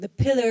the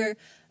pillar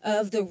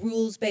of the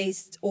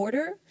rules-based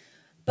order.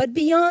 But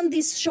beyond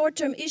these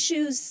short-term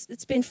issues,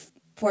 it's been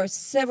for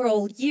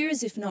several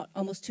years, if not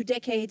almost 2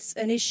 decades,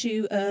 an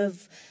issue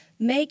of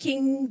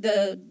making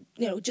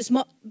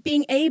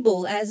being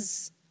able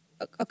as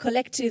a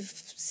collective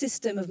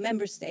system of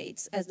member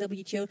states, as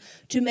WTO,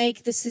 to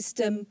make the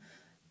system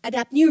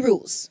adapt new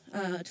rules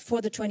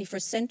for the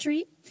 21st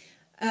century.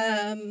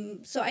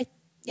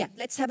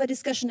 Let's have a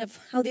discussion of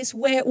how this,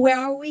 where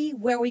are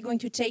we going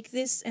to take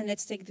this, and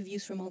let's take the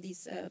views from all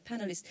these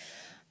panelists.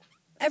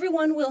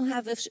 Everyone will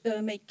have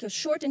make a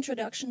short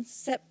introduction,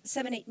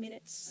 7-8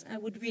 minutes. I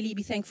would really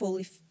be thankful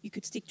if you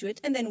could stick to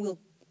it, and then we'll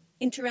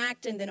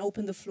interact and then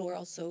open the floor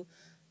also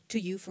to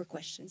you for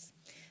questions.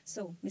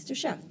 So, Mr.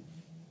 Shah.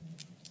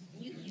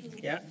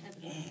 Yeah.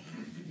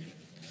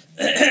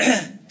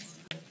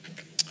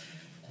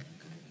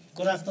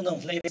 Good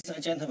afternoon, ladies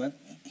and gentlemen.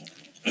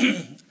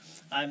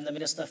 I'm the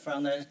minister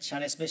from the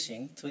Chinese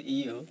mission to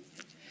EU.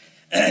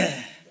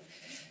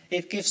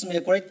 It gives me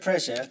a great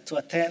pleasure to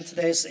attend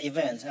today's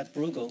event at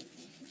Bruegel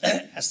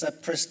as a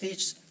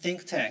prestige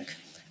think tank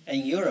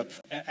in Europe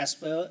as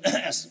well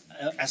as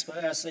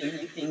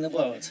in the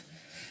world.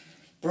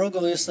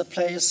 Bruegel is the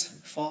place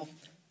for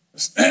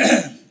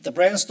the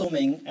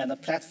brainstorming and a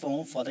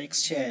platform for the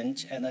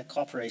exchange and the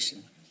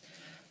cooperation.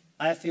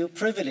 I feel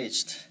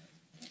privileged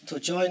to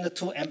join the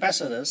 2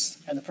 ambassadors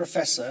and the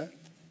professor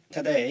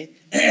today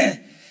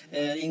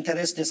in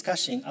today's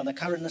discussion on the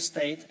current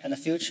state and the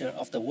future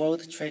of the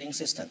world trading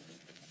system.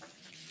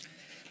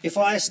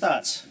 Before I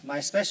start,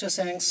 my special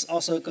thanks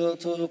also go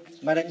to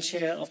Madam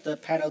Chair of the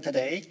panel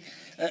today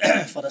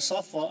for the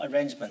thoughtful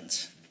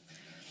arrangement.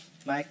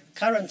 My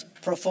current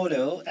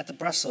portfolio at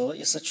Brussels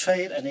is the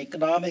trade and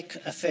economic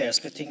affairs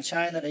between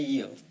China and the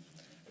EU.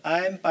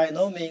 I'm by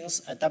no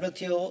means a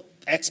WTO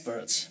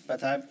expert,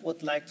 but I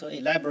would like to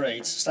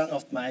elaborate some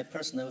of my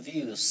personal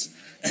views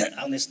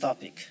on this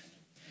topic.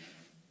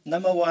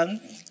 Number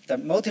 1, the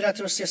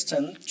multilateral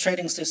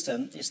trading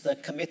system is the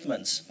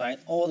commitment by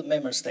all the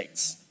member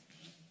states.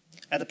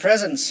 At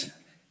present,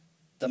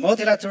 the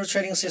multilateral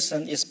trading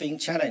system is being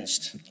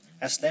challenged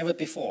as never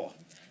before.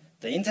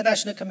 The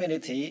international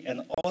community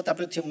and all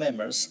WTO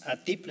members are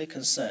deeply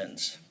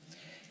concerned.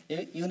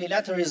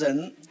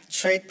 Unilateralism,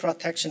 trade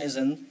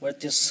protectionism will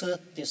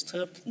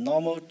disturb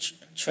normal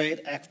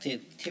trade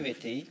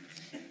activity,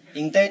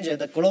 endanger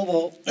the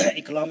global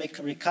economic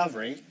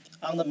recovery,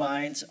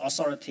 undermine the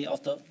authority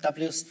of the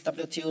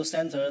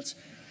WTO-centered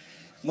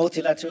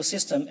multilateral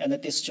system, and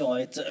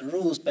destroy the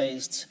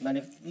rules-based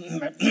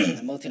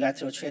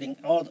multilateral trading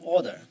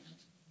order.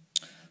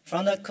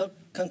 From the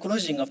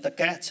conclusion of the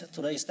GATT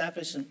to the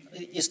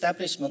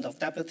establishment of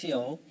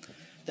WTO,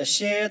 the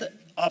shared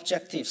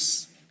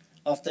objectives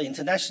of the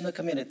international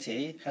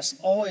community has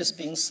always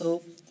been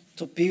so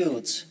to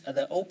build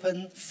an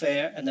open,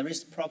 fair, and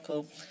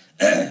reciprocal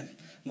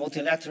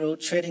multilateral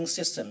trading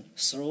system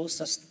through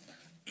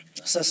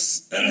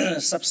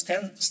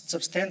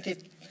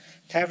substantive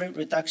tariff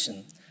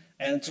reduction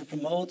and to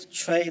promote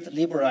trade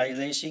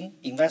liberalization,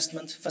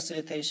 investment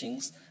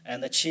facilitations,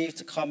 and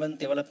achieve common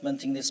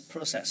development in this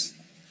process.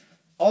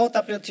 All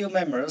WTO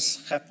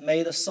members have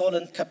made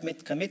solid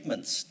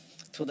commitments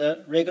to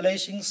the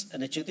regulations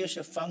and the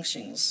judicial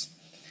functions,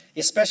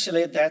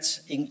 especially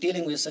that in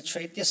dealing with the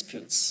trade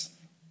disputes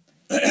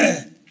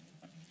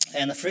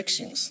and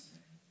frictions.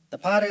 The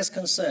parties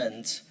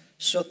concerned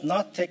should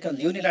not take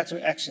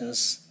unilateral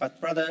actions, but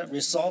rather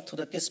resort to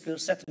the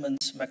dispute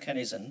settlement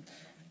mechanism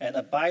and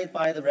abide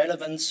by the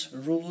relevant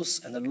rules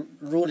and the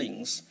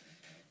rulings.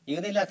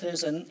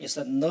 Unilateralism is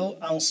a no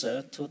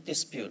answer to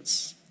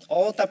disputes.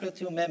 All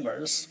WTO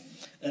members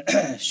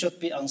should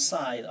be on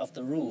side of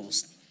the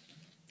rules.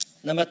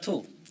 Number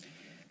 2,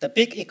 the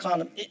big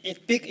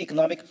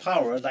economic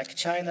power like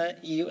China,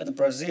 EU, and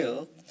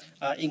Brazil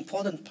are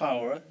important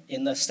power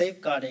in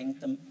safeguarding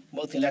the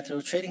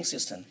multilateral trading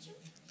system.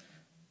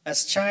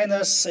 As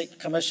China's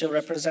commercial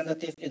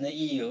representative in the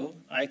EU,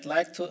 I'd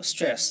like to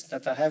stress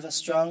that I have a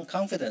strong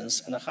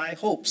confidence and high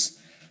hopes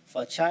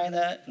for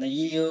China and the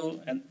EU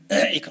and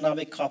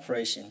economic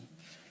cooperation.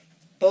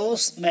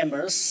 Both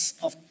members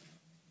of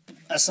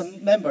the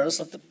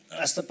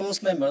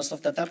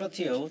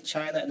WTO,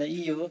 China and the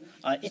EU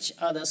are each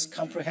other's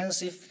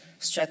comprehensive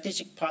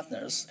strategic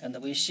partners, and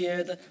we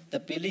share the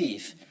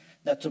belief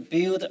that to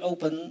build an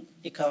open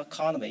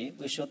economy,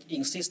 we should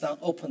insist on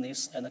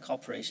openness and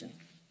cooperation.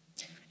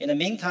 In the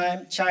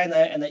meantime, China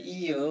and the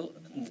EU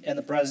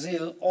and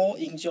Brazil all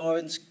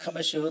enjoyed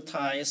commercial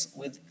ties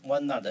with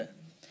one another.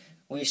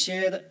 We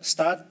shared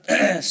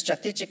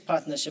strategic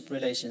partnership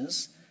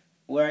relations.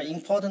 We are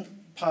important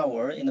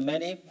power in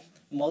many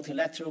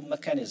multilateral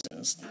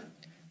mechanisms.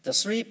 The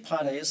 3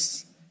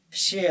 parties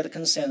shared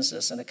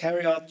consensus and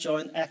carry out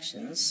joint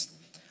actions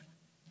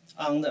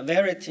on the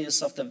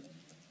varieties of the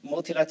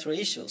multilateral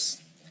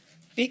issues.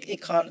 Big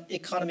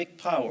economic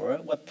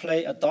power will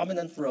play a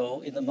dominant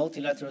role in the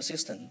multilateral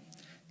system.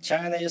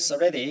 China is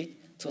ready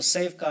to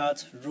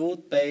safeguard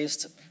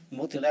rule-based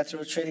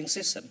multilateral trading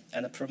system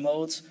and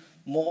promote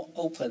more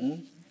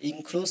open,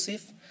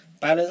 inclusive,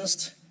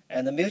 balanced,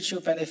 and the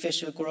mutual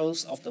beneficial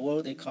growth of the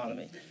world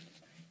economy.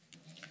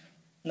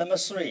 Number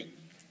 3,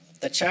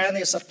 China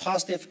is a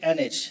positive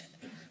energy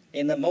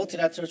in the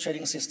multilateral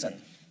trading system.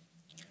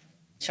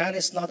 China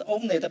is not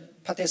only the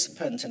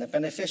participant and the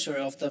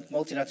beneficiary of the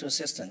multilateral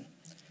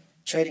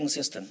trading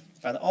system,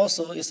 but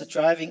also is a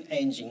driving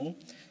engine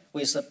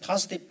with the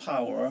positive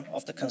power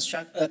of the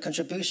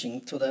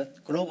contribution to the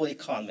global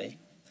economy.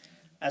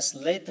 As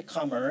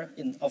latecomer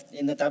in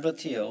the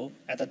WTO,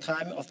 at the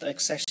time of the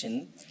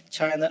accession,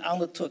 China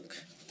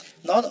undertook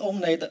not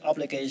only the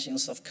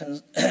obligations of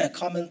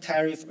common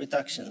tariff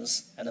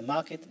reductions and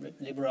market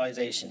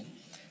liberalization,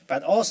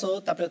 but also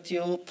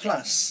WTO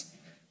plus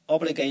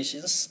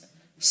obligations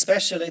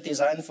specially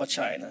designed for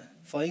China.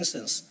 For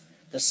instance,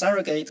 the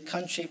surrogate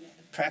country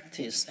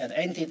practice and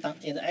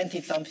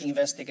anti-dumping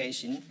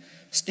investigation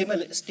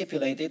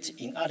stipulated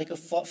in Article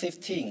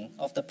 15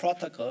 of the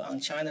Protocol on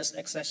China's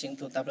accession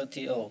to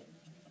WTO.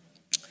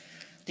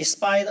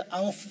 Despite the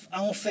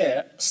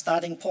unfair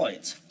starting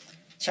point,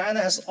 China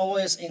has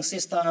always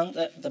insisted on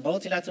the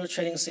multilateral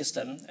trading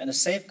system and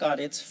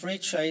safeguarded free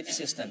trade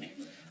system,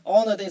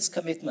 honored its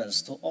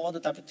commitments to all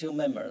the WTO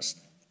members,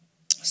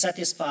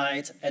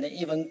 satisfied and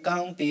even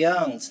gone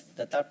beyond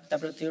the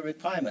WTO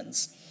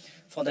requirements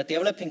for the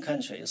developing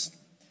countries.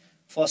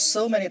 For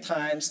so many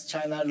times,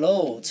 China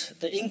lowered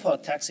the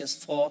import taxes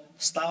for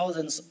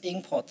thousands of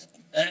import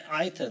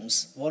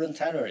items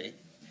voluntarily.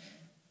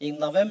 In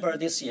November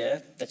this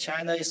year,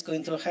 China is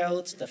going to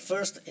hold the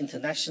first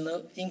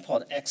International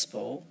Import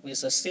Expo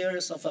with a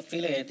series of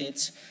affiliated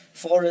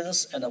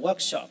forums and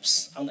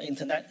workshops on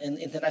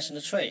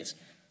international trade,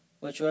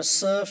 which will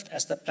serve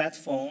as the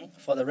platform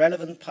for the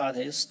relevant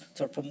parties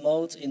to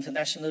promote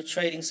international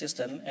trading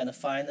system and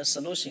find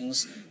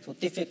solutions to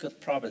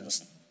difficult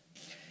problems.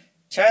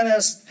 China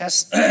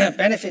has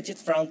benefited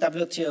from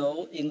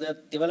WTO in the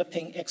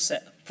developing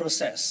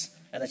process,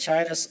 and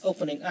China's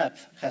opening up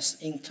has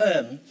in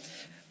turn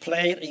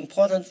played an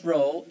important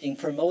role in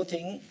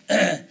promoting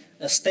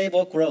the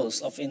stable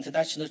growth of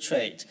international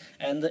trade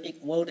and the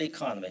world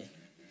economy.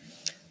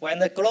 When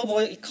the global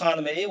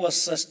economy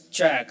was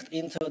dragged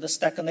into the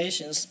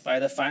stagnations by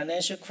the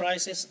financial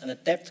crisis and the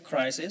debt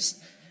crisis,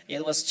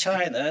 it was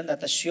China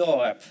that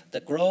shored up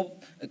the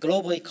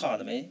global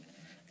economy,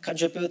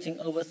 contributing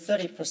over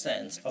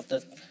 30% of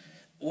the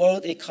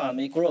world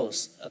economy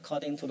growth,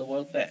 according to the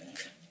World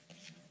Bank.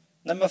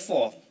 Number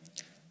 4,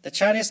 the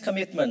Chinese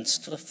commitment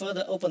to the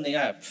further opening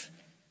up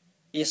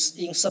is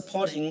in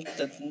supporting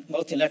the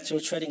multilateral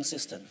trading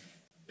system.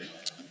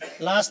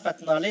 Last but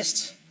not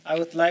least, I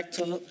would like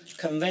to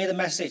convey the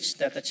message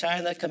that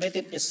China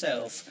committed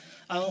itself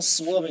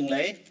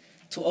unswervingly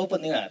to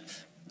opening up.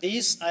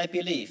 This, I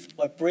believe,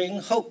 will bring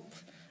hope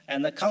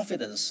and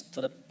confidence to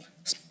the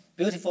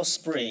beautiful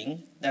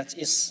spring that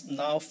is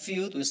now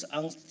filled with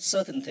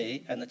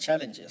uncertainty and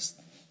challenges.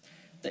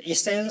 The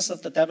essence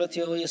of the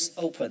WTO is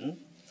open,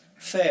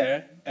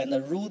 fair, and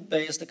a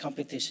rule-based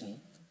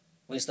competition.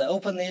 With the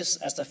openness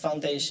as the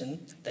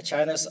foundation,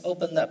 China's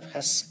open up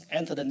has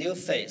entered a new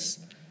phase.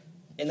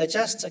 In the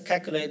just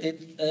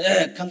concluded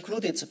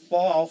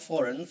Boao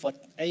Forum for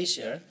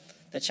Asia,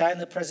 the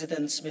China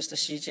President, Mr.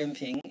 Xi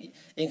Jinping,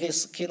 in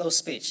his keynote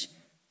speech,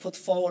 put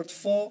forward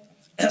 4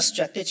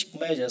 strategic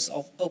measures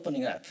of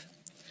opening up,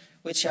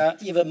 which are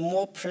even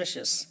more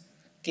precious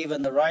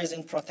given the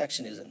rising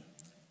protectionism.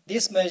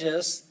 These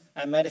measures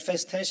are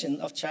manifestation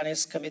of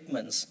Chinese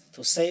commitments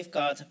to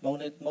safeguard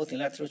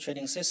multilateral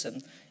trading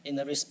system in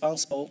a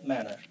responsible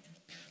manner.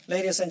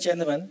 Ladies and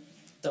gentlemen,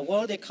 the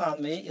world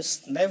economy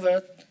is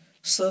never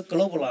so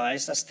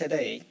globalized as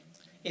today.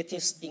 It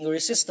is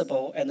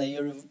irresistible and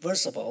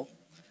irreversible,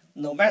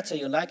 no matter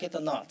you like it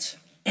or not.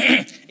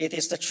 It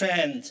is the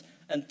trend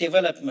and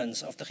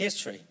development of the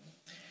history.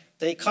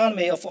 The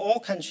economy of all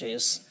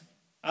countries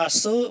are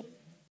so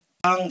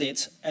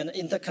bounded and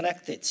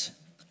interconnected.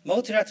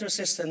 Multilateral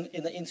system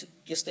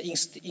is the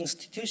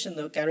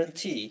institutional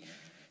guarantee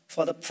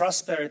for the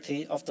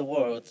prosperity of the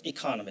world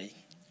economy.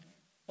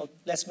 Well,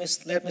 let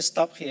me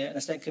stop here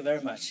and thank you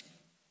very much.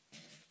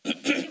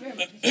 Thank you very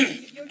much.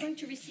 You're going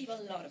to receive a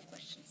lot of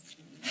questions.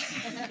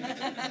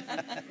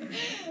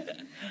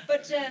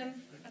 But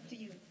up to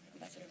you,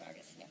 Ambassador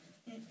Vargas. Yeah.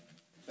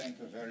 Thank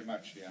you very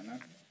much, Diana.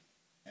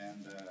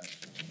 And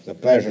it's a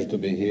pleasure to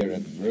be here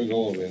at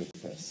Bruegel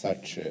with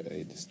such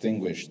a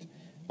distinguished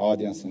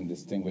audience and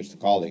distinguished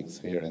colleagues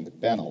here in the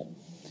panel.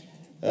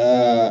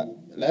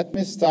 Let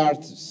me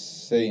start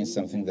saying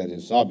something that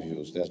is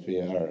obvious, that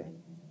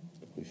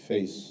we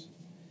face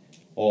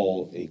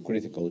all a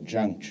critical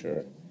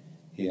juncture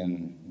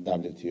in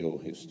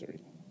WTO history.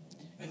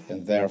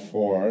 And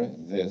therefore,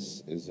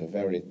 this is a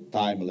very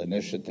timely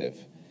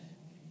initiative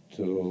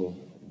to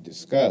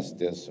discuss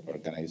this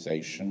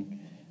organization,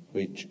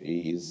 which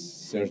is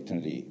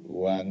certainly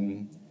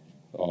one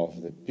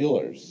of the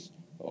pillars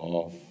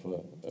of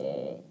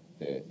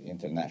the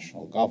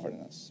international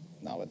governance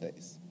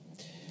nowadays.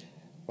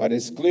 What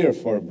is clear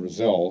for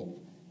Brazil,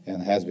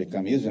 and has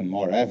become even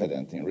more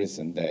evident in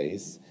recent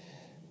days,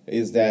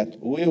 is that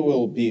we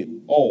will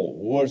be all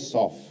worse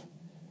off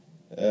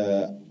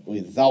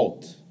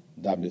without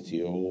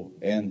WTO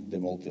and the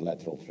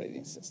multilateral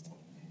trading system.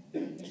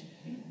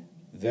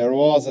 There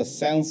was a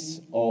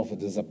sense of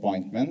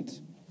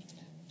disappointment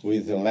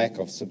with the lack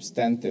of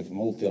substantive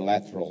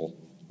multilateral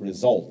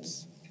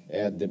results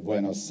at the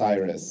Buenos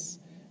Aires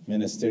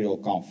Ministerial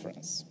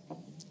Conference.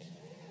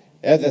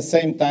 At the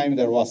same time,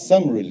 there was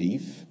some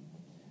relief,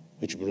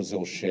 which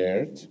Brazil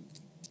shared,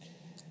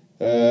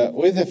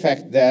 with the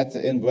fact that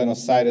in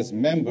Buenos Aires,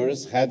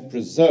 members had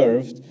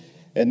preserved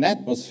an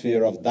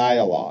atmosphere of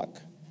dialogue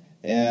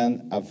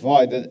and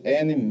avoided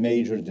any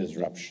major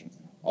disruption.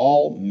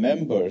 All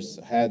members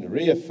had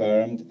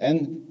reaffirmed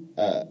and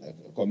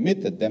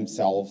committed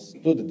themselves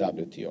to the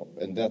WTO,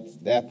 and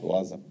that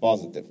was a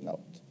positive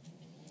note.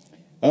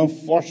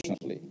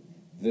 Unfortunately,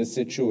 the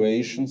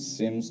situation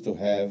seems to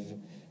have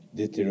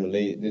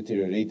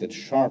deteriorated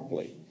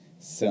sharply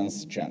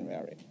since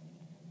January.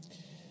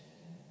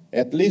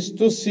 At least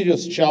two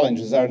serious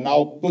challenges are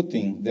now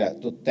putting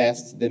to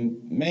test the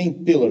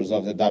main pillars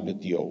of the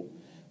WTO,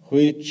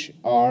 which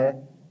are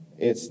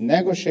its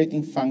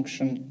negotiating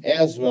function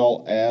as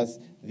well as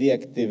the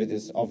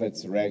activities of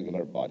its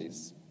regular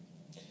bodies.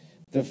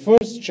 The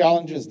first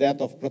challenge is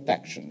that of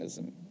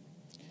protectionism.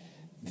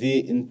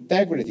 The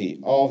integrity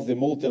of the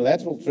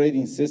multilateral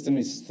trading system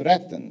is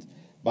threatened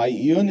by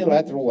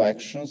unilateral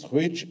actions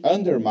which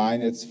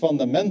undermine its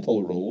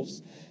fundamental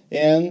rules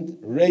and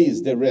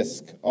raise the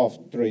risk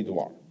of trade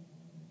war.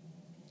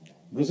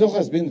 Brazil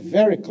has been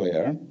very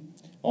clear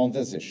on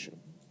this issue.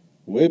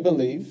 We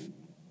believe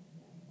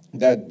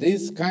that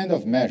these kind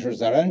of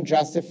measures are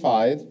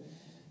unjustified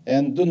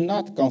and do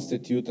not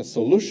constitute a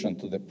solution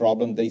to the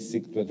problem they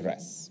seek to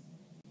address.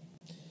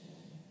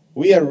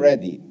 We are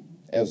ready,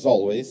 as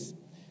always,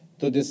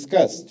 to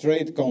discuss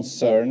trade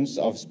concerns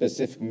of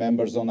specific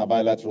members on a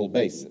bilateral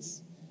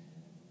basis.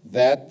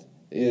 That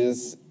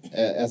is,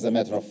 as a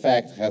matter of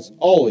fact, has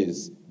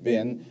always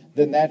been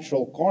the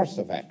natural course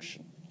of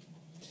action.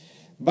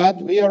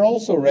 But we are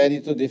also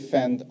ready to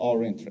defend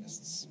our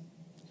interests,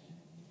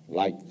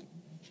 like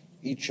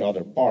each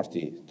other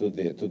party to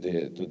the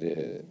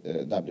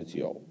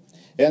WTO,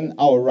 and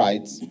our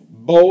rights,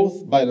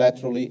 both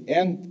bilaterally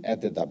and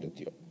at the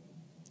WTO.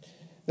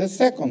 The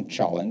second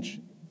challenge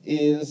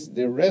is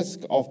the risk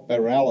of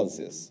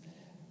paralysis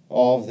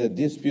of the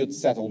dispute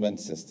settlement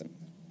system,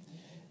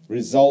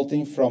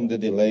 resulting from the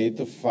delay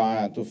to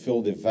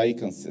fill the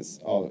vacancies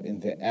in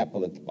the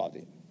appellate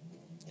body.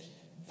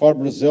 For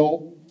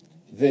Brazil,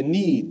 the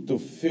need to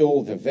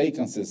fill the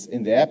vacancies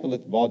in the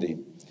appellate body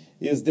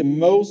is the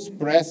most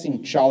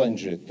pressing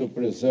challenge to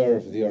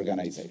preserve the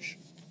organization.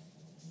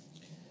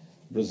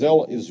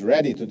 Brazil is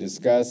ready to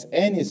discuss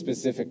any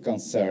specific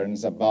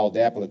concerns about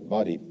the appellate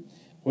body,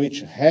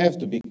 which have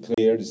to be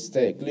clearly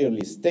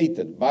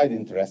stated by the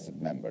interested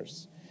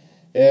members,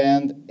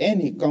 and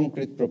any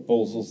concrete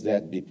proposals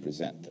that be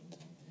presented.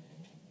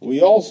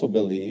 We also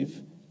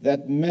believe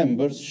that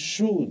members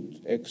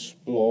should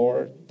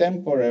explore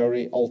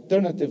temporary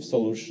alternative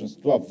solutions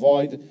to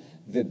avoid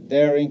the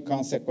daring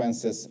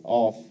consequences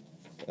of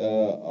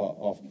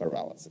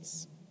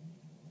paralysis.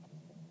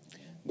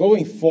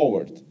 Going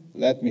forward,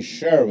 let me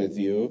share with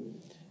you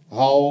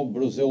how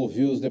Brazil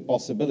views the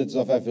possibilities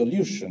of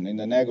evolution in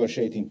the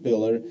negotiating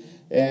pillar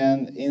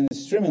and in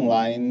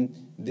streamlining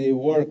the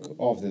work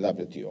of the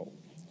WTO.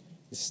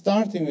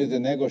 Starting with the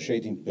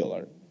negotiating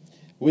pillar,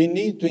 we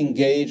need to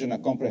engage in a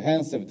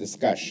comprehensive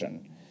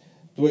discussion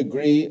to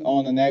agree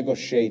on a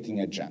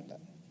negotiating agenda.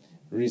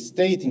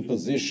 Restating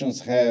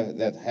positions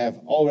that have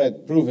already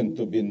proven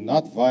to be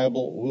not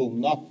viable will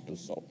not do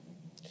so.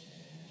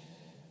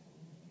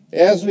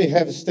 As we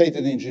have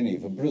stated in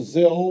Geneva,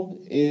 Brazil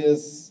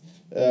is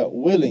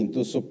willing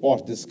to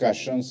support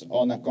discussions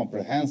on a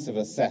comprehensive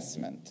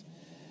assessment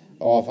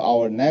of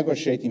our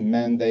negotiating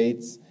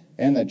mandates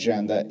and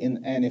agenda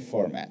in any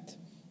format.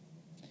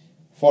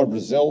 For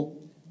Brazil,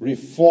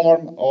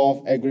 reform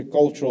of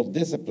agricultural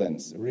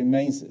disciplines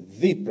remains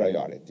the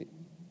priority.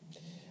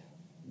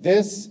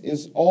 This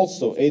is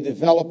also a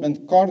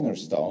development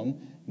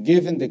cornerstone,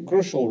 given the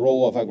crucial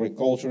role of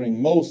agriculture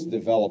in most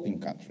developing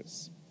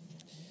countries.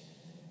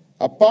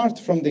 Apart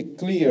from the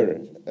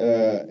clear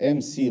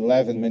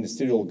MC11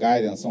 ministerial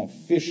guidance on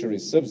fishery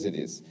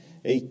subsidies,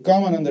 a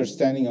common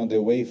understanding on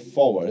the way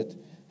forward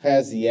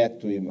has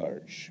yet to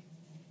emerge.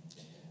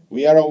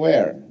 We are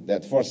aware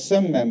that for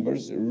some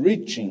members,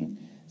 reaching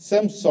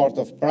some sort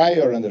of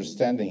prior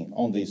understanding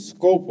on the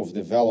scope of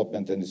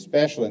development and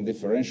special and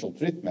differential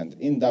treatment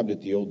in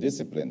WTO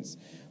disciplines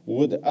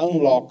would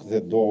unlock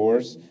the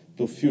doors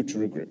to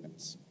future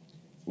agreements.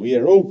 We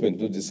are open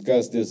to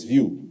discuss this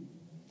view,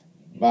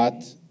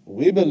 but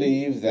we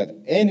believe that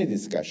any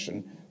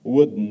discussion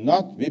would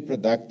not be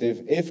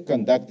productive if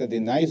conducted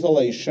in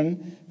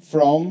isolation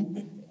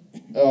from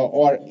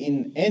or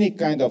in any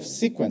kind of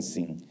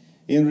sequencing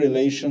in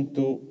relation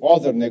to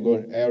other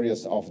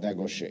areas of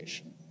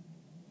negotiation.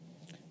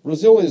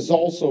 Brazil is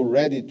also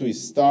ready to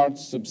start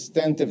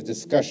substantive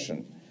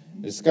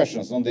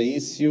discussions on the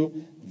issues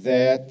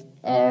that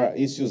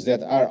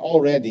are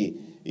already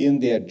in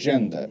the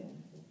agenda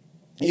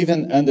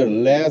even under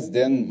less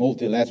than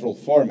multilateral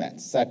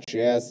formats, such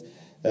as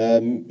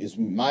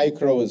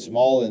micro,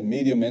 small, and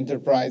medium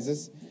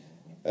enterprises,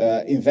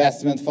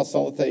 investment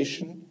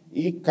facilitation,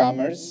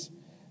 e-commerce,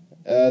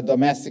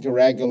 domestic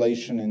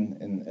regulation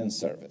and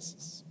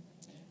services.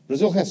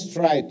 Brazil has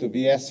tried to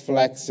be as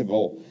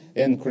flexible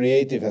and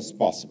creative as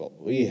possible.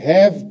 We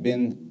have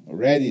been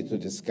ready to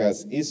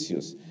discuss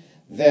issues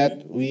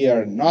that we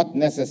are not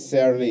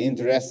necessarily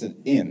interested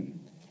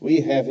in.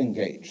 We have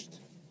engaged.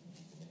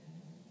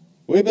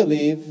 We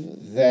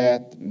believe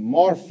that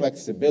more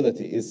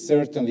flexibility is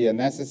certainly a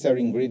necessary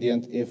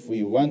ingredient if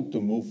we want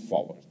to move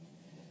forward.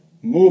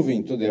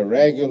 Moving to the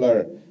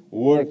regular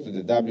work to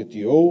the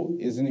WTO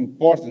is an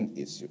important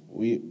issue.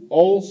 We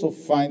also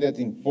find it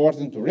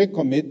important to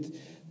recommit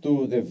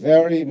to the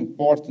very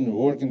important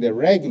work in the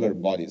regular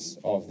bodies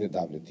of the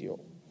WTO.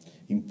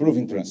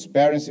 Improving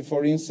transparency,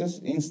 for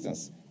instance,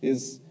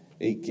 is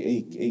a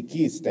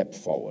key step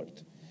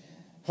forward.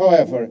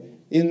 However,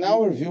 in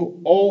our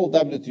view, all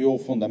WTO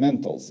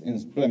fundamentals,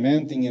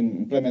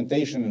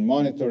 implementation and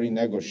monitoring,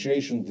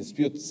 negotiation,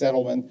 dispute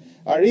settlement,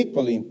 are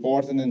equally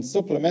important and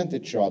supplement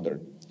each other.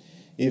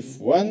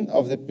 If one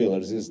of the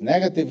pillars is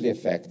negatively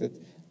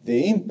affected,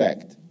 the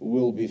impact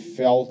will be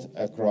felt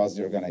across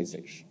the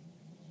organization.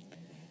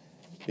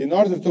 In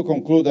order to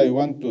conclude, I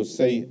want to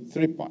say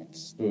 3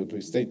 points,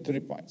 to state 3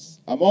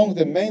 points. Among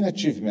the main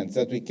achievements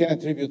that we can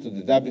attribute to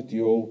the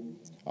WTO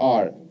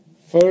are,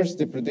 first,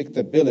 the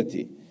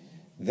predictability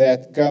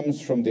that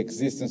comes from the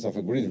existence of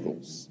agreed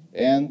rules,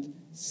 and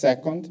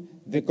second,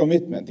 the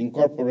commitment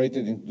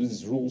incorporated into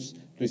these rules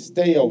to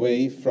stay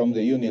away from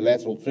the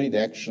unilateral trade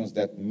actions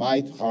that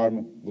might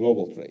harm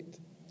global trade.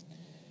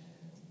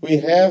 We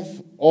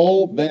have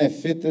all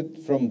benefited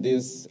from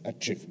these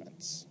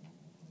achievements.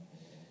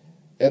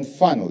 And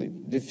finally,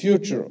 the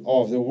future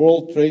of the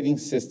world trading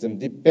system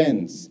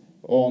depends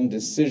on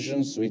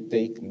decisions we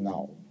take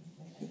now.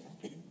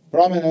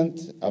 Prominent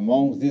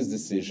among these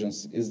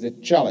decisions is the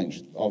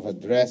challenge of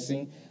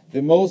addressing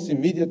the most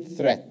immediate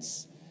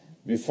threats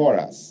before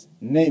us,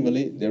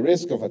 namely the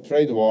risk of a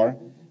trade war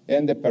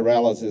and the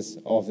paralysis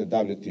of the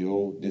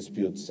WTO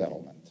dispute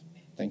settlement.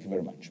 Thank you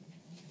very much.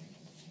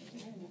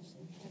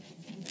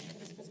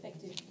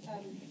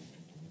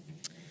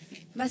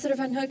 Ambassador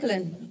van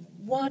Huykelen,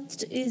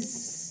 what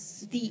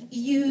is the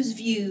EU's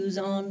views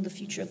on the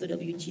future of the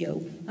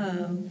WTO?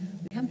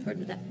 We haven't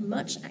heard that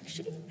much,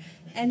 actually.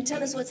 And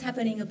tell us what's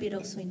happening a bit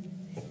also in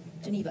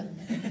Geneva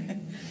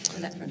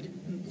on that front.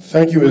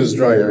 Thank you, Ms.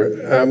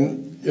 Dreyer.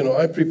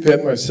 I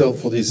prepared myself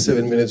for these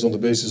 7 minutes on the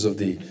basis of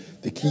the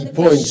key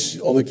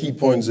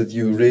points that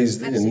you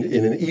raised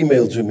in an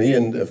email to me,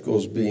 and of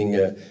course, being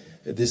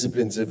a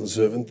disciplined civil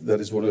servant, that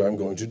is what I'm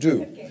going to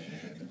do. Okay.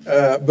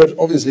 But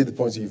obviously, the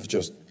points you've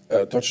just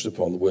touched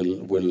upon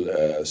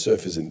will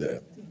surface in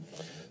there.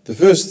 The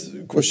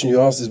first question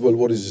you asked is, well,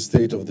 what is the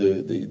state of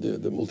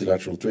the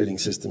multilateral trading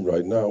system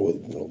right now?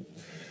 Well,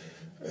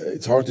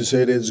 it's hard to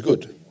say that it's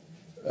good.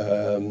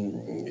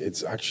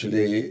 It's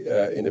actually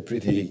in a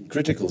pretty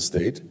critical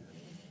state,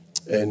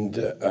 and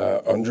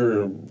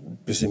under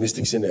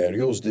pessimistic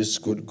scenarios, this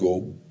could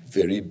go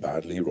very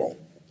badly wrong.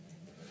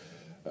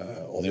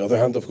 On the other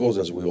hand, of course,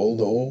 as we all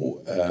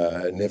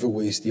know, never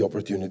waste the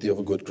opportunity of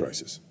a good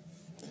crisis.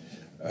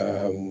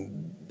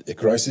 A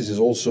crisis is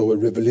also a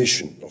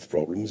revelation of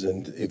problems,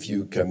 and if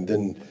you can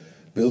then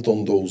build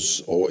on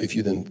those, or if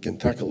you then can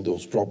tackle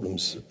those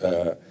problems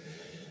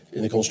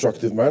in a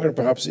constructive manner,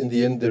 perhaps in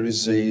the end there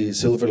is a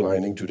silver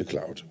lining to the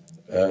cloud.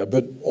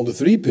 But on the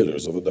 3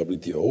 pillars of the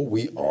WTO,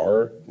 we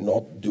are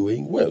not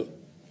doing well.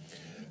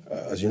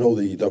 As you know,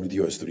 the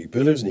WTO has 3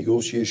 pillars: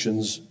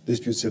 negotiations,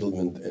 dispute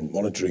settlement, and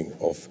monitoring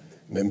of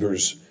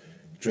members'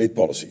 trade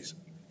policies.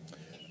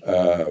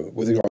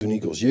 With regard to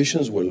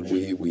negotiations, well,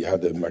 we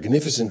had a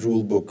magnificent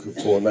rule book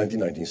for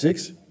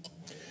 1996,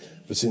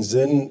 but since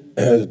then,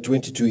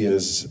 22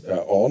 years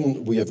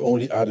on, we have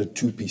only added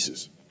 2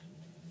 pieces: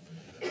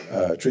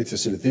 trade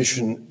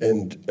facilitation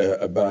and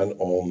a ban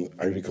on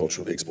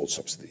agricultural export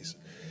subsidies.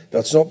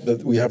 That's not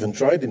that we haven't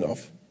tried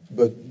enough,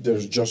 but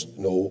there's just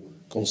no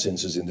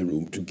consensus in the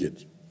room to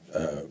get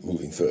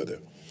moving further.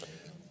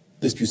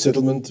 Dispute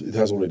settlement, it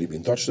has already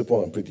been touched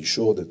upon. I'm pretty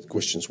sure that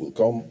questions will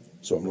come,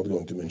 so I'm not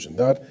going to mention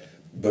that,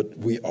 but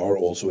we are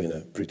also in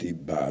a pretty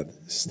bad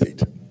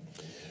state.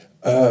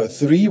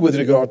 3, with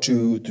regard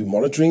to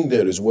monitoring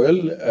there as well,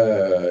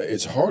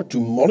 it's hard to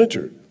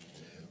monitor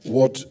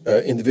what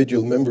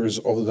individual members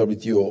of the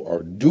WTO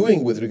are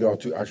doing with regard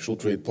to actual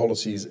trade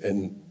policies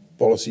and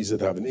policies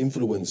that have an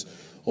influence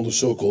on the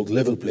so-called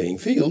level playing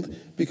field,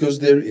 because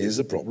there is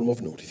a problem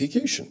of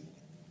notification.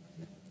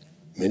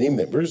 Many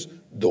members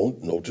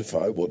don't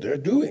notify what they're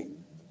doing,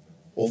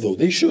 although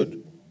they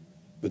should,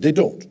 but they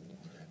don't.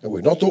 And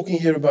we're not talking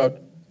here about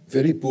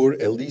very poor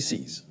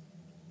LDCs.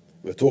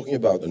 We're talking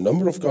about a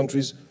number of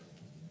countries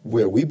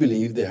where we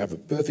believe they have a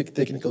perfect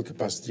technical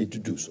capacity to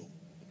do so.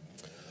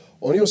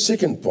 On your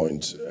second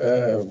point,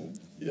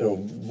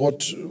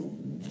 what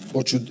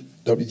should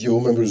WTO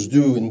members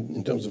do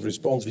in terms of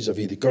response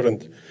vis-à-vis the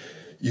current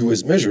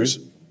US measures?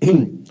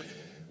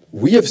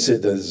 We have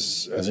said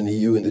as an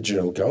EU in the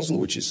General Council,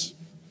 which is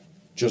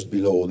just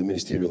below the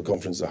Ministerial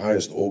Conference, the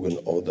highest organ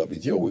of the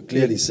WTO, we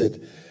clearly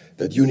said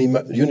that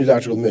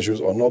unilateral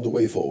measures are not the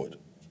way forward.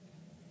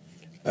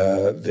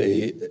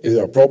 If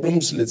there are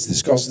problems, let's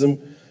discuss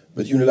them,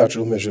 but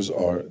unilateral measures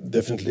are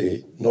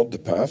definitely not the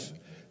path.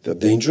 They're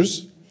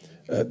dangerous,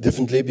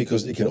 definitely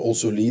because they can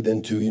also lead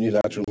into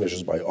unilateral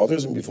measures by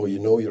others, and before you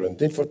know, you're in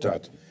tit for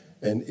tat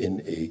and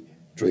in a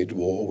trade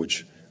war,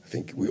 which I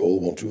think we all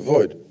want to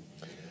avoid.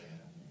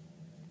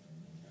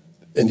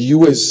 And the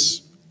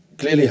US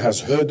clearly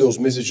has heard those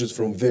messages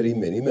from very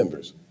many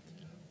members.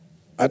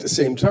 At the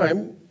same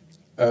time,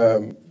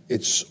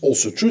 it's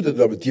also true that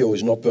the WTO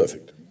is not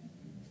perfect.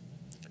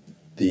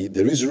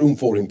 There is room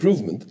for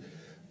improvement,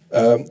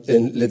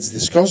 and let's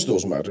discuss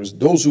those matters.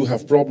 Those who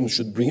have problems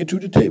should bring it to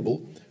the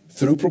table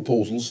through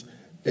proposals,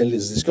 and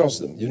let's discuss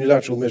them.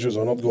 Unilateral measures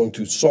are not going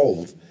to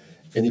solve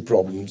any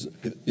problems.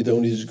 It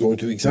only is going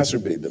to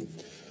exacerbate them.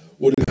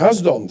 What it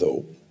has done,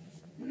 though,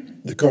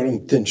 the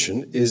current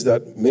tension, is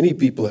that many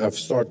people have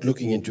started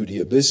looking into the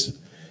abyss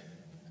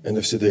and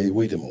have said, hey,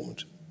 wait a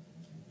moment.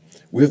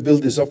 We have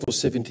built this up for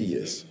 70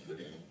 years.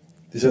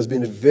 This has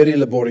been a very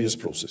laborious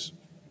process.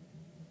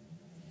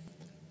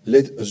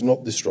 Let us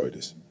not destroy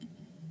this.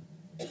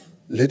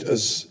 Let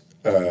us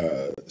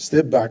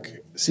step back,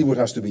 see what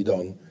has to be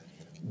done,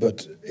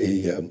 but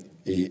an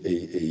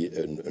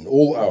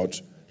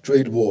all-out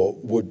trade war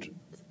would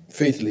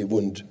fatally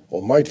wound,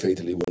 or might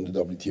fatally wound,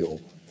 the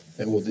WTO,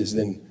 and what is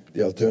then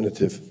the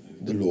alternative,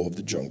 the law of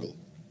the jungle.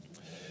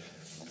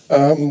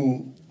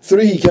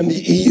 3, can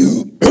the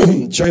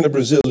EU, China,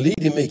 Brazil lead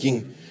in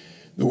making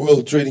the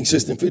world trading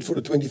system fit for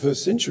the 21st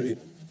century?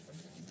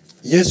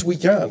 Yes, we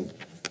can,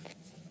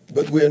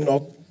 but we are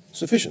not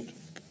sufficient.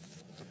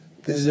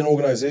 This is an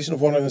organization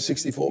of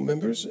 164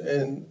 members,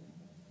 and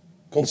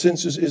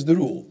consensus is the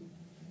rule.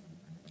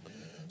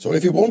 So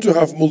if you want to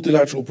have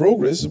multilateral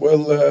progress,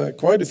 well,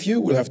 quite a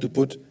few will have to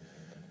put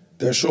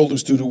their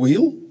shoulders to the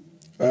wheel.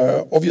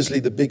 Obviously,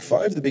 the big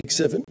 5, the big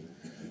 7.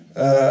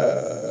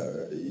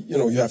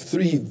 You have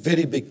 3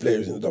 very big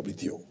players in the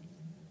WTO.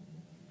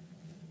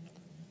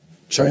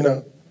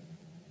 China,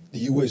 the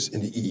US,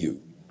 and the EU.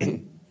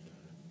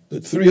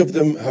 The 3 of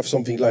them have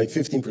something like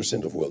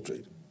 15% of world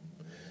trade.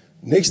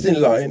 Next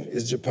in line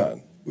is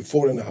Japan, with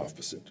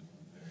 4.5%.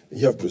 And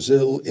you have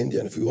Brazil, India,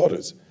 and a few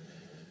others.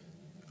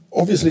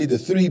 Obviously, the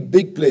 3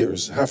 big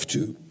players have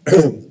to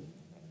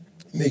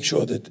make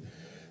sure that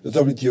the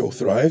WTO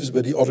thrives,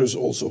 but the others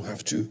also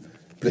have to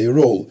play a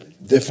role.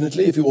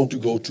 Definitely, if you want to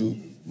go to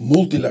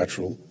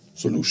multilateral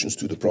solutions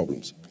to the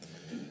problems.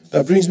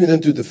 That brings me then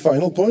to the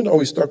final point. Are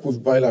we stuck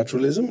with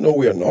bilateralism? No,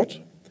 we are not.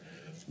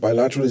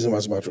 Bilateralism,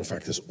 as a matter of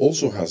fact,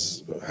 also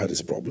has had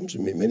its problems.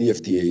 Many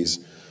FTAs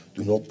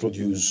do not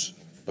produce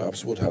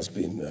perhaps what has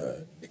been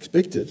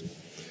expected.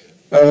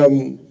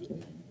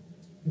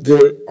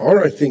 There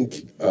are, I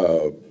think,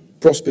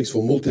 prospects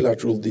for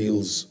multilateral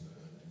deals,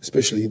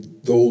 especially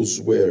those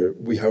where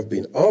we have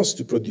been asked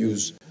to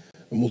produce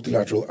a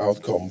multilateral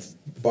outcome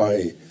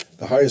by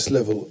the highest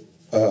level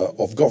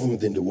of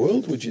government in the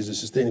world, which is the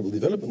Sustainable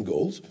Development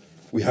Goals.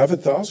 We have a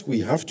task. We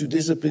have to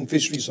discipline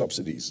fishery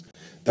subsidies.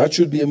 That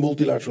should be a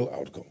multilateral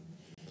outcome.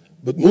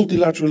 But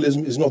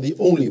multilateralism is not the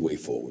only way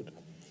forward.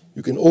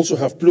 You can also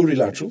have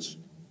plurilaterals,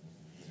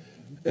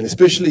 and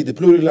especially the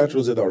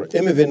plurilaterals that are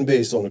MFN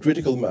based on a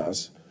critical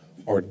mass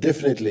are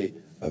definitely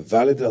a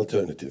valid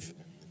alternative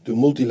to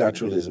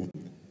multilateralism.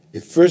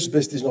 If first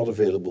best is not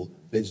available,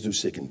 let's do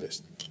second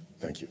best.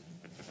 Thank you.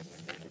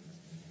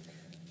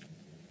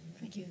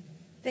 Thank you.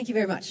 Thank you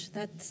very much.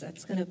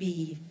 That's going to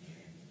be,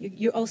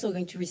 you're also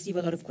going to receive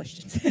a lot of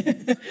questions.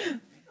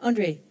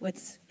 Andre,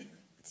 what's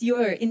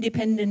your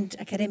independent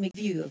academic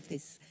view of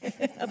this,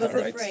 above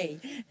the fray?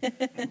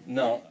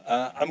 Now,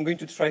 I'm going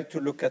to try to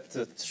look at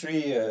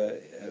 3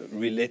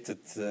 related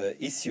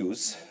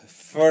issues.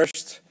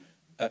 First,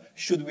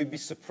 should we be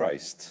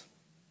surprised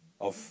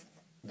of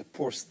the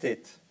poor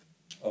state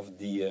of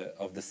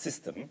the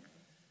system?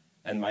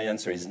 And my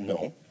answer is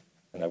no,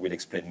 and I will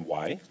explain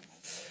why.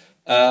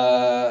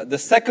 The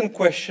second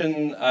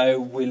question I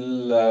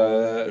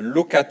will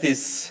look at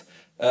is,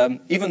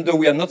 even though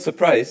we are not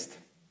surprised,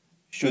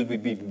 should we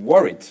be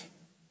worried?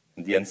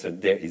 And the answer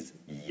there is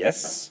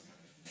yes.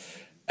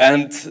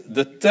 And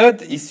the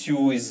third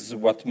issue is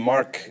what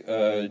Mark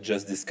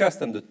just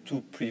discussed, and the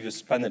 2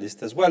 previous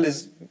panelists as well,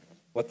 is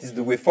what is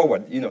the way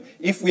forward?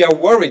 If we are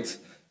worried,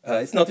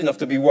 it's not enough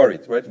to be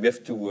worried, right? We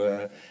have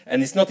to,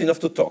 and it's not enough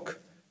to talk.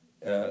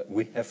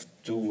 We have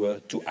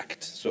to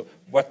act. So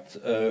what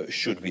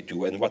should we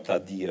do, and what are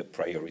the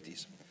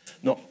priorities?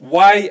 Now,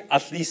 why,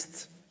 at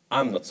least,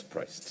 I'm not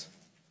surprised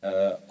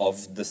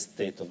of the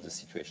state of the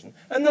situation.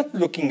 I'm not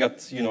looking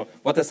at,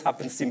 what has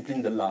happened simply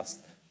in the last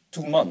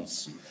 2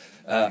 months.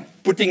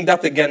 Putting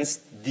that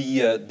against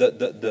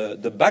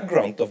the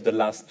background of the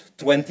last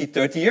 20,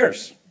 30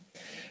 years.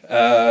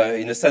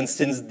 In a sense,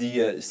 since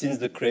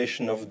the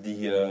creation of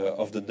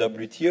the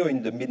WTO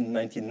in the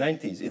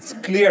mid-1990s, it's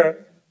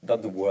clear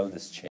that the world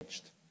has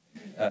changed.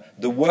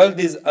 The world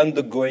is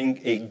undergoing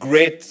a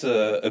great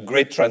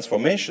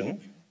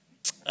transformation,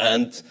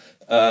 and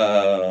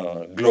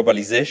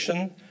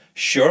globalization.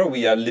 Sure,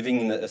 we are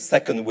living in a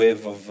second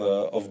wave of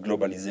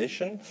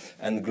globalization,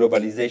 and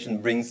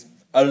globalization brings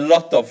a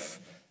lot of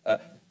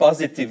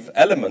positive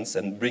elements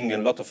and bring a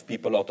lot of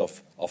people out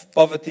of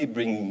poverty,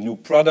 bring new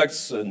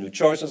products, new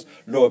choices,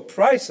 lower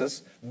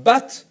prices,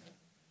 but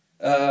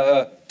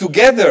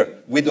together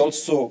with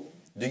also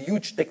the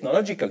huge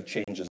technological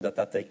changes that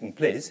are taking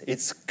place,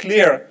 it's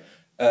clear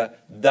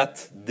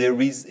that there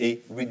is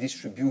a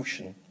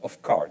redistribution of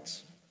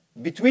cards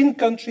between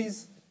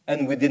countries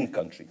and within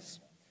countries.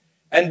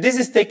 And this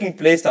is taking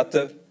place at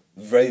a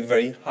very,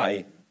 very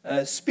high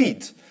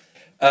speed.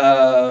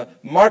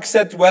 Mark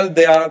said, well,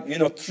 there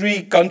are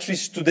 3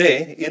 countries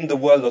today in the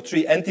world, or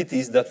 3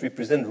 entities that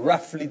represent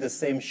roughly the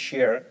same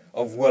share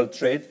of world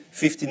trade,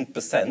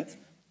 15%.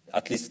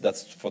 At least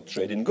that's for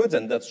trade in goods,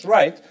 and that's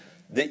right.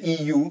 The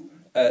EU,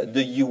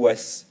 the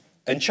US,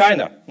 and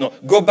China. No,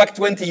 go back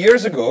 20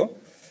 years ago,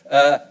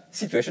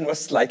 situation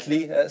was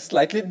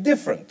slightly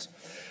different.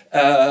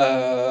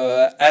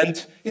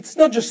 And it's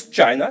not just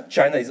China.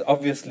 China is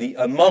obviously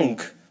among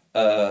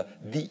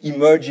the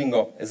emerging,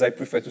 or as I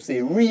prefer to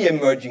say,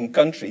 re-emerging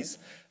countries,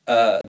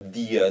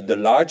 the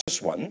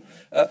largest one.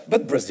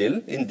 But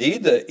Brazil,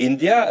 indeed,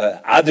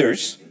 India,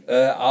 others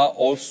are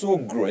also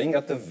growing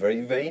at a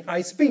very, very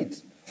high speed.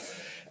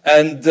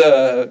 And,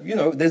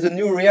 there's a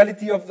new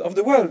reality of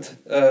the world.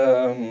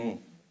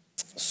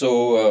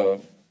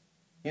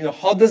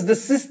 How does the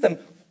system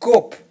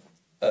cope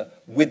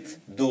with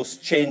those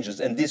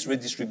changes and this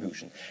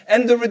redistribution?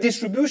 And the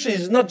redistribution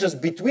is not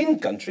just between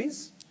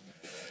countries,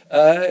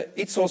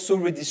 it's also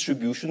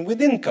redistribution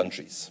within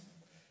countries.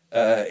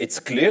 It's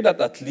clear that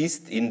at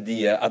least in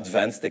the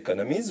advanced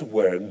economies,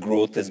 where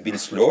growth has been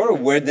slower,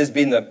 where there's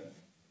been a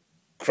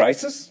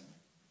crisis,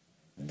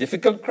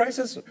 difficult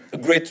crisis, a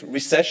great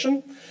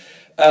recession,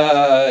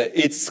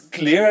 it's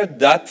clear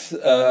that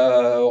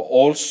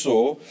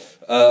also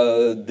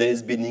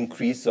there's been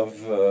increase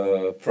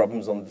of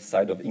problems on the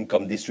side of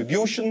income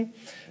distribution,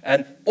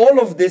 and all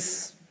of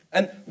this,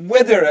 and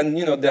whether, and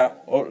there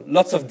are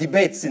lots of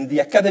debates in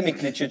the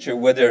academic literature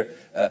whether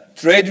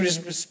trade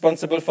is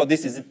responsible for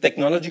this, is it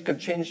technological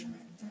change?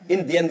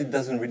 In the end, it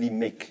doesn't really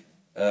make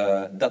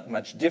that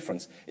much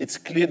difference. It's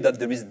clear that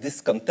there is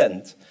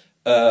discontent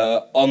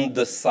on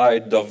the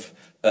side of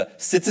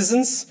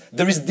citizens.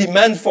 There is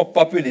demand for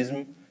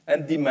populism,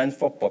 and demand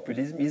for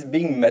populism is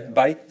being met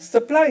by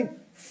supply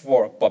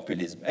for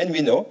populism. And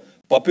we know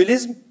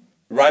populism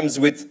rhymes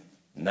with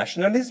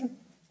nationalism,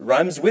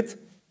 rhymes with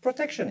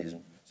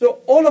protectionism. So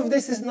all of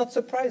this is not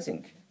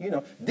surprising.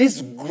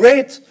 These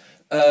great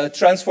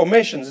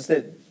transformations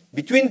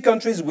between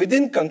countries,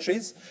 within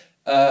countries,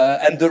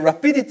 and the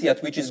rapidity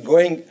at which it's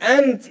going,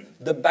 and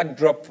the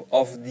backdrop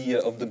of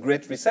the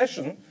Great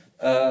Recession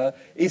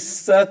is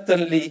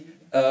certainly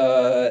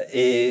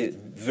a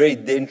very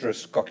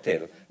dangerous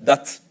cocktail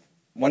that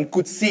one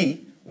could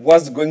see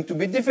was going to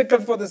be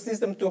difficult for the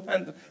system to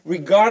handle,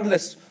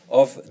 regardless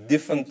of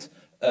different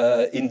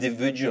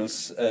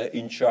individuals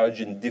in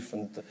charge in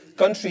different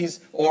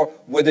countries, or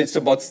whether it's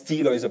about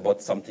steel or it's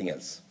about something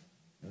else.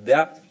 There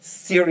are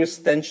serious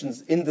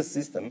tensions in the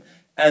system,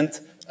 and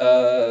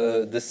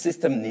the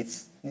system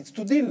needs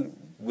to deal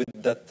with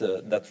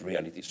that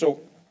reality.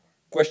 So,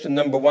 question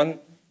number 1,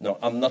 no,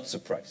 I'm not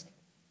surprised.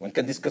 One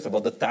can discuss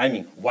about the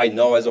timing. Why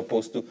now as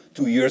opposed to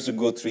 2 years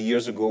ago, 3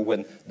 years ago,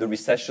 when the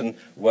recession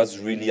was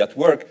really at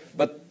work?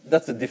 But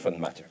that's a different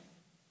matter.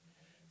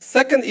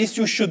 Second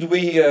issue, should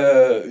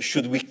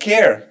we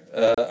care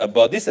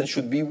about this, and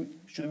should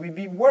we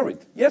be worried?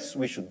 Yes,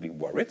 we should be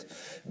worried,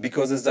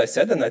 because as I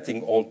said, and I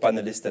think all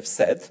panelists have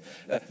said,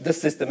 the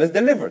system has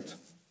delivered.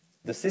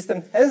 The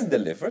system has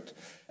delivered,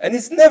 and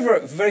it's never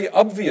very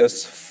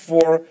obvious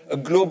for a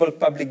global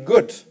public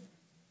good,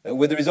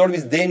 where there is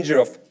always danger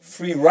of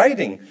free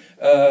riding.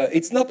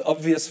 It's not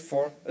obvious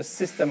for a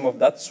system of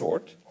that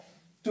sort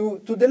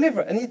to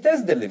deliver. And it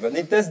has delivered. And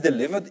it has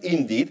delivered,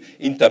 indeed,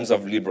 in terms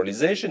of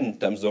liberalization, in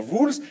terms of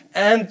rules,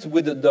 and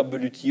with the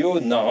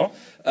WTO now,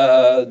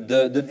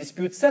 the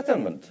dispute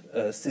settlement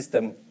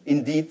system,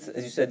 indeed,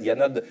 as you said,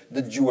 Jana,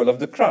 the jewel of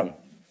the crown,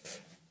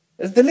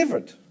 has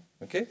delivered.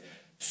 Okay?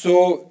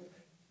 So,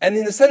 and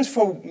in a sense,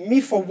 for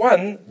me, for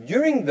one,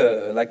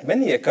 like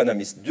many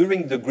economists,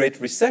 during the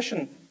Great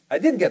Recession, I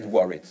did get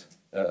worried.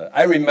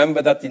 I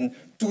remember that in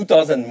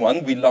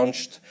 2001, we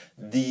launched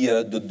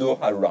the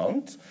Doha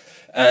round,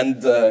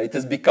 and it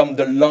has become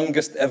the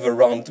longest ever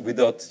round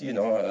without,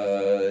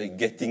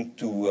 getting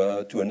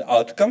to an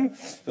outcome.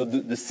 So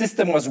the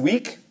system was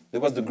weak.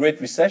 There was the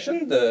Great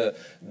Recession,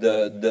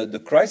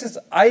 the crisis.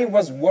 I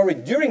was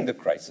worried during the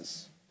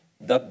crisis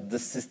that the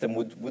system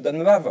would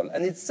unravel.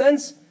 And in a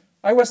sense,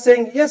 I was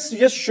saying, yes,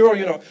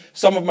 sure,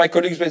 some of my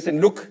colleagues were saying,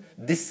 look,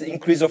 this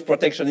increase of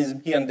protectionism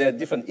here and there,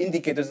 different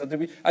indicators.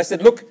 I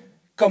said, look,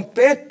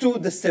 compared to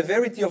the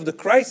severity of the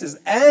crisis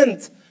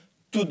and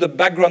to the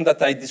background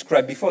that I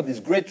described before, this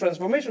great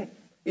transformation,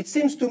 it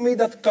seems to me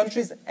that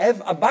countries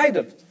have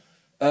abided,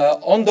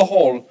 on the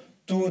whole,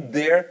 to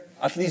their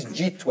at least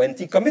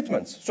G20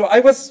 commitments. So I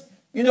was,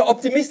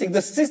 optimistic.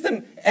 The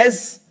system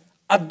has,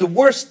 at the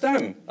worst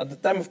time, at the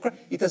time of crisis,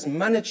 it has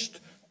managed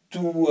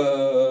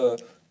to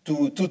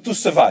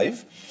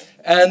survive,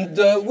 and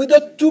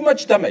without too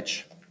much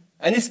damage.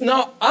 And it's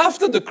now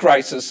after the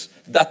crisis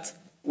that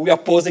we are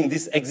posing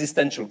this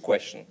existential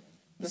question.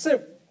 The same.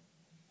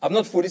 I'm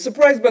not fully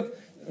surprised, but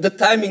the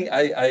timing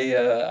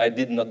I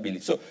did not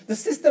believe. So the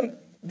system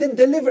did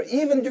deliver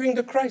even during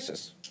the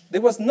crisis.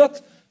 There was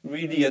not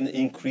really an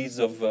increase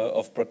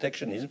of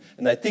protectionism,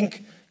 and I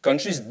think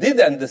countries did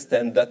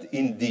understand that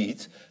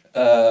indeed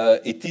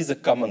it is a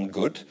common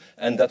good,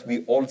 and that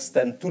we all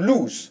stand to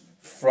lose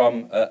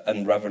from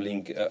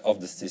unraveling of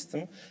the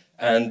system.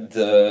 And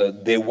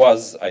there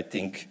was, I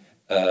think,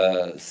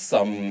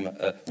 some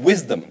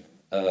wisdom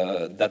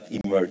that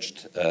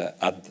emerged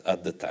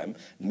at the time.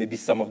 Maybe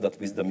some of that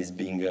wisdom is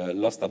being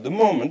lost at the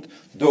moment,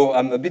 though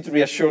I'm a bit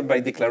reassured by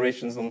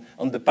declarations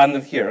on the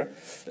panel here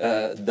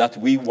that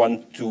we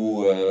want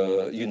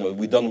to,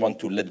 we don't want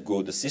to let go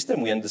of the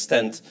system. We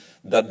understand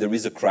that there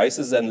is a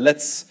crisis, and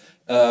let's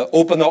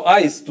open our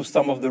eyes to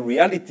some of the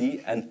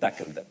reality and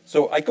tackle them.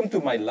 So I come to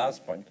my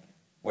last point.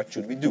 What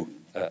should we do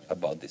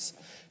about this?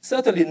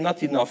 Certainly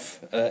not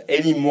enough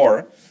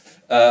anymore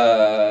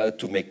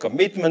to make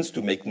commitments,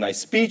 to make nice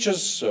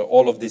speeches.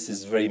 All of this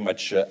is very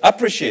much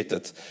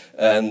appreciated,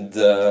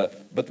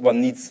 but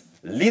one needs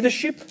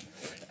leadership,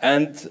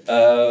 and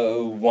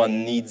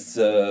one needs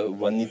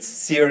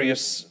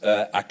serious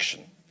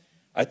action.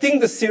 I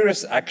think the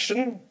serious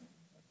action,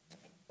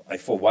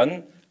 for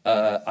one,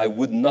 I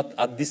would not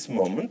at this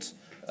moment,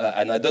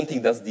 and I don't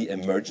think that's the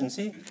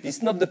emergency,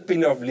 it's not the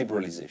pillar of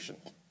liberalization.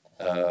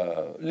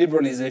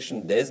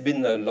 Liberalization, there's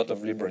been a lot of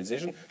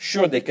liberalization.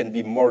 Sure, there can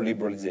be more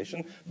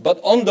liberalization, but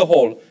on the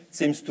whole, it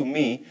seems to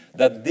me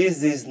that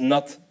this is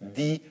not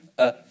the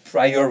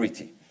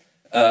priority.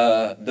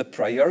 The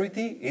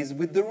priority is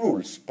with the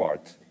rules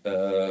part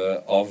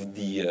of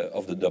the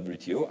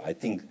WTO. I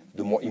think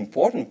the more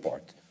important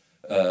part,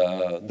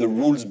 the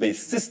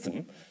rules-based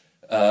system,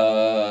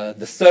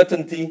 the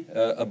certainty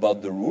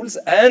about the rules,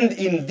 and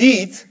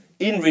indeed,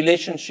 in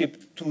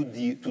relationship to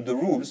the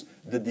rules,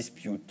 the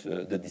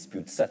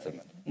dispute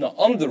settlement. Now,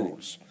 on the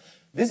rules,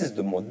 this is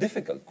the more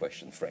difficult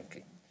question,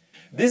 frankly.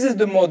 This is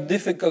the more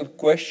difficult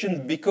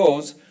question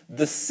because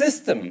the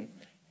system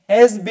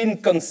has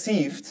been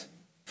conceived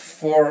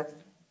for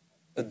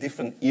a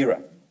different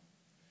era.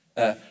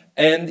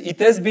 And it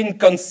has been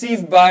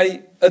conceived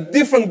by a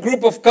different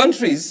group of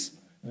countries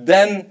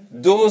than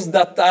those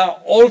that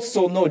are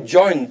also now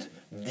joined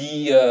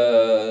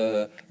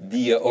the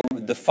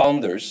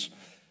founders.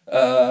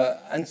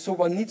 And so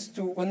one needs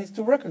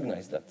to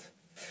recognize that.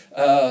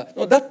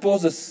 Now that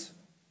poses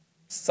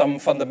some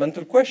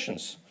fundamental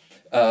questions.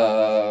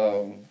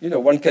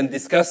 One can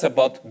discuss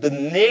about the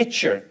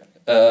nature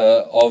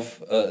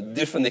of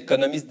different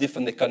economies,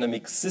 different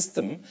economic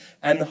system,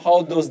 and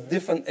how those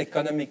different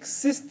economic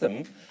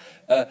systems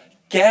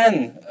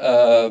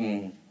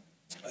can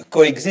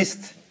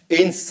coexist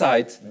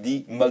inside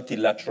the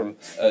multilateral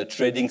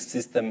trading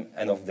system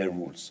and of their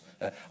rules.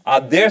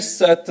 Are there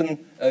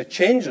certain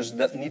changes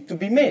that need to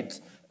be made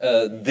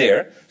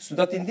there so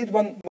that indeed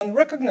one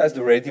recognizes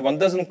the reality, one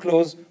doesn't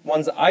close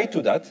one's eye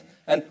to that,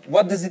 and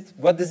what does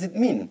it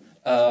mean?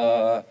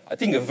 I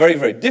think a very,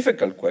 very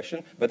difficult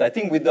question, but I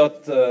think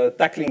without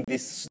tackling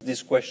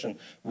this question,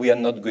 we are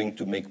not going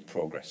to make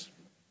progress.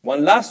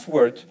 One last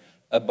word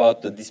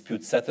about the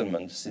dispute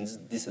settlement, since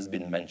this has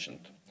been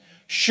mentioned.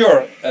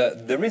 Sure,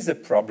 there is a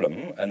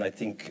problem, and I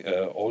think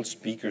all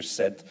speakers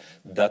said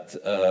that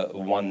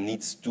one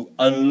needs to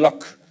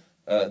unlock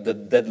the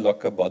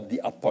deadlock about the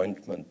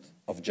appointment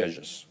of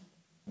judges.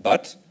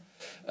 But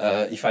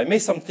if I may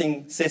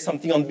say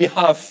something on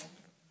behalf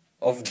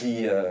of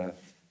the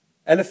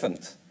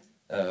elephant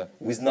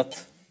who is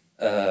not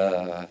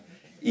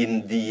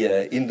in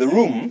the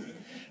room,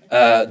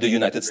 the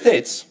United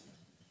States,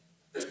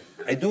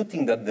 I do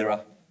think that there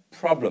are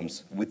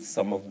problems with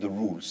some of the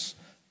rules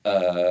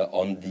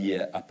on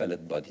the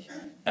appellate body.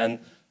 And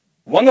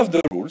one of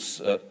the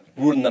rules,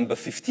 rule number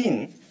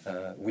 15,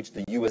 which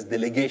the US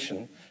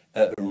delegation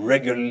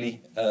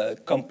regularly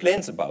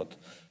complains about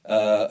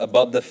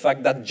the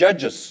fact that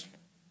judges,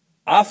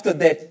 after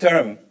their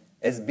term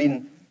has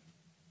been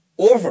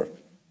over,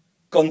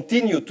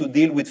 continue to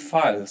deal with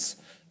files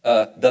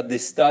that they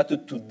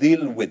started to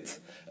deal with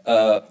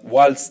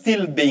while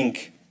still being,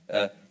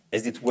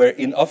 as it were,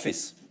 in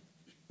office.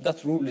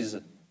 That rule is,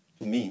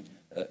 to me,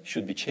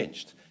 should be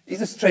changed.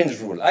 It's a strange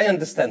rule. I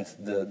understand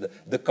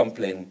the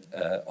complaint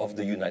of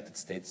the United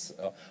States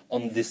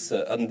on this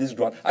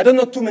ground. I don't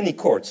know too many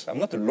courts. I'm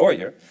not a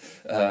lawyer,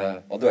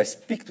 although I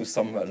speak to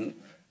some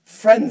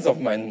friends of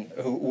mine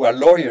who are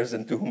lawyers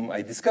and to whom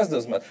I discuss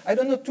those matters. I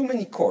don't know too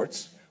many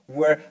courts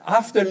where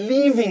after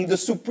leaving the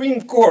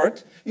Supreme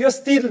Court, you're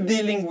still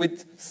dealing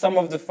with some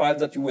of the files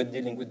that you were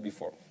dealing with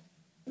before.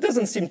 It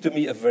doesn't seem to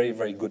me a very,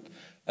 very good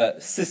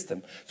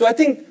system. So I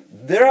think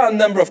there are a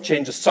number of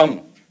changes,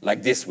 some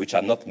like this, which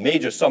are not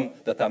major, some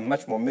that are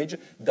much more major,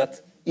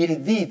 that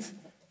indeed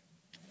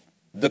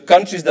the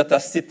countries that are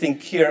sitting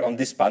here on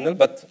this panel,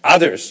 but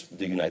others,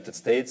 the United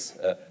States,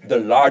 the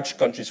large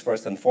countries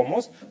first and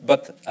foremost,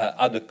 but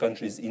other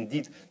countries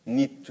indeed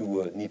need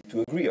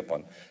to agree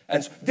upon.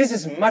 And so this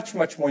is much,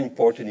 much more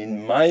important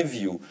in my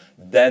view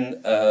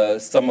than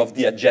some of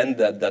the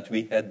agenda that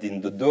we had in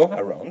the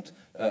Doha round,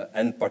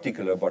 and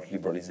particularly about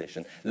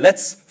liberalization.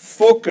 Let's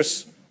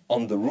focus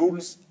on the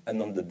rules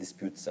and on the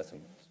dispute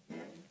settlement.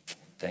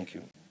 Thank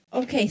you.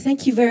 Okay,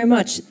 thank you very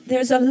much.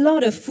 There's a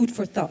lot of food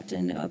for thought,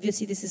 and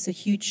obviously this is a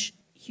huge,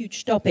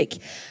 huge topic.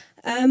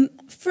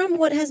 From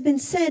what has been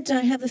said, I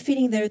have a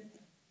feeling there are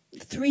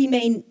three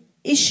main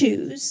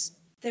issues.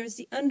 There's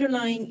the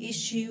underlying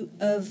issue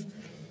of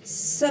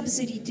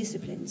subsidy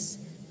disciplines,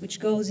 which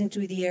goes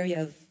into the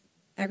area of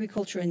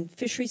agriculture and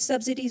fishery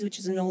subsidies, which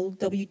is an old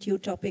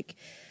WTO topic,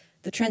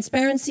 the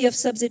transparency of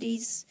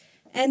subsidies,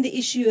 and the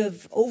issue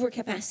of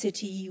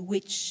overcapacity,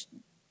 which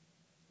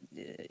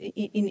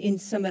in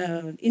some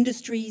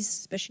industries,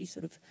 especially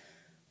sort of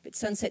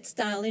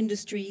sunset-style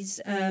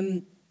industries,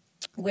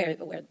 where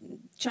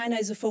China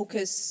is a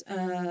focus,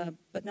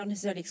 but not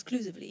necessarily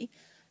exclusively,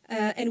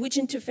 and which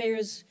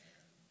interferes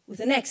with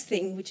the next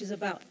thing, which is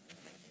about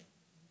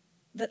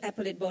the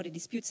appellate body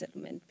dispute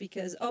settlement,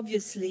 because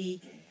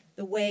obviously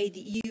the way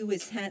the EU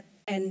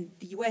and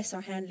the US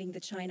are handling the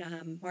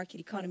China market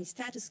economy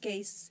status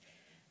case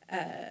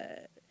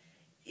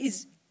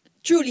is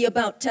truly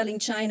about telling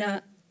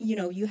China, you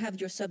know, you have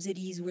your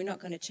subsidies, we're not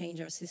going to change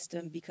our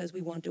system because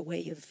we want a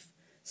way of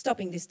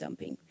stopping this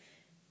dumping.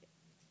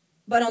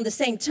 But on the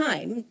same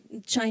time,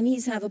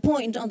 Chinese have a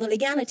point on the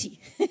legality.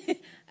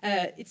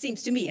 It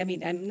seems to me. I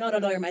mean, I'm not a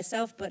lawyer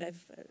myself, but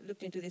I've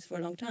looked into this for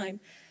a long time.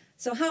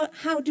 So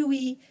how do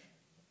we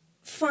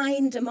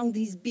find among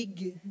these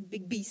big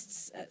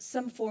beasts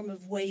some form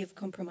of way of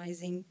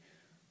compromising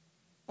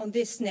on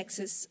this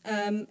nexus?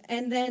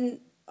 And then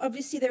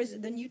obviously, there's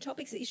the new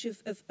topics, the issue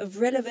of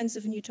relevance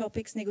of new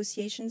topics,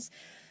 negotiations.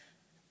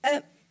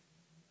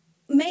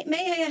 May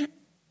I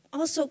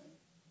also,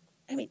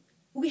 I mean,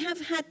 we have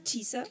had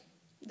TISA,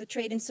 the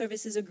Trade and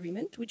Services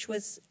Agreement, which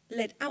was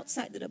led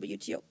outside the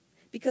WTO,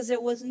 because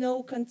there was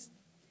no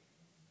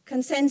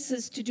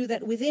consensus to do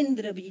that within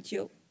the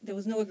WTO. There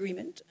was no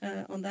agreement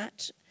on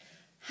that.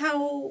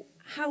 How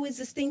is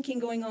this thinking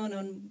going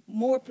on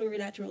more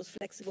plurilateral,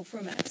 flexible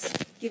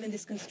formats, given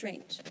this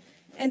constraint?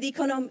 And the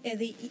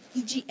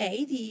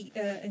EGA, the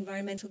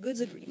Environmental Goods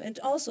Agreement,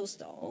 also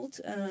stalled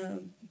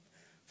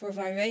for a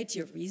variety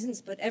of reasons,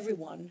 but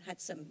everyone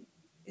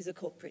is a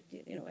culprit.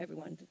 You know,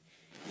 everyone,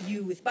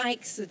 you with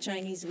bikes, the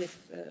Chinese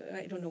with,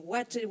 I don't know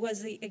what it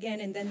was again,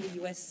 and then the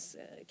US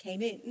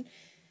came in.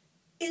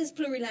 Is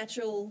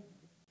plurilateral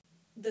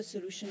the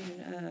solution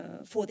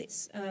for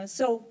this?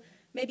 So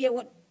maybe I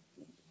want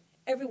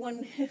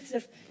everyone,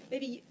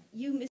 maybe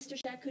you, Mr.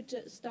 Shah,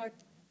 could start,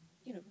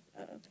 you know,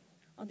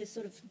 on this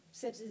sort of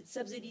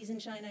subsidies in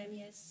China,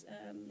 MES,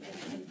 and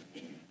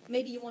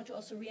maybe you want to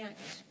also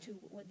react to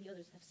what the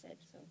others have said.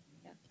 So,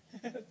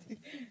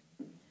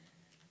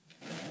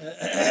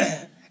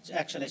 yeah.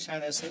 Actually,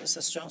 China is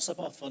a strong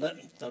support for the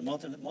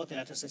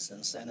multilateral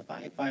systems and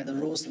by the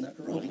rules and the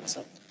rulings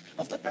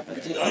of the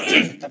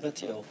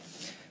WTO.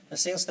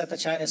 Since that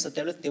China is a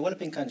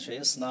developing country,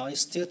 now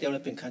it's still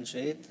developing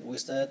country,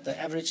 with the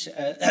average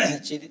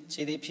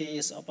GDP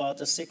is about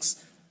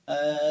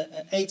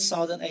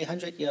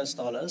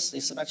 $8,800.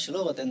 It's much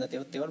lower than the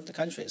developed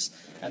countries.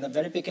 And the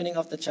very beginning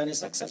of the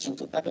Chinese accession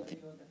to WTO,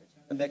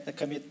 make the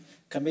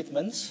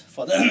commitment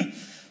for the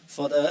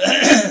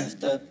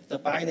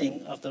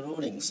binding of the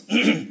rulings.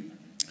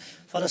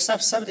 For the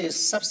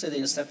subsidies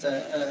that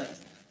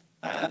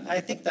I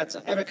think that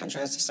every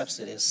country has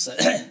subsidies.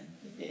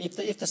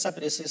 If the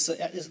subsidies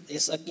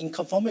is in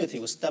conformity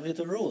with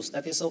WTO rules,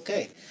 that is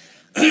okay.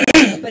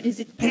 But is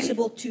it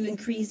possible to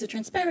increase the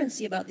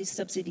transparency about these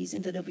subsidies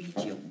in the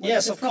WTO?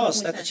 Yes, of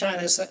course. That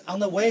China is on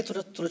the way to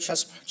the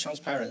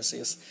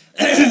transparencies.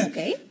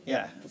 Okay.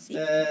 Yeah.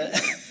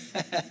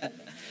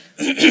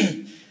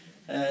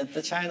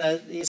 The China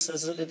is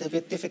a little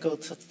bit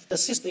difficult.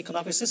 The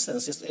economic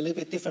systems is a little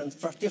bit different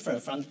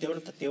from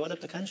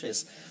developed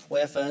countries. We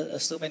have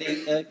so many,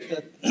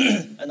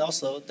 and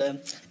also the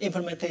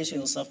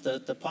implementations of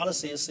the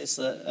policies is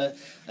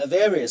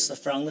varies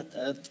from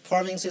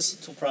provinces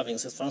to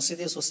provinces, from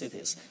cities to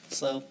cities.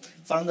 So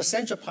from the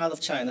central part of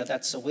China,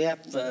 that we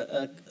have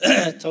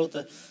told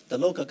the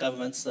local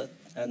governments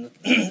and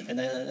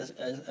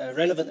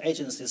relevant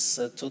agencies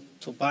to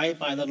abide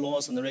by the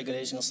laws and the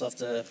regulations of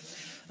the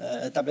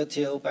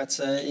WTO, but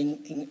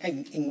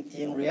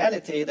in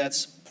reality,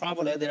 that's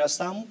probably there are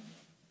some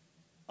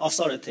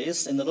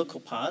authorities in the local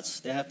parts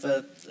they have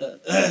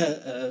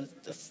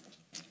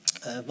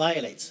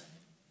violate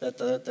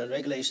the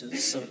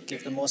regulations, so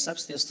give them more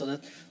subsidies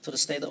to the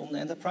state-owned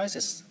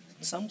enterprises.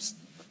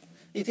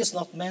 It is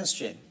not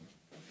mainstream,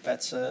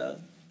 but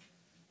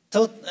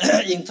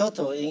in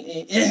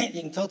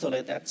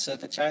totally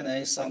that China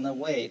is on the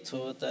way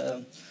to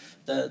the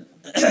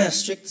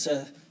strict.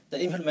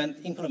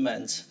 Implement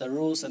the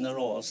rules and the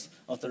laws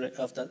of the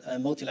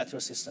multilateral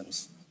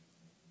systems.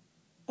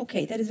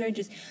 Okay, that is very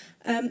interesting.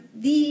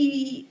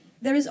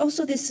 There is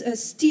also this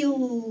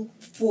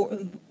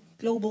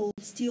global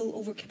steel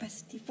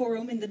overcapacity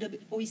forum in the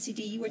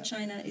OECD where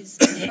China is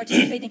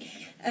participating.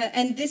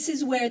 And this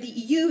is where the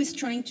EU is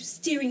trying to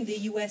steering the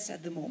US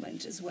at the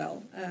moment as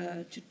well.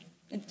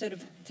 Instead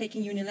of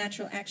taking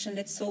unilateral action,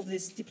 let's solve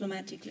this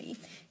diplomatically.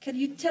 Can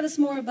you tell us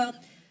more about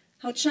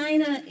how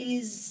China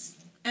is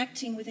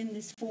acting within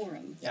this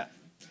forum? Yeah.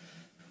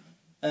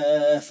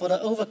 For the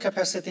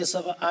overcapacities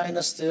of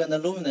iron, steel, and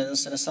aluminum,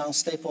 and some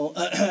staple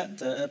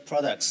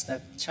products,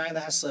 that China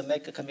has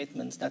made a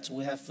commitment that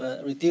we have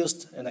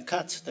reduced and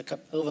cut the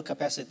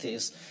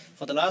overcapacities.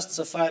 For the last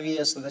 5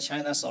 years,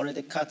 China has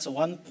already cut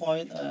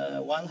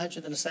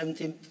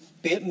 170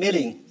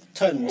 million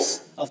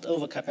tons of the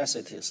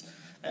overcapacities.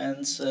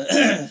 And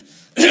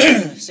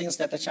since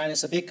that China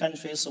is a big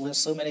country, so with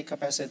so many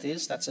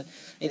capacities, that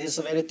it is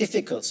very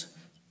difficult.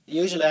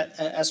 Usually,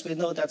 as we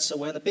know, that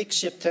when a big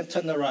ship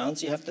turn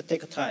around, you have to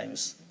take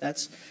times.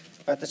 But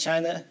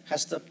China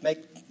has to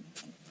make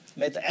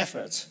the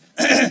effort,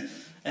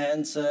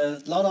 and a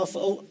lot of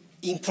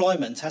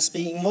employment has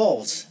been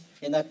involved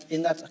in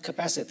that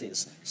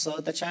capacities.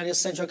 So the Chinese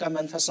central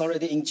government has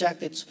already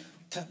injected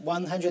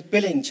 100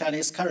 billion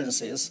Chinese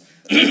currencies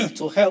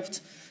to help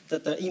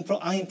the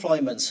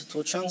unemployment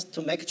to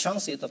make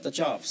transit of the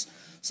jobs.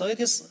 So it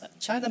is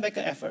China make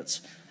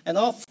efforts. And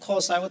of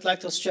course, I would like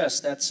to stress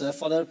that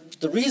for the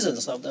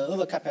reasons of the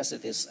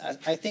overcapacities,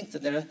 I think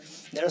that there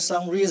are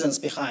some reasons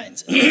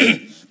behind.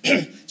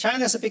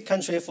 China is a big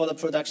country for the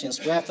productions.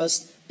 We have a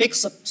big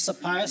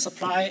supply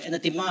and a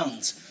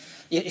demand,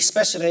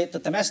 especially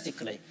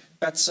domestically.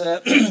 But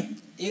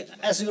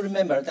as you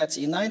remember, that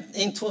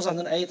in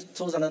 2008,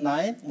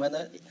 2009, when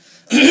the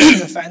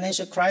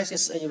financial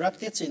crisis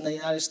erupted in the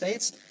United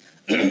States,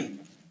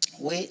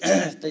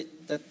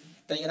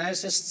 the United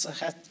States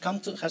has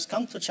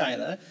come to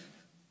China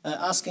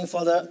asking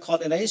for the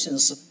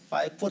coordinations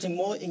by putting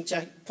more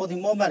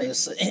money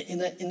in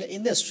the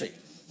industry.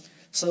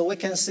 So we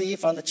can see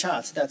from the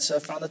chart that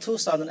from the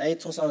 2008,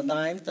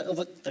 2009,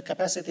 the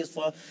capacities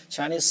for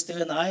Chinese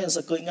steel and irons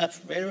are going up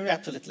very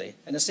rapidly.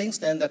 And since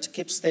then, that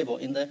keeps stable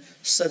in the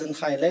certain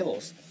high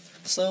levels.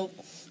 So,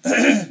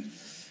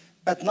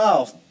 but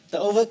now, the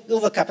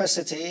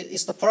overcapacity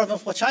is the problem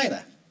for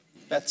China.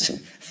 But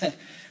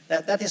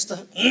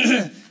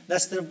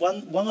that's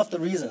one of the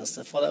reasons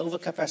for the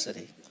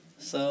overcapacity.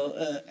 So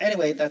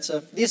anyway, that's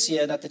this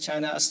year that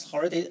China has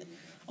already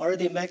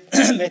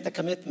made the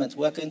commitment.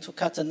 We're going to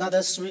cut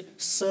another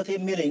 30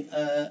 million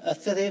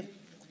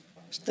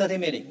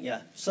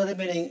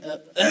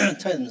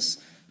tons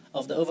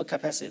of the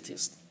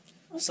overcapacities.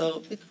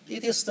 So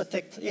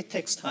it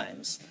takes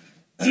time.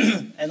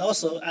 And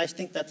also, I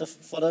think that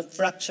for the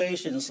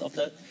fluctuations of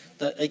the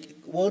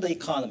world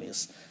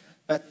economies,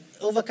 but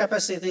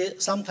overcapacity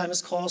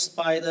sometimes caused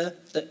by the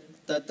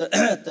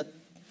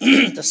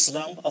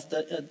slump of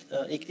the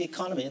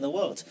economy in the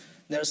world.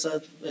 There's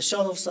a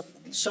short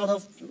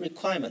of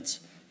requirements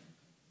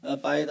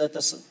by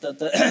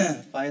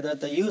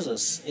the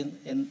users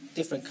in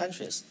different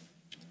countries.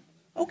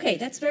 Okay,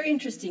 that's very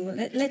interesting.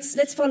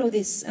 Let's follow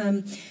this.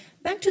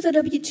 Back to the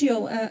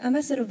WTO,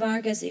 Ambassador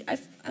Vargas, I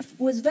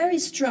was very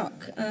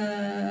struck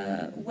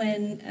by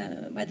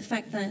the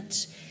fact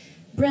that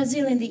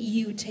Brazil and the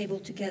EU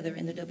tabled together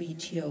in the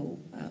WTO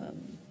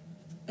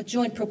a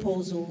joint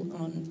proposal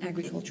on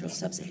agricultural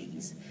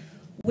subsidies,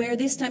 where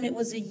this time it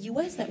was the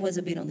US that was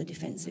a bit on the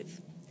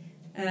defensive.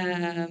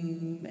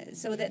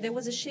 So that there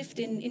was a shift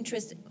in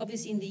interest,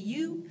 obviously, in the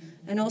EU,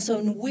 and also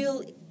in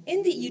will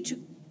in the EU to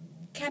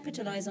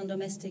capitalize on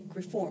domestic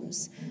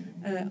reforms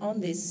on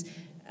this.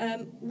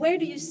 Where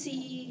do you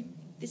see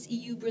this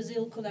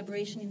EU-Brazil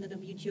collaboration in the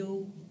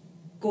WTO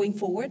going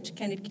forward?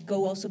 Can it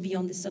go also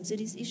beyond the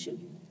subsidies issue?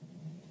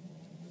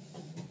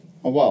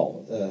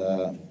 Well,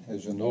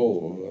 as you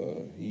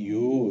know,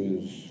 EU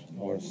is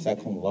our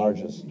second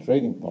largest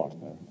trading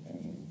partner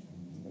in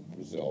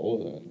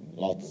Brazil.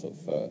 Lots of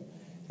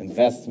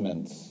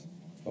investments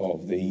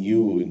of the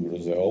EU in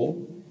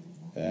Brazil,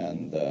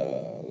 and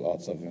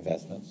lots of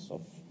investments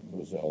of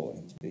Brazil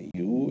in the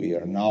EU. We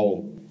are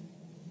now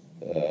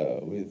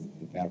with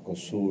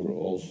Mercosur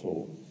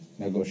also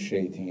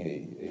negotiating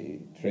a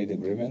trade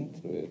agreement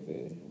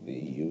with the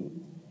EU.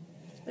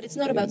 But it's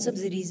not about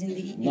subsidies in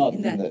the not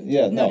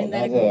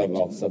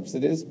about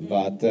subsidies,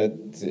 but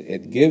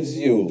it gives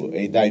you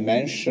a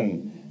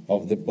dimension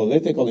of the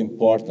political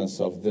importance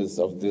of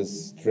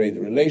this trade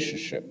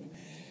relationship,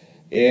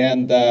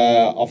 and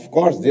of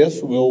course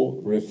this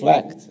will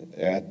reflect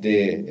at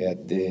the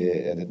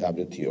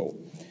WTO.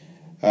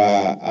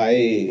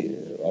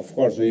 Of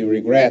course, we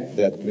regret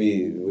that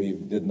we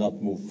did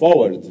not move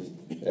forward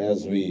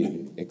as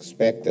we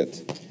expected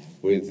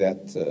with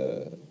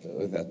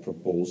that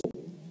proposal.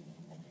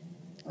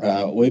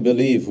 We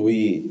believe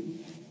we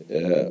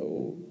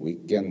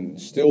can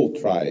still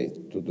try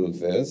to do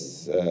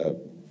this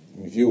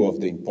in view of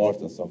the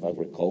importance of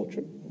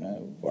agriculture.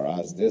 For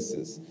us, this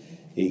is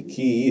a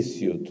key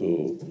issue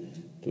to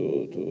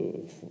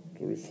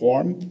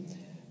reform.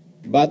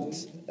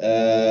 But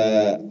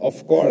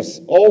of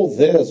course, all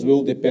this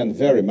will depend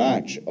very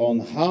much on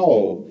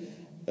how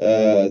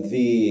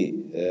the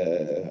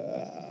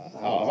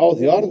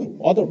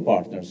other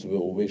partners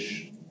will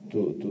wish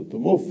to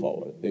move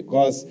forward.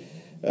 Because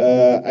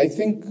I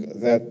think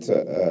that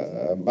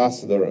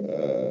Ambassador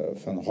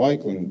van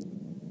Huijken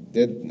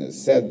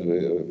said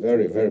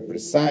very, very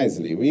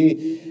precisely,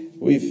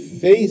 we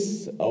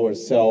face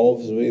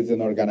ourselves with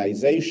an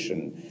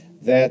organization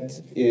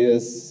that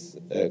is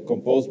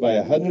composed by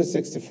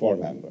 164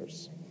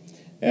 members.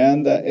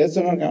 And it's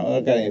an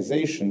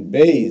organization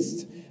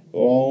based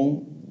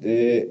on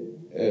the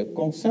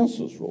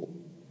consensus rule.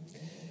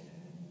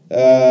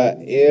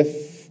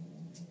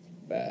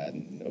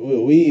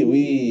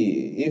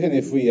 Even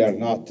if we are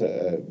not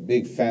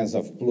big fans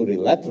of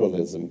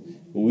plurilateralism,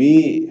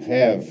 we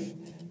have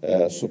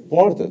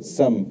supported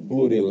some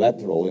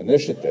plurilateral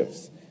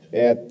initiatives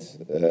at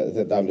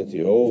the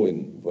WTO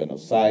in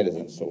Buenos Aires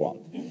and so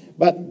on.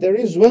 But there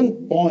is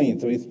one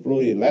point with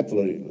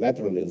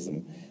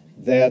plurilateralism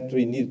that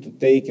we need to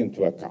take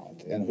into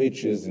account, and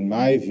which is, in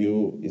my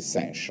view,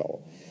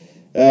 essential.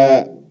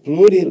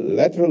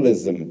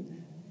 Plurilateralism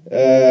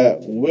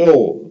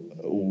will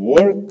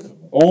work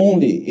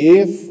only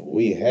if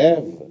we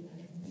have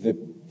the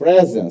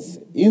presence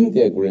in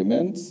the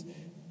agreements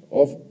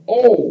of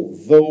all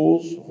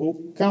those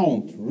who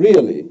count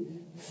really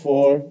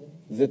for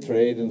the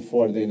trade and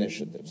for the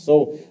initiative.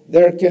 So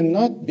there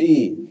cannot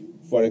be,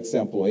 for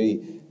example, a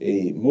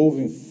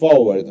moving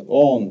forward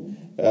on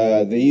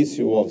the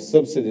issue of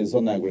subsidies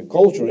on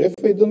agriculture if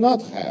we do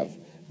not have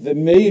the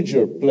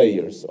major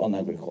players on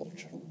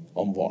agriculture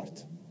on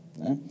board.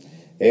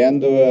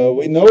 And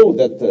we know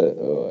that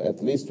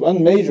at least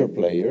one major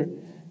player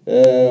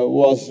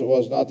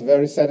was not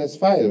very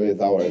satisfied with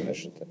our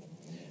initiative.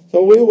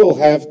 So we will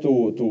have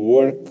to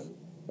work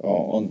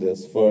on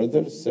this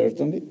further,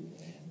 certainly.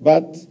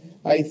 But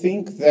I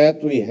think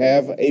that we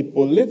have a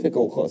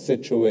political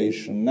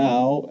situation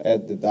now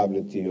at the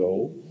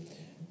WTO,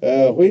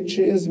 which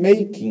is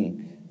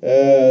making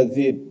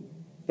the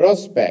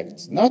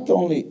prospects, not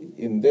only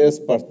in this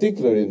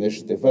particular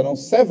initiative, but on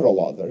several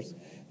others,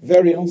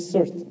 very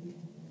uncertain.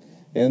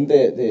 And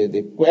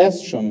the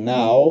question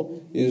now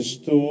is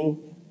to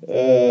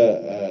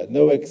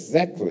know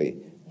exactly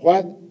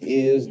what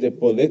is the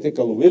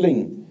political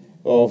willing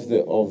of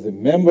the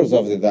members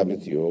of the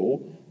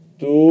WTO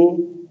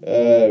to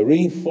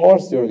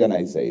reinforce the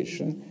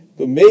organization,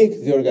 to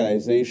make the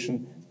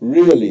organization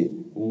really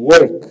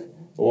work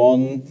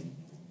on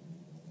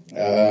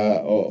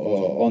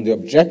the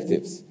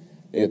objectives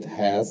it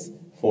has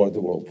for the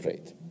world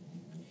trade.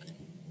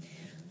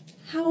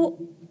 How,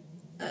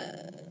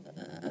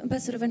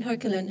 Ambassador van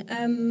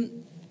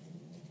Huijken,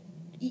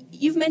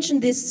 you've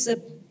mentioned this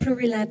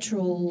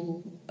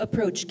plurilateral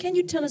approach. Can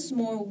you tell us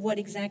more what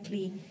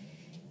exactly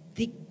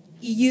the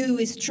EU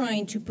is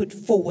trying to put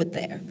forward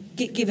there,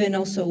 given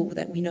also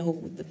that we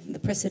know the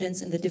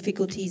precedents and the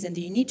difficulties, and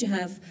that you need to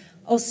have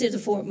also the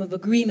form of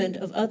agreement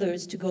of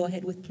others to go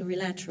ahead with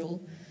plurilateral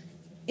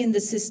in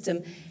the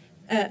system.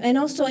 And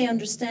also I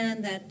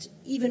understand that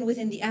even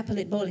within the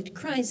appellate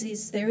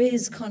crisis, there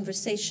is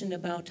conversation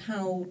about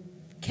how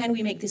can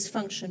we make this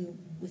function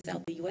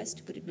without the US,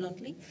 to put it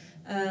bluntly.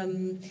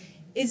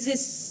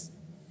 Is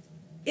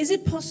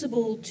it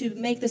possible to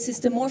make the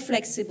system more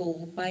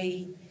flexible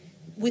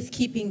with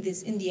keeping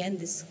this, in the end,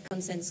 this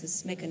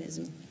consensus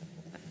mechanism?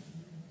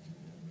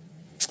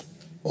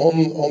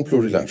 On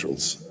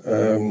plurilaterals,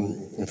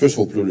 first of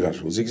all,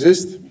 plurilaterals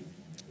exist.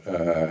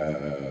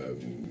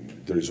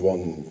 There is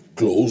one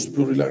closed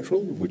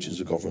plurilateral, which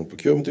is a government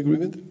procurement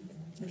agreement,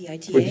 The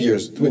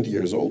ITA? 20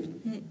 years old.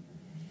 Mm.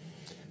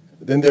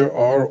 Then there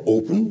are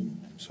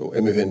open, so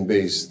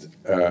MFN-based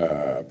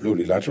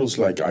plurilaterals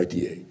like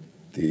ITA,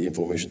 the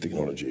Information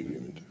Technology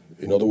Agreement.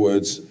 In other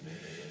words,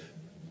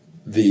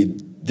 the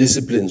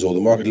disciplines or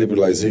the market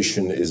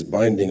liberalization is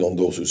binding on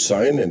those who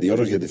sign, and the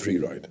others get the free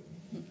ride.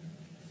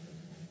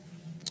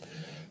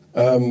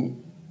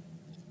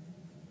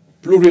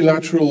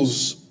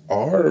 Plurilaterals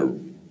are,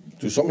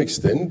 to some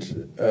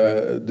extent,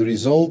 the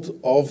result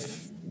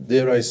of,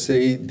 dare I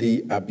say,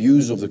 the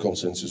abuse of the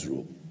consensus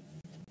rule.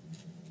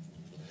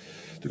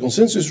 The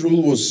consensus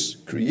rule was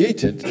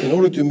created in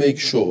order to make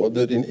sure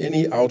that in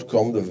any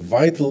outcome, the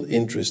vital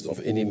interest of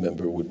any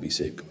member would be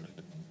safeguarded.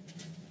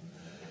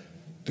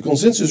 The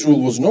consensus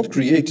rule was not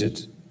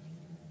created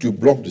to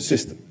block the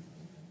system,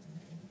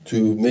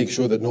 to make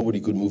sure that nobody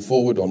could move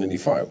forward on any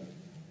file.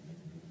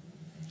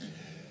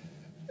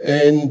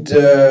 And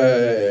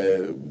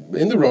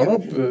in the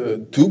run-up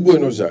to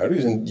Buenos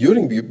Aires, and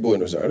during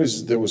Buenos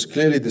Aires, there was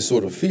clearly this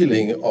sort of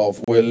feeling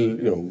of, well,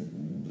 you know,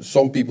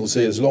 some people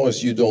say, as long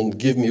as you don't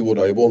give me what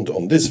I want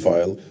on this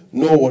file,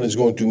 no one is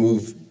going to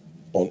move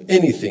on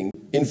anything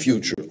in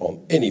future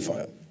on any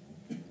file.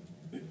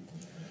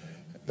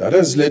 That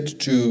has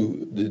led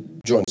to the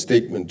joint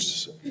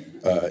statements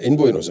in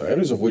Buenos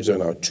Aires, of which there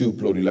are now 2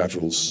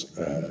 plurilaterals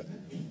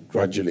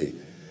gradually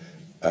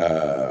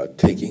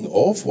taking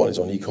off. One is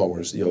on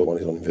e-commerce, the other one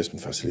is on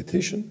investment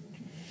facilitation.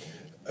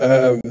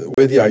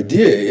 where the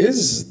idea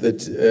is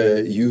that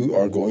you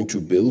are going to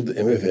build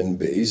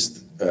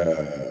MFN-based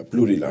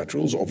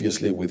plurilaterals,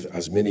 obviously with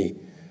as many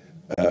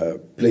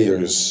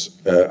players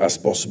as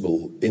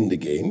possible in the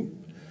game.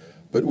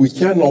 But we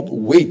cannot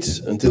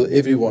wait until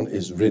everyone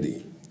is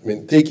ready. I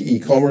mean, take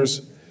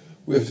e-commerce.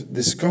 We've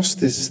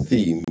discussed this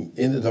theme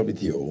in the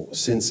WTO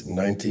since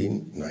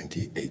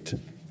 1998.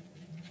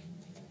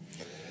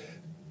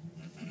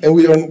 And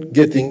we are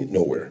getting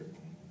nowhere.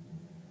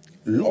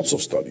 Lots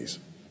of studies,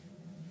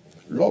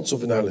 lots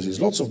of analysis,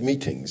 lots of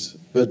meetings,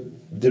 but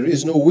there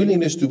is no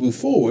willingness to move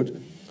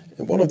forward.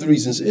 And one of the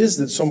reasons is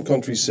that some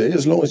countries say,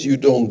 as long as you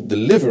don't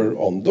deliver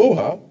on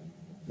Doha,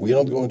 we're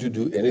not going to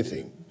do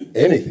anything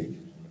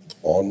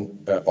on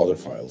other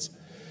files.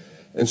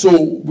 And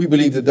so we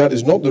believe that that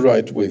is not the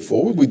right way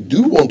forward. We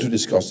do want to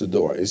discuss the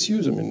Doha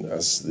issues. I mean,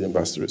 as the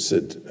ambassador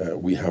said,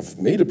 we have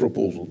made a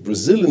proposal.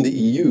 Brazil and the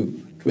EU,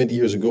 20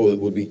 years ago, that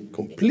would be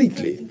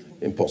completely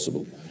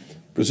impossible.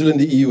 Brazil and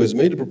the EU has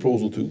made a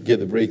proposal to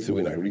get a breakthrough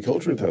in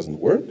agriculture. It hasn't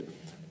worked.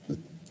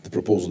 The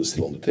proposal is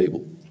still on the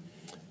table.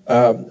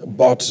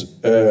 But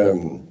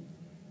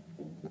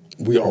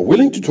we are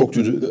willing to talk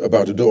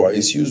about the Doha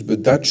issues,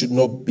 but that should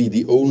not be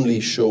the only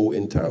show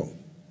in town.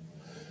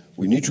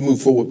 We need to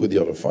move forward with the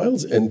other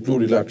files, and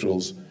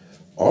plurilaterals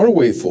are a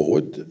way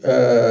forward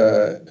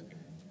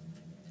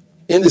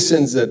in the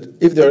sense that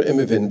if they are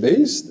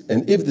MFN-based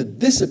and if the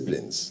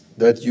disciplines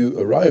that you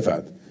arrive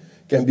at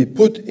can be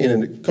put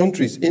in a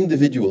country's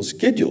individual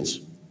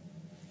schedules,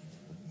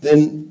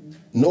 then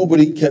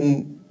nobody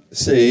can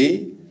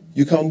say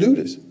you can't do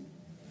this.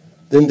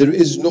 Then there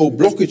is no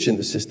blockage in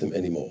the system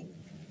anymore.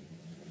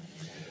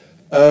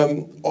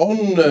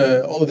 On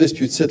the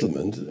dispute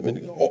settlement, I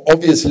mean,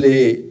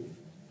 obviously,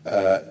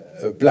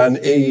 Plan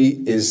A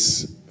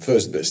is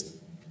first best.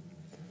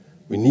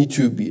 We need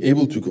to be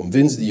able to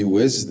convince the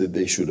US that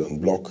they should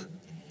unblock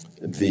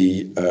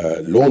the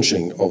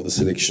launching of the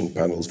selection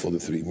panels for the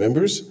 3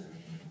 members.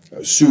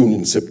 Soon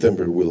in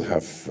September, we'll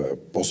have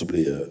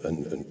possibly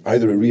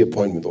either a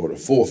reappointment or a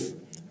 4th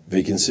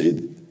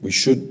vacancy. We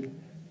should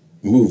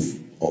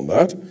move on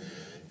that.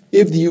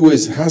 If the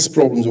US has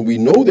problems, and we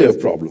know they have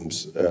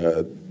problems,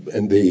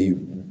 and they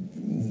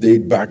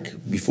date back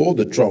before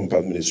the Trump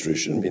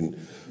administration, I mean,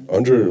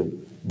 under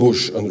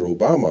Bush, under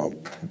Obama,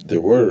 there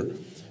were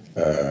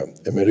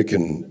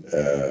American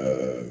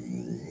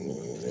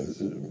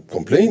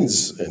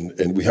complaints,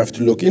 and we have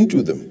to look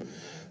into them.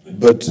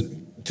 But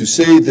to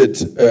say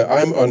that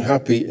I'm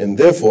unhappy and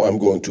therefore I'm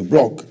going to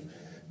block,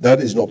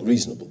 that is not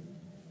reasonable.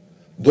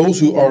 Those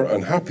who are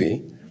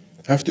unhappy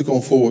have to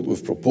come forward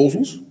with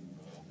proposals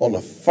on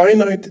a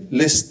finite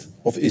list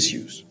of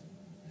issues.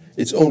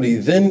 It's only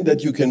then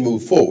that you can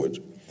move forward.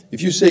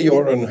 If you say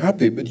you're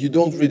unhappy, but you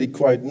don't really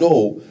quite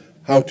know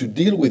how to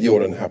deal with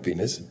your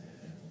unhappiness,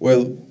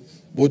 well,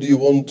 what do you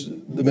want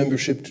the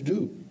membership to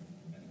do?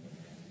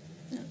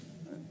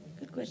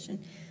 Good question.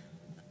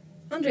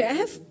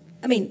 Andre,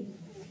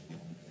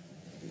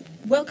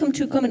 welcome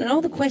to comment on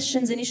all the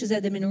questions and issues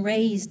that have been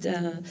raised.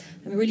 I'm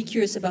really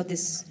curious about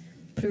this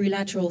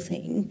plurilateral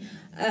thing.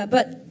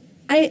 But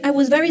I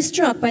was very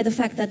struck by the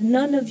fact that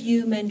none of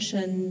you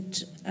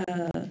mentioned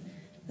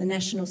the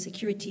national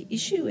security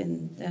issue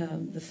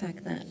and the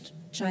fact that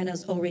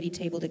China's already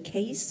tabled a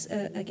case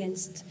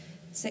against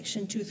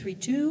Section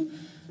 232,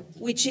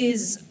 which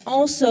is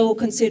also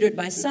considered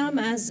by some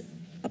as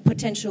a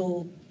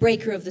potential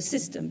breaker of the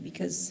system,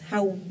 because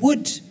how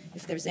would,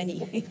 if there's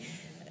any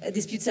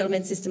dispute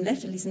settlement system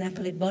left, at least an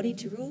appellate body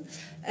to rule,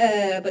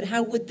 but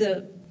how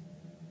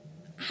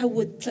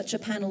would such a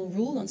panel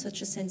rule on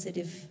such a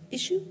sensitive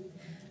issue?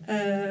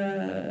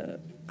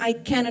 I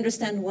can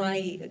understand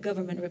why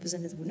government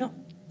representatives would not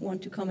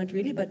want to comment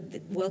really, but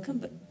welcome.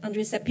 But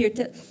André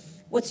Sapir,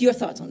 what's your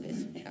thoughts on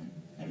this? Yeah.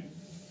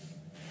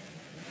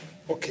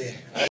 Okay,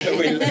 I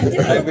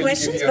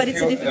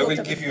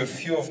will give you a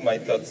few of my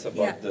thoughts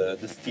about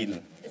the steel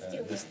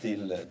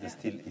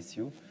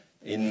issue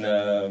in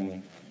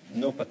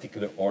no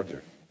particular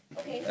order.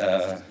 Okay.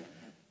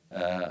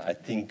 I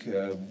think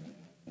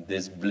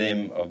there's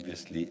blame,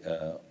 obviously,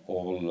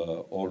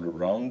 all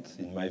around,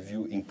 in my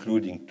view,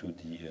 including to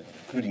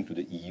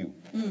the EU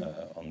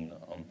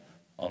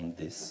on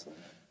this.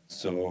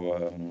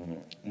 So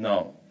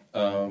now.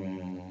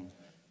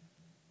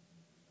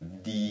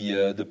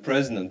 The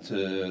president,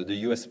 the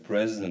U.S.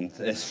 president,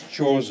 has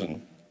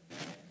chosen,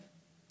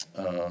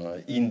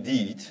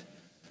 indeed,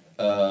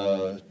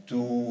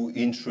 to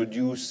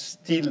introduce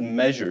steel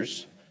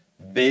measures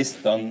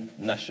based on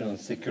national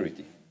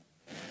security.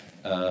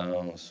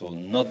 So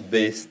not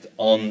based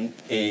on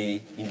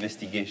a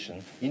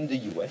investigation in the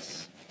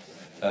U.S.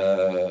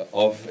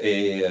 Of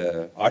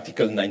a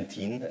Article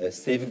 19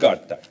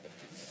 safeguard type.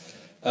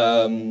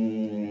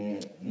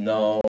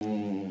 Now.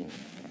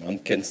 One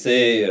can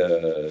say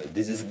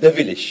this is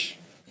devilish,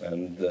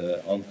 and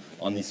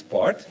on his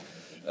part,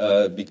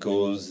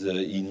 because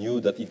he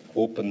knew that it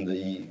opened.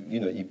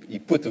 He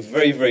put a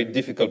very, very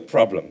difficult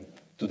problem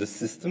to the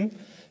system,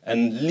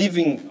 and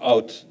leaving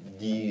out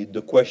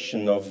the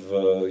question of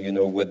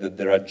whether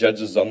there are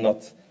judges or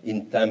not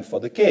in time for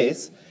the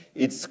case,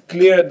 it's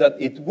clear that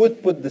it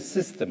would put the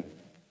system,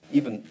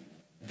 even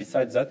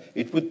besides that,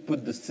 it would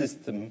put the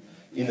system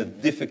in a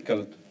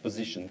difficult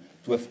position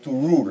to have to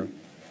rule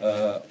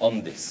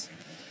on this.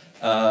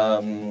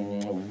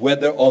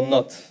 Whether or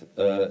not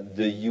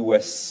the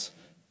US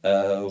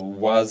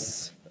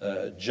was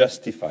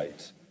justified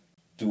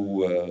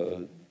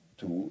to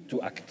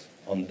act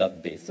on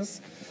that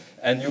basis.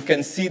 And you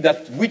can see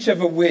that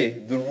whichever way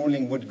the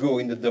ruling would go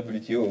in the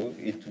WTO,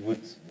 it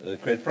would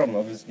create problem.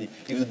 Obviously,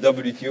 if the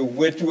WTO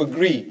were to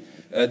agree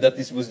that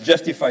this was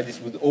justified,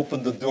 this would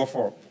open the door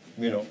for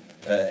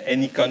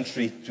any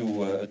country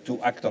to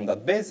act on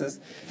that basis.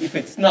 If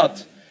it's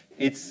not,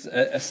 it's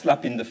a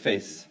slap in the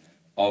face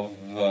of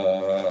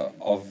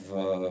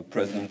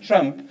President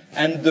Trump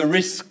and the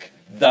risk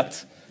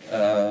that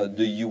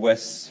the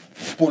US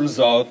pulls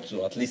out,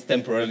 or at least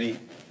temporarily,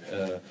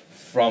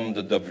 from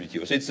the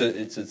WTO. So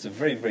it's a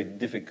very, very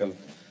difficult,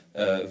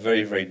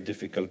 very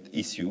difficult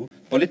issue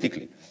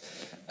politically.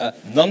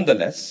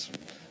 Nonetheless,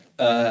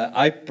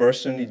 I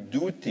personally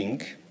do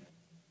think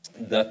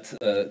that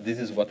this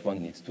is what one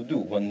needs to do.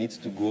 One needs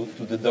to go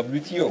to the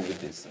WTO with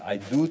this. I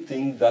do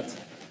think that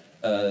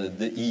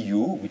the EU,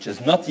 which has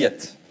not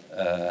yet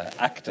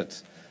acted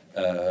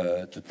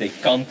to take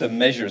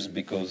countermeasures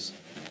because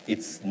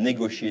it's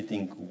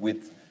negotiating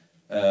with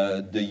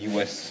the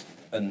US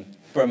a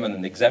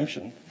permanent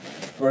exemption,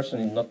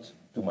 personally not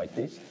to my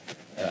taste.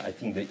 I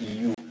think the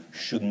EU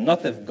should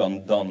not have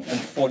gone down and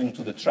fall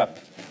into the trap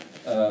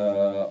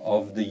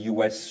of the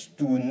US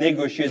to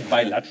negotiate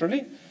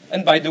bilaterally.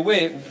 And by the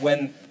way,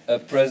 when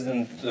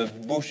President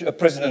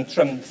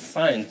Trump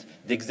signed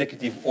the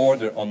executive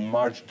order on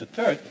March the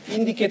 3rd, he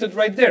indicated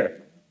right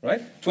there,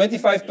 right?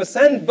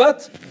 25%,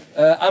 but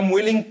I'm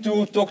willing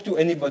to talk to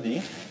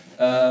anybody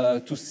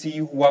to see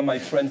who are my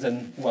friends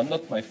and who are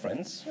not my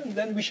friends, and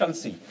then we shall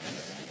see.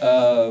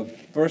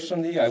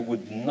 Personally, I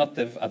would not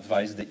have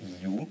advised the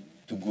EU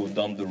to go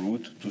down the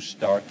route to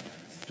start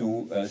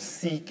to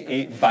seek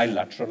a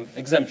bilateral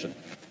exemption.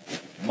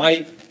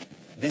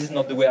 This is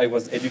not the way I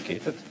was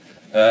educated.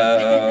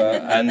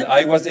 And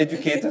I was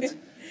educated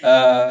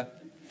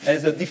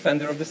as a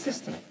defender of the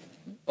system,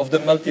 of the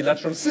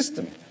multilateral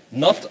system,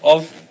 not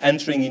of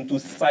entering into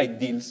side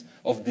deals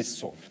of this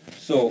sort.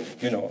 So,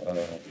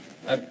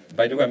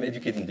 by the way, I'm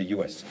educated in the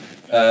US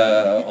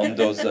on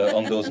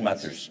those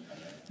matters.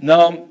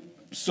 Now,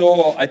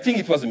 so I think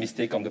it was a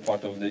mistake on the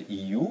part of the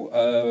EU.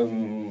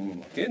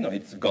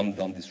 It's gone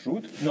down this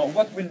route. Now,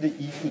 what will the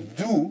EU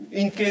do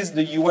in case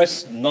the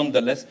US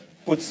nonetheless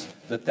puts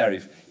the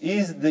tariff?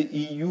 Is the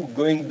EU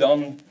going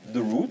down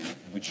the route,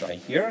 which I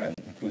hear, and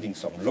including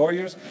some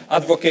lawyers,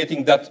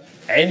 advocating that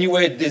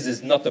anyway, this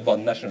is not about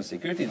national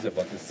security, it's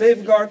about a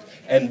safeguard,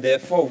 and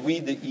therefore we,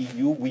 the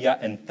EU, we are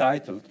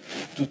entitled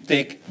to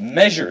take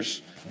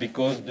measures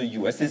because the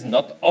US is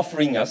not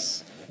offering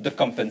us the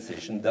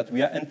compensation that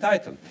we are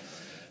entitled.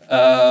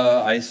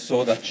 I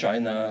saw that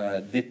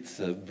China did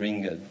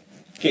bring a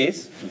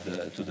case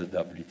to the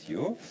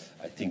WTO.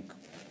 I think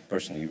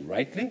personally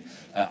rightly.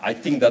 I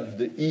think that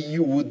the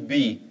EU would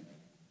be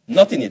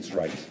not in its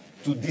right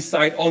to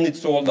decide on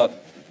its own that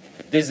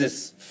this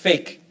is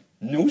fake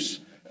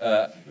news.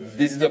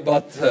 This is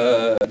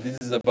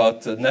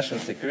about national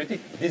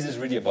security. This is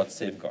really about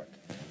safeguard.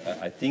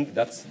 I think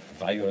that's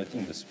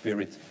violating the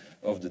spirit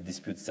of the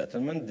dispute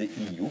settlement. The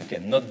EU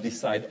cannot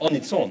decide on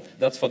its own.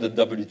 That's for the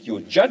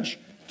WTO judge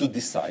to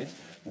decide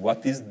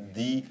what is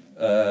the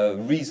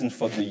reason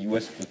for the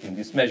US putting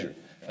this measure.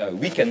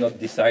 We cannot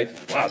decide,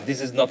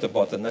 this is not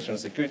about national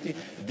security,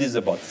 this is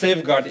about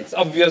safeguard, it's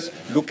obvious,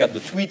 look at the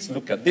tweets,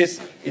 look at this,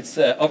 it's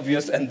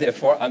obvious, and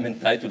therefore I'm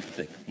entitled to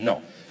take.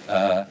 No.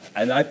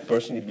 And I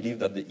personally believe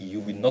that the EU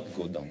will not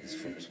go down this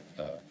route.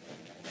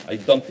 I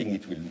don't think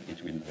it will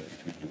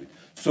do it.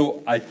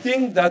 So I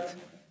think that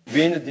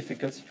we're in a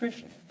difficult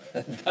situation.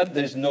 That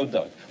there's no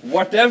doubt.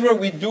 Whatever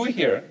we do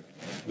here,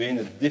 we're in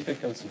a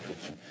difficult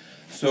situation.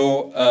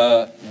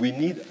 So we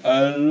need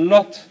a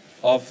lot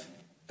of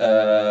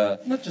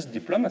not just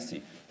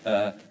diplomacy,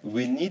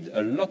 we need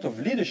a lot of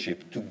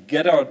leadership to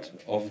get out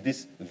of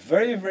this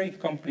very, very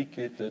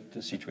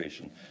complicated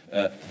situation.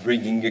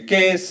 Bringing a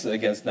case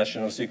against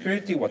national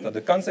security, what are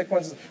the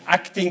consequences?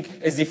 Acting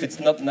as if it's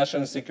not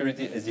national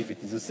security, as if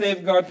it is a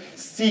safeguard.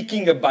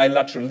 Seeking a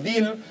bilateral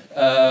deal.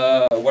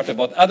 What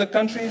about other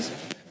countries,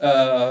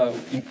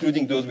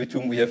 including those with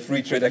whom we have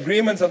free trade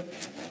agreements?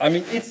 I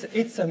mean,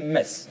 it's a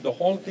mess. The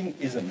whole thing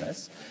is a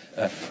mess.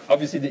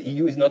 Obviously, the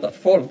EU is not at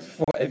fault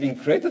for having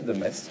created the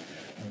mess,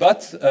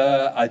 but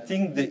I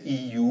think the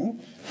EU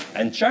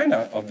and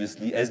China,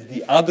 obviously, as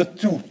the other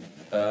two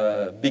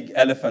big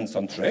elephants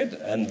on trade,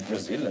 and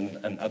Brazil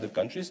and other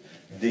countries,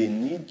 they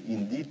need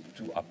indeed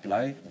to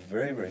apply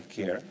very, very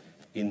care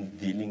in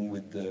dealing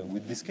with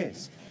this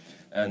case.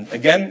 And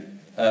again,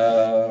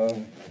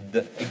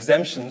 the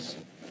exemptions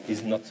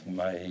is not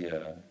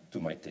to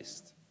my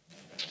taste.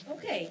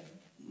 Okay.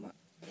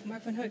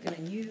 Mark van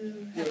Heukelen,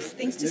 you have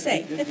things to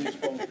say. Let me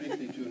respond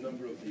briefly to a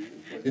number of the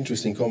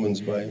interesting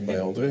comments by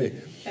André.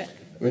 I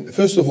mean,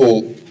 first of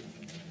all,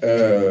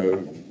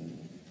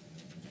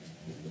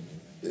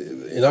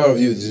 in our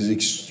view, it is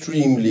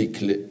extremely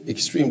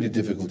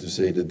difficult to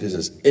say that this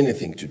has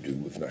anything to do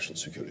with national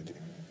security.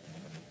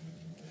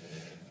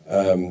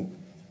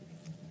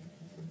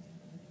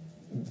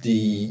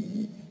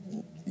 The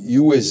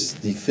US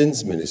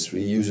Defense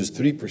Ministry uses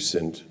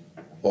 3%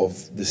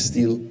 of the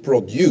steel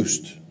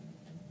produced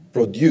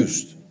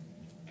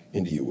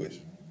in the US,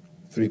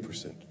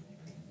 3%.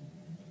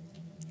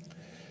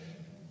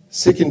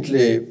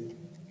 Secondly,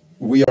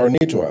 we are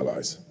NATO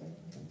allies.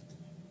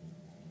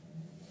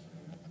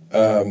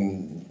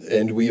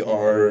 And we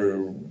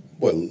are,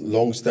 well,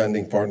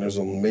 long-standing partners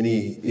on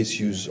many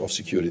issues of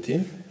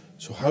security.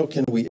 So how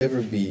can we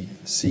ever be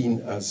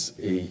seen as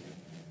a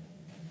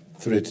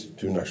threat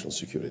to national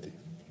security?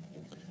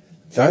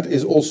 That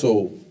is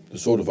also the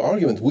sort of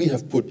argument we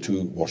have put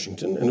to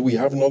Washington, and we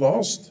have not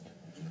asked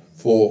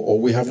for, or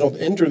we have not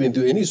entered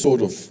into any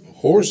sort of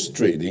horse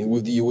trading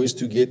with the US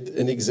to get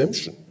an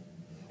exemption.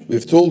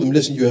 We've told them,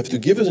 listen, you have to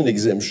give us an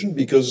exemption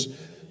because,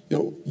 you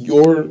know,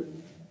 your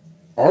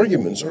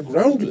arguments are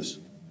groundless.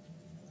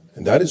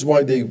 And that is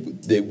why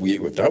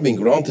we've now been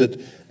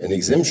granted an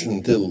exemption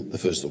until the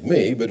 1st of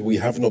May, but we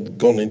have not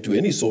gone into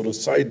any sort of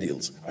side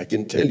deals, I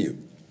can tell you.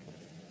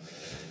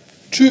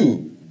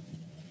 Two,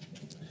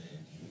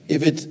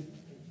 if it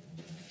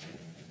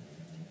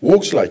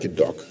walks like a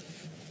duck,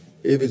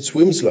 if it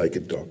swims like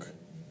a duck,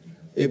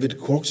 if it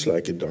quacks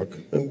like a duck,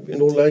 and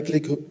in all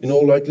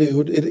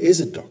likelihood, it is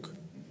a duck.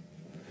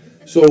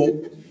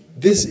 So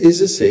this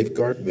is a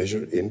safeguard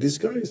measure in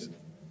disguise.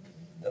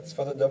 That's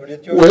for the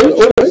WTO. Well,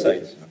 all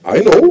right.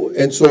 I know.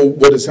 And so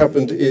what has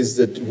happened is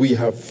that we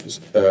have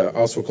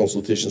asked for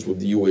consultations with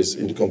the US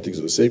in the context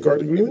of a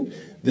safeguard agreement.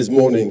 This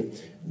morning,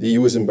 the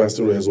US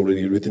ambassador has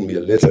already written me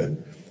a letter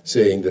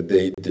saying that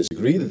they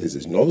disagree, that this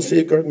is not a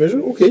safeguard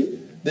measure. Okay,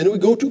 then we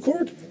go to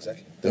court.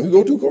 Exactly. Then we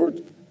go to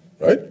court,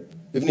 right?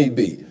 If need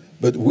be.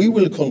 But we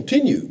will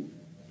continue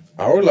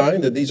our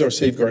line that these are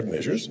safeguard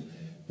measures.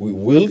 We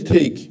will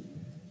take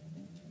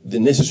the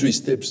necessary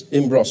steps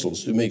in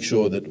Brussels to make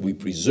sure that we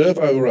preserve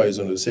our rights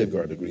under the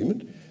safeguard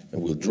agreement,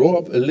 and we'll draw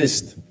up a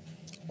list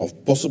of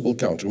possible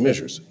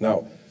countermeasures.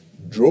 Now,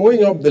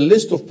 drawing up the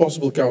list of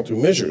possible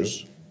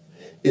countermeasures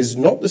is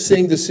not the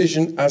same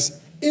decision as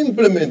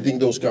implementing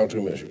those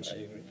countermeasures.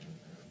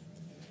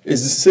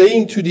 It's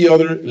saying to the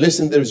other,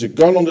 listen, there's a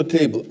gun on the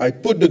table. I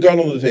put the gun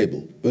on the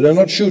table, but I'm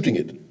not shooting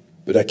it.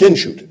 But I can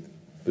shoot it.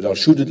 But I'll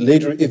shoot it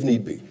later if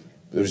need be.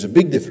 There's a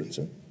big difference.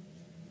 Huh?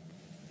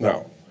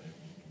 Now,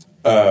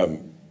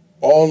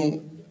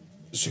 on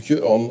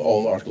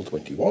Article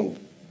 21,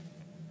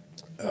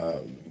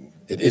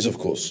 it is, of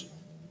course,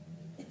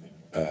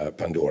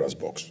 Pandora's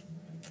box.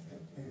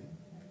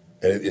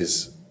 And it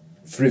is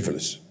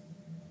frivolous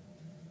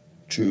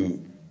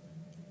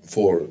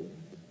for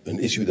an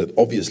issue that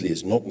obviously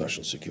is not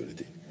national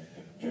security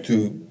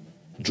to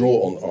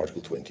draw on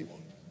Article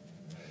 21.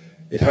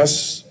 It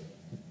has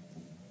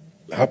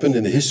happened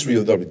in the history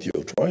of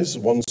WTO twice.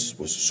 Once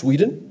was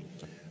Sweden.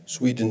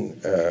 Sweden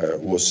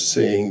was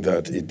saying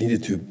that it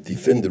needed to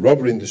defend the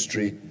rubber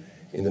industry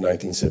in the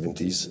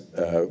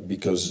 1970s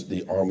because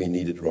the army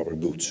needed rubber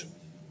boots.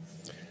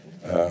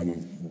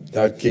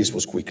 That case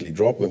was quickly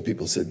dropped when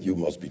people said, you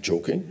must be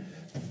joking.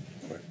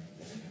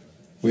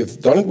 We've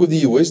done it with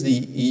the US, the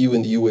EU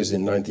and the US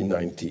in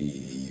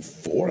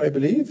 1994, I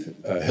believe,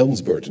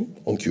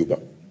 Helms-Burton on Cuba,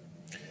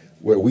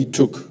 where we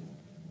took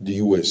the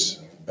US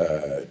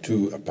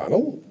to a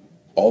panel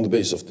on the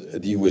basis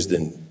of the US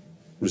then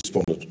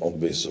responded on the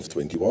basis of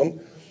 21.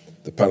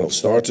 The panel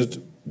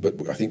started,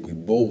 but I think we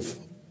both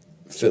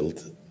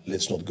felt,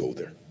 let's not go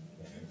there.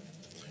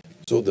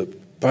 So the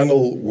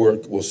panel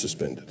work was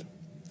suspended.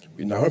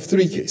 We now have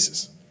 3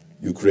 cases: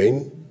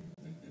 Ukraine,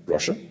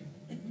 Russia,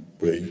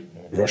 where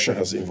Russia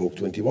has invoked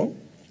 21,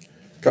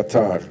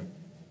 Qatar,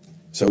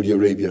 Saudi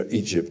Arabia,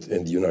 Egypt,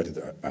 and the United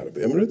Arab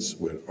Emirates,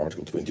 where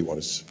Article 21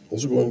 is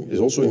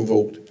also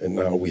invoked, and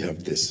now we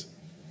have this.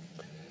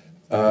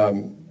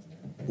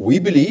 We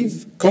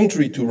believe,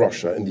 contrary to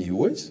Russia and the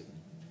US,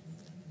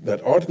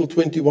 that Article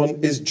 21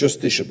 is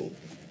justiciable.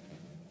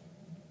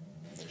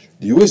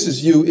 The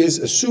US's view is,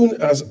 as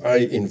soon as I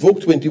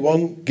invoke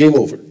 21, game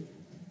over.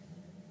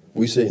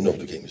 We say, no,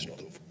 the game is not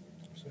over.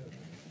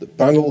 The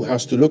panel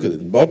has to look at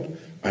it, but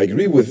I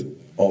agree with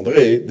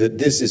André that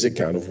this is a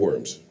can of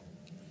worms.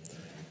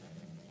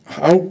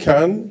 How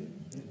can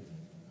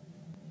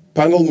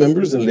panel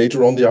members and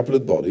later on the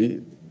appellate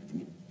body,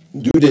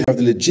 do they have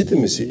the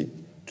legitimacy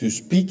to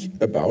speak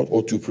about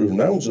or to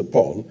pronounce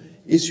upon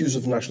issues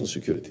of national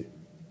security?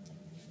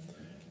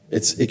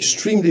 It's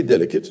extremely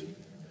delicate.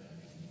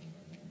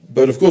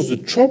 But of course, the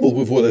trouble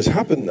with what has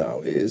happened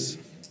now is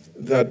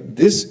that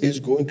this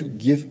is going to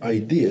give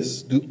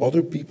ideas to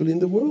other people in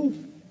the world.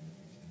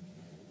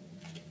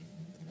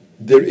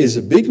 There is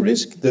a big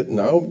risk that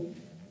now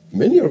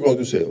many are going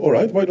to say, all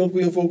right, why don't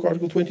we invoke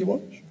Article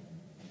 21?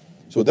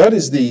 So that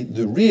is the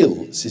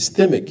real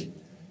systemic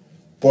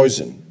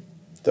poison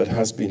that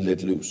has been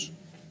let loose.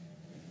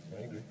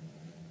 I agree.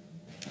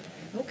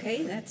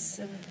 Okay, that's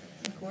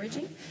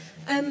encouraging.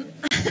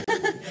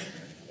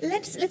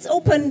 Let's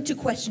open to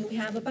question. We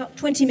have about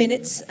 20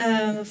 minutes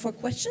for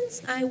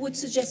questions. I would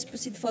suggest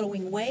proceed the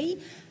following way.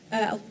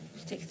 I'll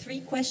take 3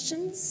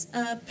 questions.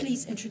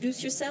 Please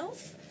introduce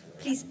yourself.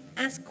 Please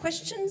ask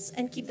questions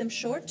and keep them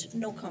short.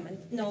 No comment,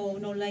 no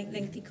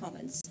lengthy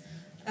comments.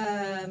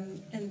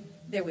 And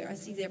there we are. I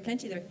see there are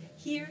plenty. They're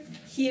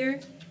here,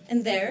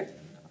 and there.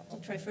 I'll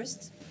try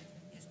first.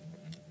 Yes.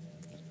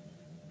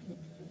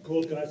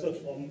 Kurt Geiser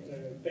from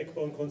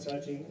Backbone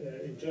Consulting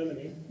in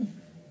Germany.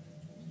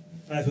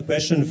 I have a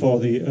question for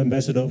the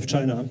Ambassador of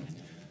China.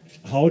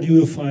 How do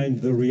you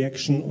find the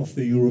reaction of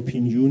the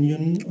European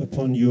Union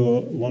upon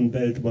your One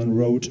Belt, One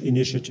Road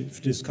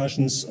initiative?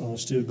 Discussions are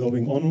still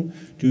going on.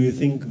 Do you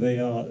think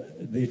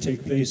they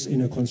take place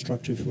in a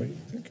constructive way?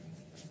 Thank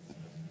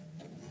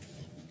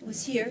you.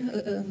 Was here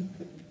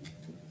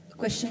a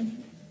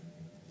question?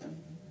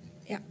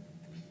 Yeah.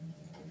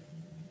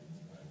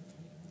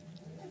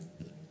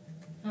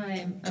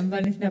 Hi, I'm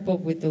Valentina Pop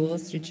with the Wall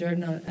Street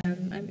Journal.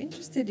 I'm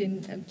interested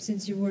in,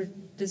 since you were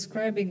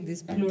describing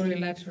this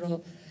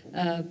plurilateral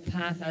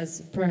path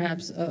as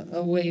perhaps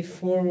a way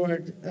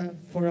forward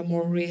for a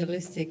more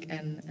realistic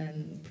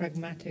and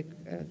pragmatic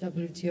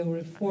WTO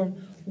reform,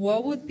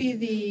 what would be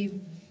the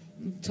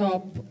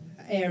top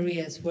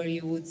areas where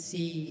you would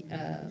see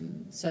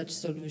such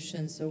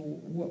solutions? So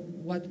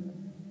what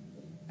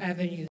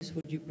avenues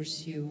would you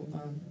pursue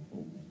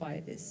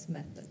by this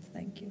method?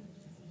 Thank you.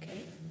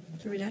 Okay,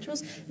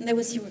 plurilaterals. And there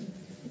was your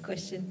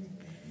question.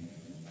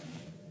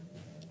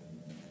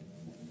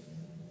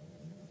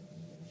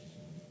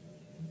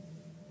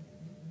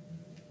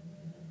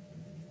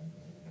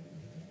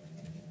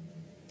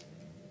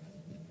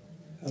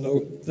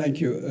 Hello,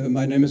 thank you.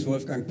 My name is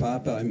Wolfgang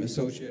Pape. I'm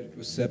associated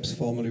with SEPS,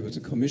 formerly with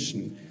the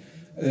Commission.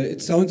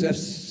 It sounds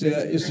as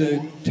there is a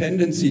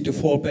tendency to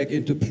fall back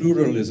into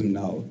pluralism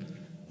now.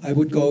 I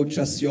would go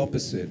just the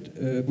opposite.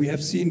 We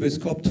have seen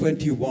with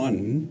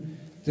COP21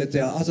 that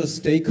there are other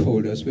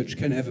stakeholders which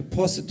can have a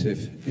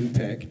positive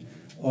impact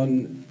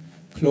on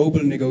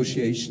global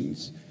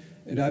negotiations.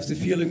 And I have the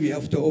feeling we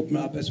have to open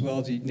up as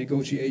well the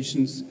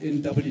negotiations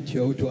in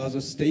WTO to other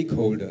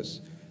stakeholders.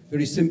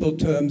 Very simple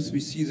terms, we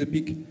see the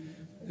big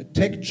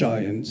tech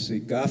giants, the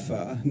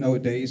GAFA,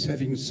 nowadays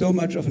having so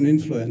much of an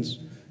influence,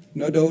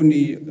 not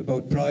only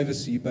about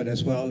privacy, but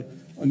as well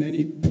on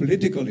any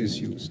political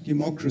issues,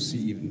 democracy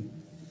even.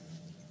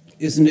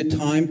 Isn't it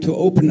time to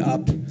open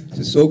up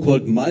the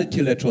so-called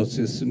multilateral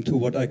system to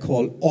what I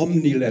call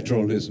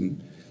omnilateralism?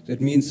 That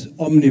means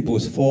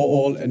omnibus, for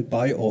all and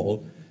by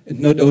all,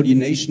 and not only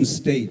nation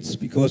states,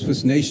 because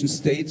with nation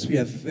states we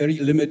have very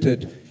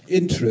limited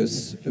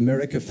interests,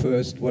 America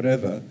first,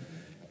 whatever.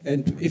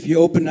 And if you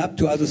open up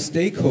to other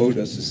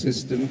stakeholders the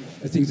system,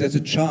 I think there's a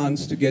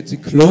chance to get the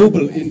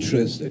global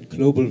interest and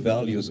global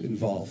values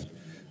involved.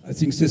 I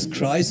think this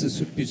crisis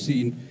should be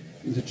seen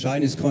in the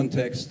Chinese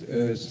context.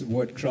 The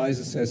word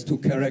crisis has 2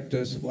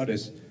 characters. One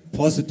is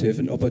positive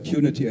and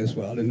opportunity as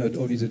well, and not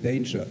only the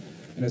danger.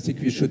 And I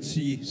think we should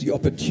see the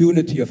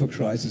opportunity of a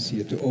crisis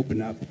here to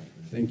open up.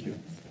 Thank you.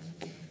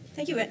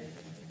 Thank you.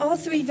 All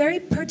 3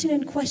 very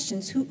pertinent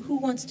questions. Who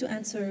wants to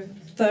answer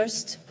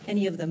first?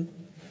 Any of them?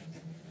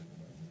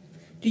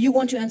 Do you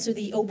want to answer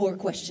the OBOR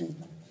question?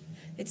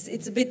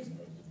 It's a bit,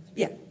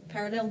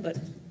 parallel, but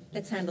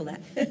let's handle that.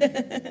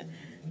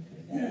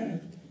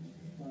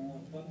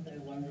 One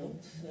Belt, One Road.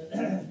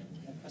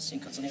 Question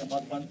concerning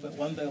about One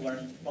Belt,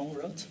 One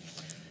Road.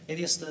 It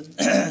is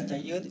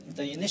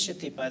the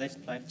initiative by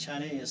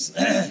Chinese.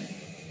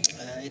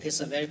 It is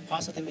a very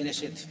positive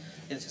initiative.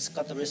 It has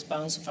got the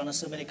response from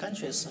so many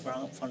countries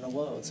from the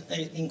world,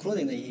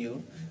 including the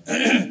EU.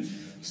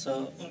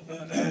 So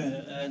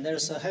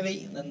there's a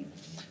heavy.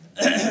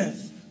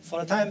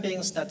 For the time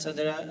being, that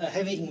there are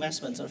heavy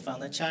investments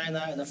from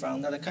China and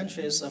from other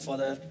countries for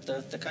the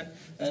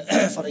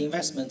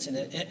investment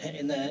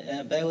in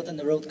the Belt and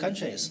the Road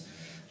countries,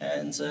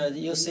 and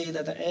you see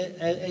that the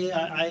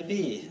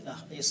AIIB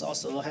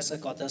has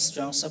got a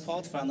strong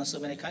support from so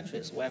many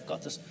countries. We have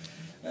got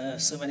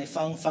so many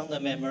founder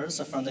members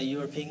from the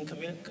European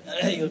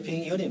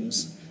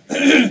Unions.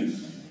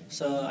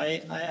 So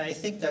I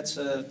think that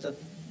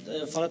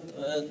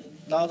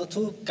now the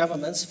 2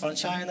 governments from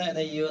China and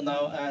the EU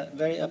now are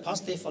very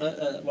positive for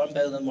the One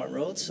Belt and One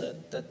Road.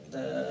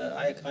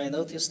 I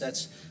noticed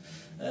that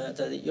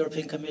the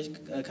European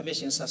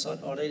Commission has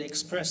already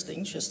expressed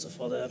interest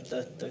for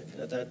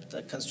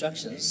the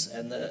constructions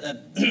and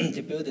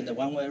the building the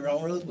one-way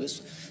round road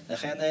with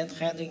hand in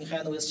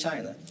hand with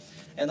China.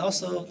 And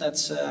also that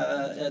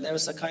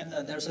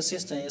there's a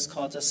system. It's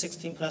called the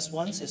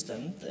 16+1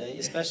 system,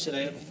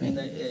 especially in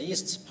the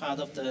east part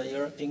of the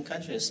European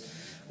countries.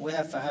 We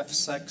have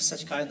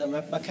such kind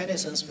of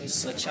mechanisms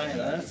with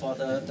China for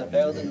the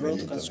Belt and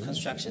Road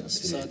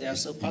constructions, so they are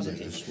so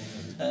positive.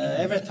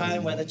 Every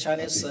time when the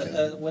Chinese,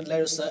 when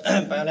there's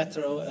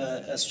bilateral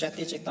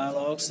strategic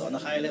dialogues on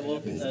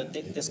high-level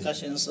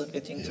discussions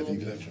between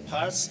 2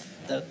 parts,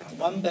 the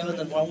One Belt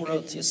and One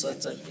Road is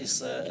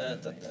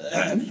the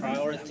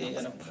priority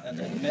and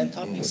the main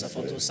topics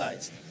for 2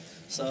 sides.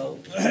 So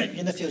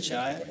in the future,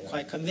 I'm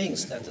quite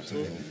convinced that the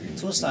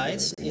two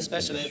sides,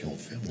 especially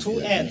two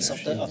ends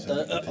of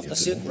the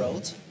Silk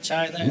Road,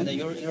 China and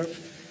Europe,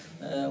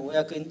 we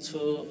are going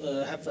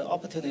to have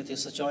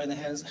opportunities to join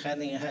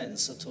hand in hand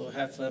to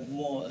have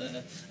more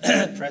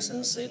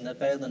presence in the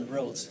Belt and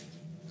Roads.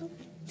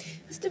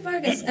 Mr.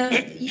 Vargas,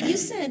 you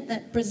said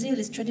that Brazil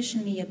is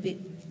traditionally a bit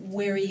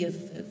wary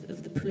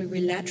of the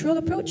plurilateral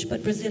approach,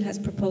 but Brazil has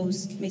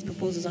made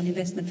proposals on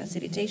investment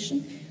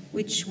facilitation,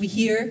 which we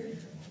hear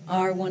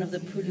are one of the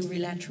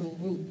plurilateral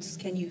routes.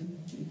 Can you,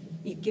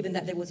 given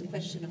that there was a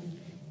question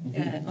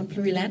on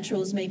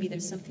plurilaterals, maybe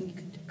there's something you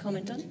could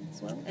comment on as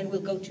well? And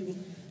we'll go to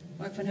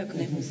Mark van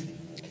Huckelen, who's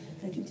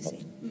something to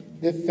say.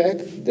 The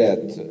fact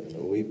that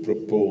we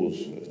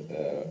propose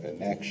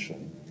an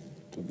action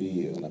to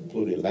be in a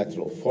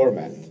plurilateral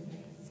format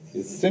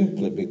is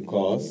simply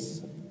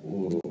because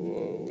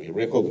we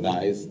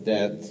recognize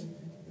that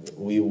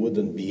we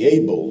wouldn't be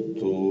able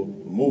to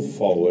move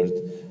forward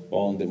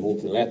on the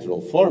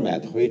multilateral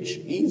format, which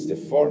is the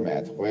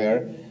format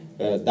where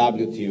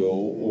WTO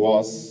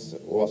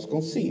was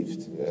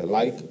conceived,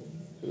 like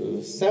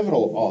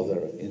several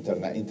other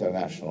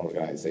international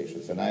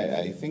organizations. And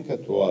I think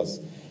it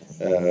was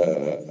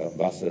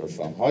Ambassador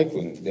van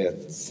Huykelen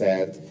that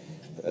said,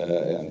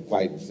 and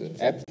quite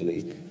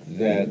aptly,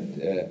 that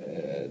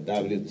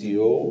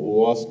WTO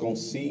was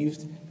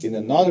conceived in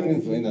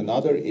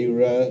another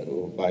era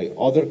by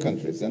other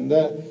countries, and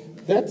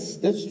that's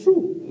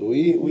true.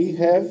 We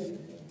have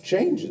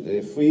changed.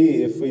 If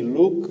we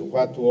look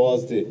what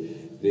was the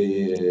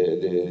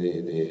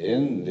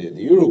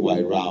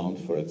Uruguay round,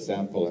 for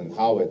example, and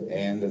how it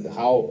ended,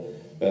 how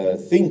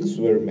things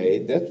were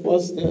made, that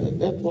was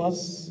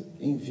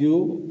in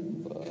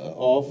view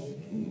of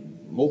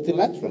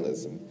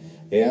multilateralism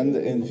and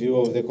in view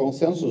of the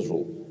consensus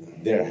rule.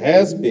 There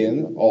has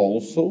been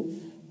also,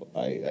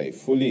 I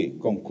fully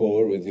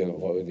concur with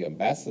the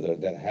ambassador,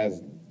 that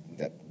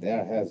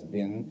there has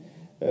been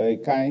a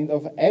kind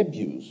of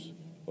abuse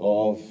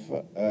of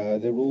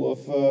the rule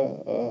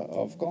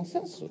of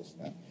consensus.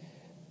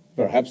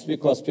 Perhaps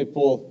because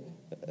people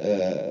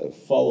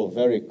follow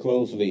very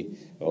closely,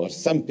 or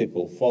some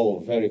people follow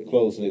very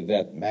closely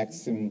that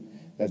maxim,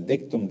 that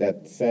dictum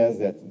that says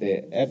that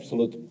the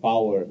absolute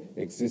power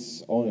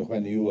exists only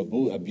when you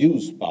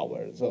abuse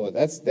power. So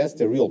that's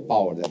the real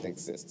power that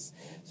exists.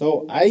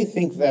 So I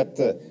think that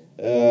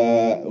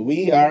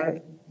we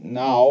are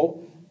now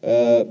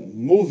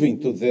moving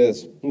to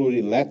this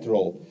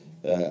plurilateral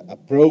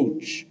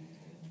approach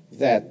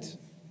that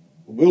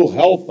will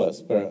help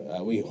us,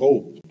 we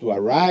hope, to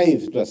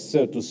arrive to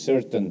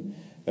certain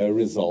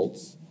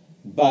results.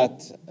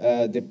 But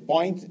the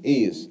point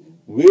is,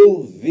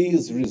 will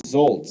these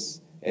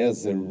results,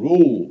 as a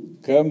rule,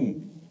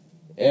 come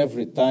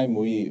every time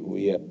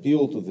we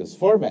appeal to this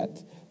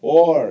format?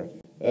 Or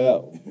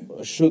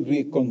should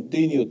we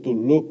continue to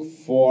look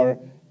for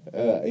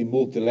a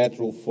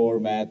multilateral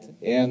format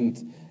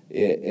and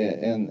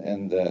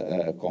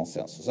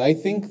consensus? I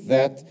think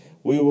that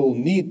we will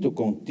need to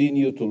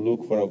continue to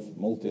look for a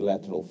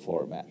multilateral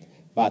format.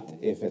 But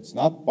if it's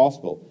not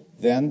possible,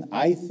 then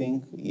I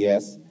think,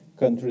 yes,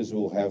 countries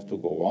will have to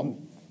go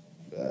on.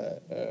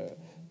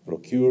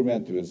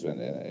 Procurement is an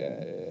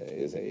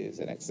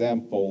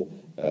example.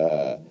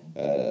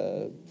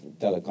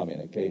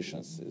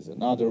 Telecommunications is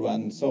another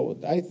one. So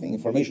I think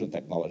information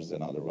technology is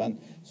another one.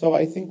 So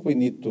I think we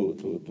need to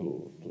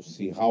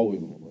see how we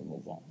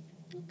move on.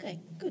 Okay,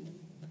 good.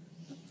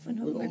 On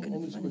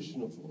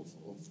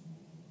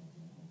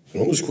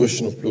this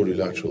question of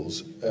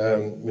plurilaterals,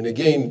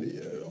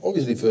 again,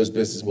 obviously first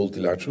best is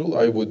multilateral.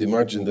 I would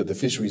imagine that the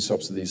fishery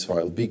subsidies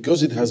file,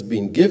 because it has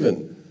been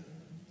given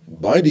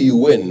by the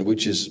UN,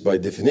 which is by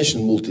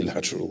definition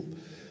multilateral,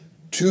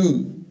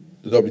 to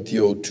the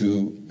WTO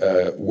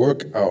to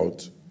work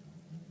out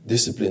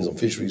disciplines on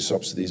fishery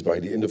subsidies by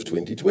the end of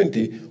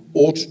 2020,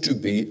 ought to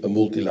be a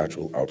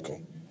multilateral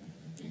outcome.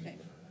 Okay.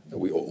 And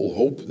we all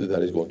hope that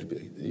that is going to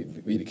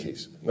be the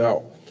case.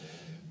 Now,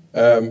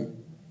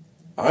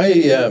 I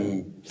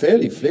am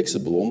fairly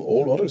flexible on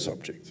all other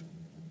subjects,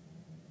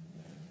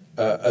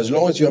 as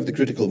long as you have the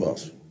critical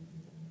mass.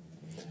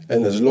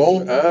 And as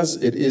long as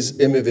it is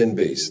MFN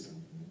based,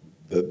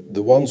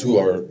 the ones who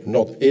are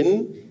not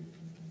in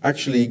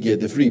actually get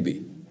the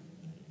freebie.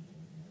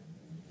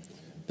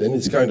 Then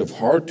it's kind of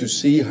hard to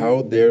see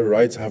how their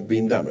rights have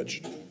been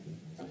damaged.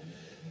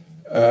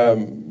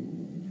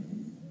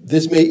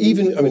 This may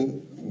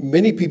even,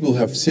 many people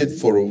have said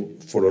for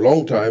a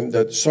long time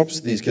that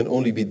subsidies can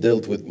only be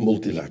dealt with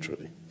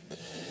multilaterally.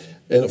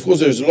 And of course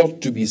there's a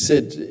lot to be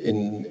said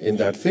in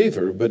that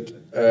favor, but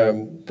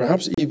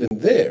perhaps even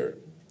there,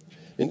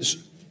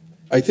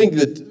 I think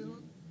that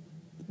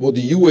what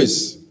the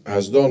US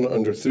has done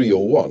under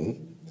 301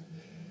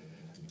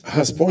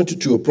 has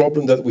pointed to a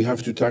problem that we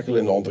have to tackle,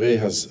 and André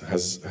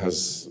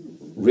has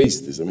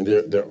raised this.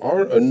 There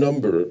are a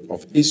number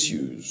of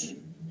issues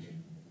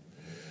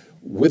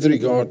with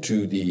regard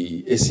to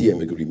the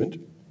SCM agreement,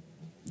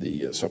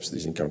 the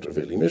Subsidies and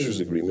Countervailing Measures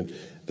agreement,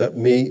 that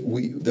may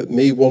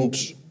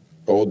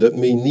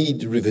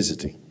need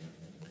revisiting.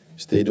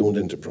 state-owned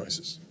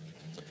enterprises,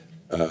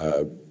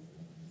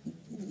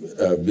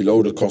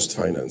 below-the-cost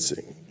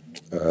financing,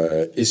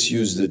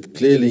 issues that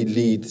clearly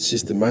lead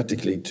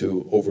systematically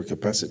to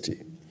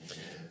overcapacity.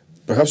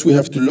 Perhaps we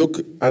have to look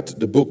at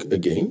the book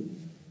again.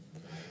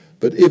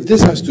 But if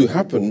this has to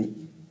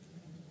happen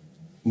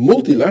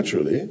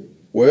multilaterally,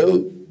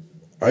 well,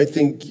 I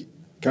think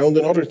count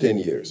another 10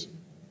 years.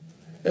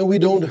 And we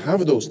don't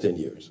have those 10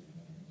 years,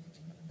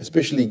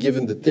 especially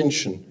given the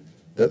tension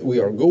that we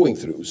are going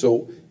through.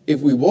 So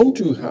if we want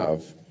to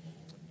have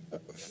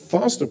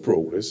faster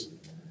progress,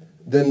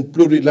 then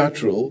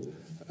plurilateral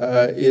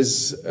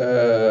is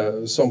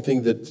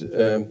something that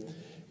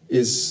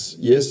is,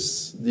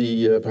 yes,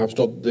 perhaps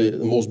not the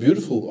most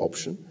beautiful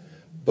option,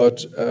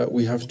 but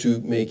we have to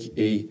make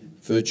a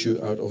virtue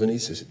out of a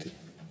necessity.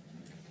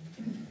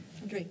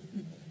 Andre.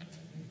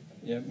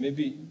 Yeah,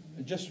 maybe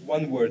just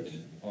one word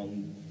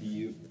on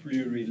the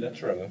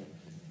plurilateral.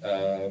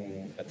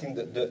 I think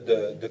that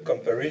the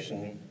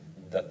comparison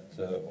that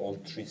all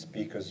three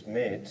speakers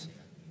made,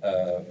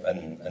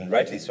 and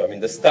rightly so, I mean,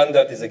 the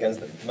standard is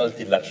against the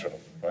multilateral,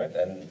 right?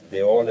 And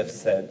they all have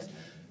said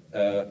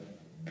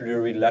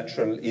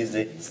plurilateral is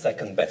a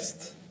second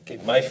best. Okay,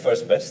 my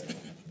first best,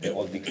 they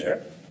all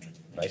declare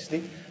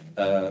nicely.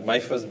 My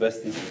first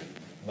best is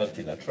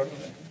multilateral,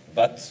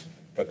 but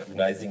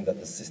recognizing that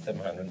the system,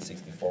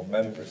 164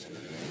 members,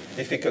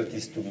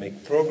 difficulties to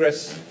make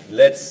progress.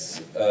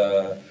 Let's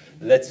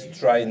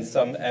try in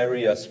some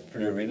areas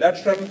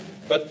plurilateral,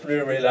 but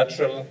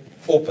plurilateral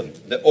open,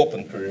 the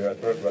open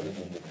plurilateral rather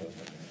than the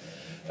closed.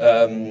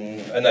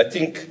 And I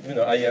think, you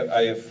know,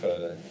 I have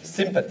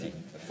sympathy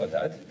for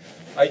that.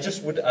 I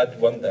just would add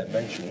one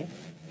dimension.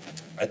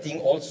 I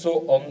think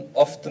also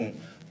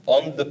often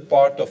on the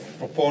part of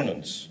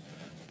proponents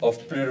of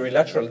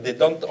plurilateral, they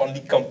don't only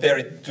compare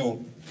it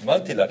to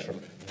multilateral,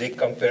 they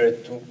compare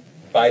it to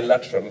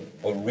bilateral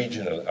or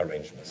regional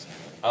arrangements.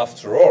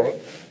 After all,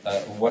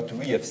 what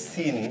we have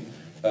seen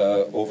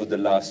over the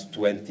last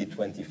 20,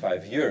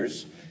 25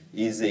 years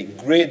is a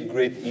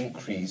great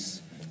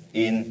increase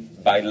in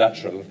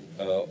bilateral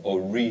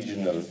or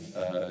regional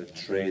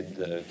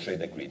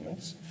trade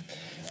agreements.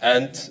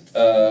 And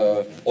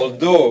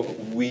although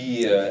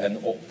we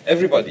and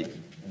everybody,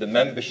 the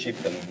membership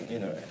and, you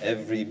know,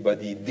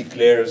 everybody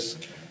declares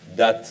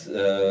that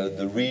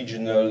the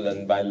regional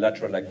and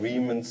bilateral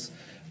agreements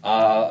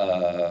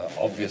are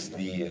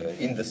obviously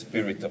in the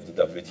spirit of the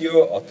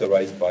WTO,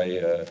 authorized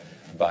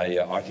by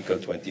Article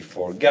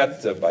 24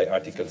 GATT, by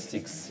Article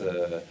 6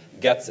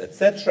 GATT,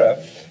 etc.,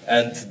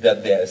 and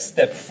that they're a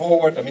step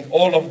forward. I mean,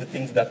 all of the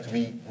things that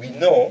we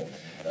know.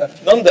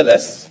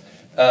 Nonetheless,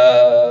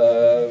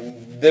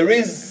 there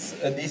is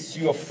an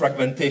issue of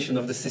fragmentation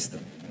of the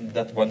system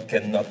that one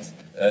cannot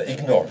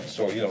ignore.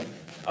 So, you know,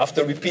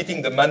 after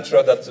repeating the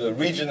mantra that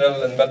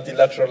regional and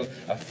multilateral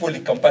are fully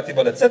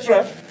compatible,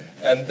 etc.,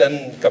 and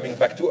then coming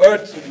back to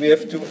earth, we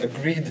have to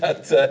agree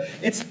that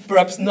it's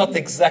perhaps not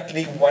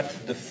exactly what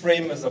the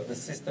framers of the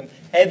system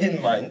had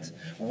in mind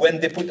when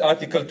they put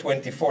Article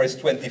 24 as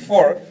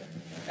 24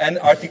 and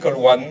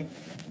Article 1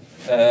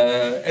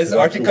 as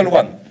Article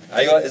 1.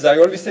 As I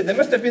always say, there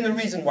must have been a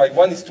reason why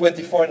one is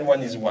 24 and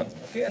one is 1.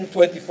 Okay? And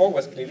 24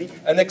 was clearly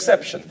an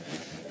exception.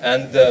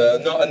 And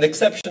no, an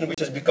exception which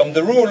has become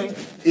the rule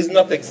is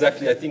not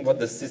exactly, I think, what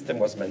the system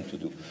was meant to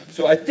do.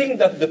 So I think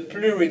that the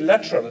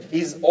plurilateral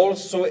is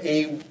also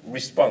a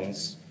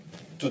response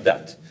to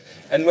that.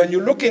 And when you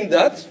look in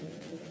that,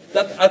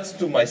 that adds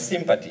to my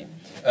sympathy.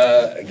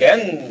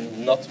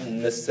 Again, not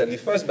necessarily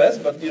first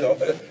best, but, you know,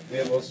 we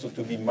have also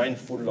to be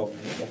mindful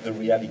of the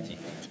reality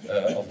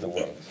of the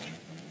world.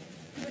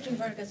 Richard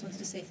Vargas wants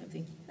to say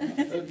something.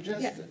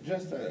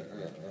 Just a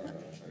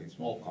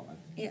small comment.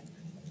 Yeah.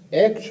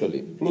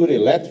 Actually,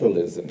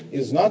 plurilateralism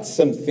is not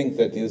something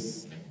that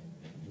is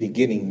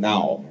beginning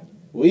now.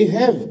 We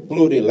have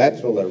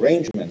plurilateral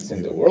arrangements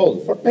in the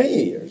world for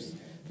many years.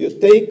 You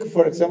take,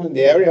 for example, in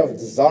the area of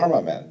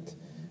disarmament,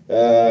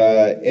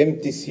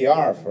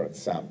 MTCR, for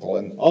example,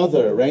 and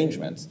other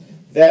arrangements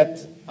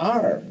that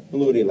are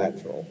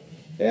plurilateral.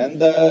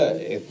 And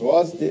it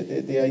was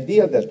the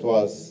idea that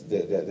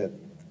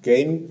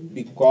came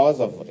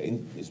because of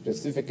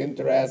specific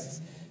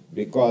interests,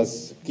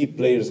 because key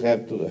players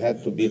had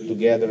to be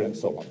together and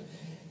so on.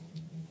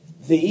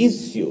 The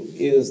issue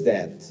is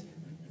that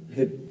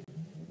the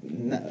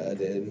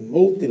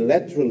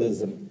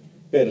multilateralism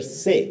per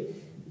se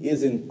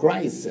is in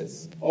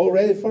crisis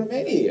already for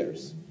many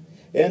years.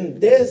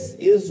 And this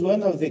is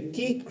one of the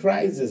key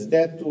crises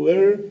that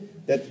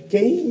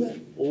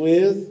came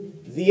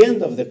with the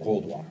end of the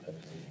Cold War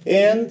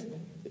and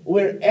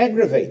were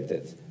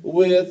aggravated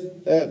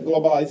with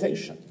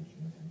globalization.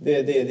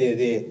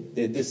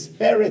 The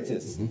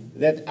disparities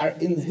that are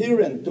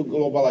inherent to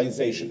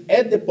globalization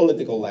at the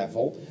political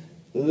level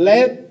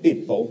led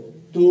people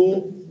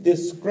to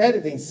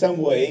discredit in some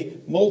way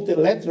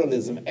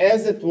multilateralism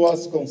as it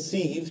was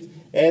conceived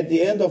at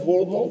the end of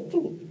World War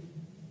II.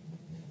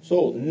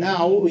 So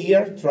now we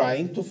are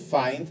trying to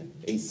find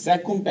a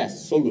second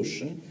best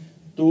solution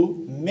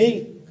to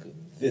make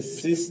the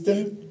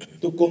system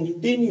to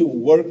continue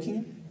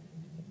working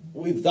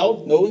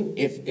without knowing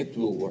if it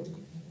will work.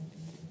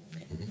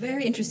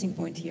 Very interesting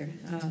point here.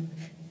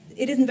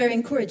 It isn't very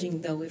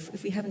encouraging, though,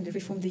 if we haven't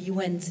reformed the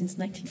UN since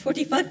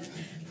 1945.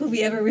 Will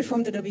we ever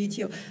reform the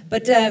WTO?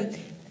 But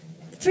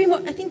three more.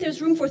 I think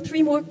there's room for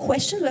three more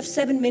questions. We have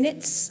 7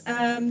 minutes.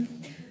 There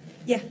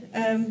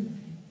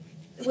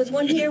was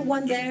one here,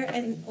 one there,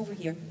 and over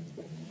here.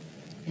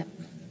 Yeah.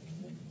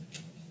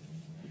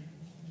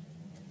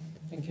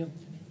 Thank you.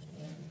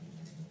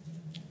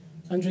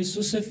 Andrei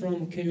Susse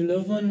from KU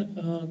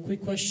Leuven.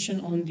 Quick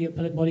question on the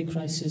appellate body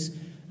crisis.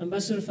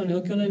 Ambassador van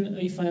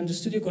Hukkelen, if I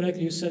understood you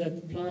correctly, you said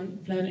that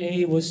plan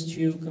A was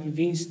to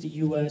convince the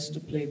US to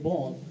play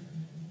ball.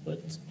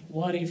 But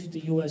what if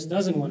the US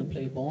doesn't want to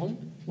play ball?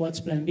 What's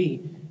plan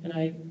B? And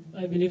I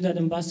believe that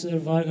Ambassador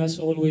Vargas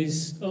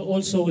always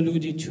also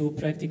alluded to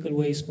practical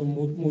ways for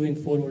moving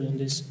forward on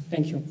this.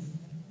 Thank you.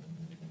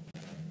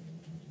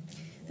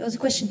 There was a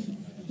question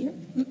here.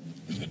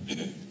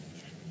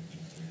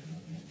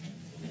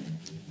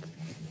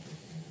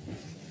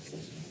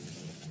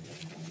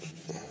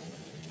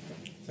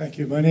 Thank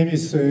you. My name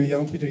is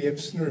Jan-Peter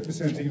Jepsen,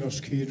 representing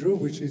Norsk Hydro,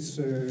 which is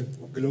a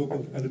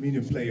global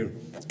aluminium player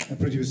and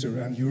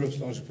producer and Europe's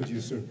largest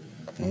producer.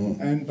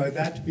 And by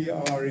that we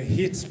are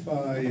hit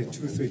by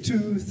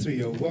 232,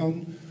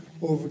 301,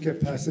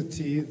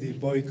 overcapacity, the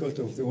boycott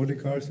of the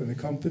oligarchs and the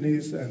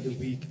companies, and the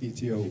weak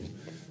WTO.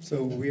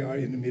 So we are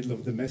in the middle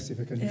of the mess, if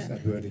I can use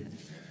that wording.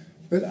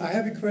 But I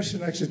have a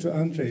question actually to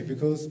Andrei,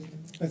 because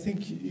I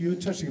think you're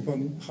touching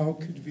upon how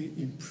could we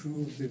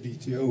improve the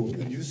WTO,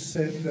 and you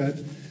said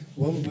that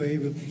one way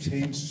will be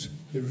change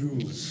the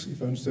rules,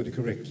 if I understood it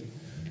correctly.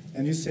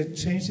 And you said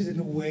change it in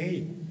a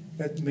way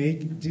that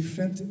make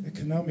different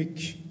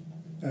economic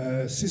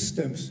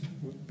systems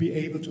be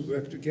able to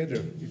work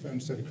together, if I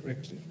understood it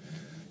correctly.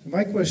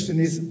 My question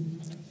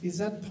is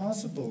that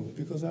possible?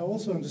 Because I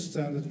also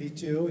understand that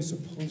WTO is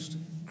supposed to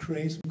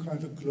create some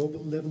kind of global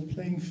level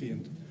playing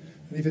field.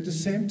 And if at the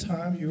same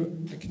time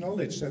you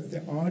acknowledge that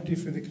there are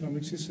different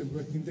economic systems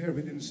working there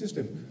within the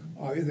system,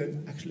 are you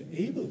then actually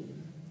able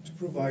to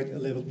provide a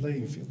level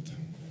playing field?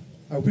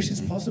 I wish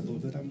it's possible,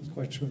 but I'm not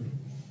quite sure.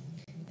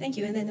 Thank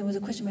you. And then there was a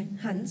question by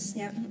Hans.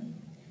 Yeah.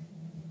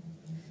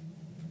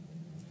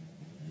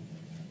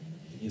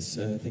 Yes,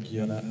 thank you,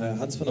 Jana.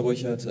 Hans van der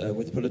Borchert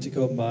with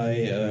Politico. My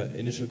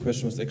initial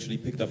question was actually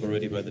picked up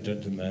already by the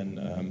gentleman.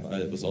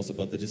 It was also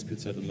about the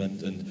dispute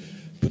settlement and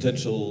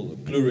potential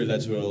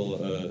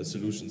plurilateral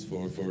solutions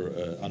for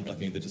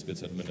unblocking the dispute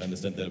settlement. I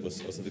understand that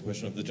was also the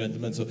question of the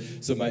gentleman.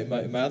 So my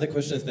other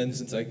question is then,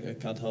 since I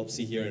can't help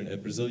see here a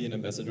Brazilian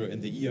ambassador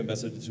and the EU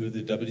ambassador to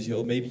the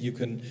WTO, maybe you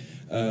can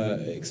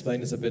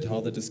explain us a bit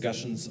how the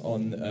discussions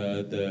on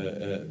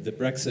the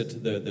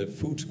Brexit, the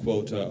food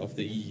quota of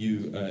the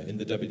EU in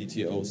the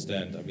WTO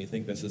stand. I mean, I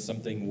think this is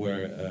something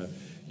where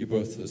you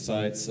both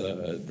sides,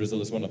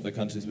 Brazil is one of the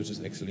countries which has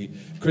actually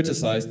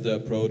criticized the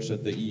approach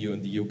that the EU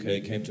and the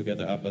UK came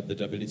together up at the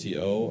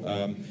WTO.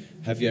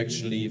 Have you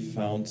actually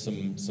found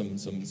some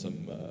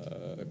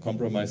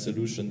compromise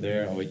solution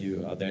there?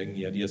 Are there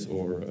any ideas,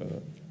 or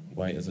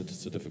why is it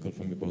so difficult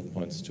from both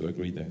points to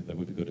agree there? That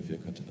would be good if you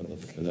could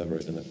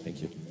elaborate on that.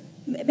 Thank you.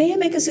 May I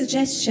make a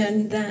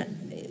suggestion that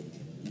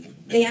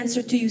they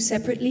answer to you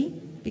separately?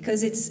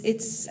 Because this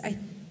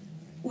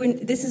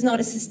is not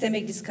a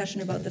systemic discussion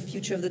about the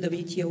future of the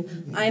WTO.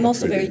 I'm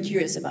also very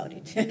curious about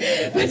it.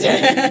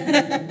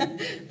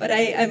 but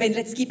I mean,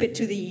 let's keep it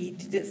to the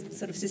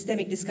sort of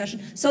systemic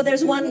discussion. So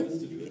there's one,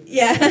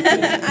 yeah,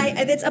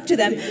 that's up to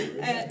them.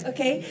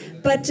 Okay,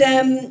 but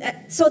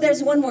so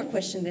there's one more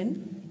question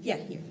then. Yeah,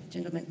 here,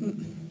 gentlemen.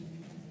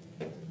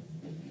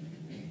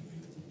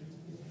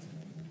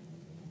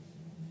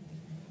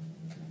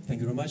 Thank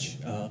you very much.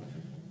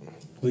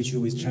 Which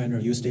with China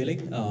Youth Daily.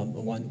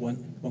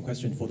 One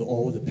question for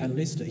all the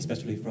panelists,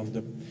 especially from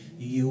the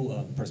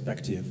EU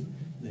perspective.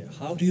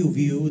 How do you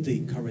view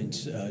the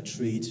current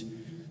trade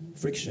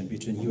friction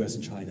between US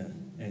and China?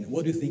 And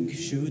what do you think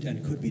should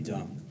and could be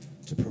done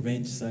to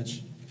prevent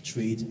such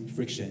trade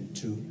friction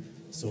to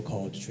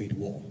so-called trade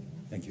war?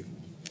 Thank you.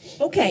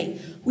 Okay,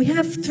 we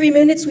have 3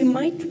 minutes. We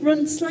might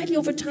run slightly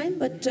over time,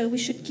 but we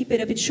should keep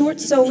it a bit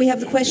short. So we have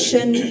the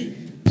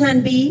question,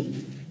 Plan B.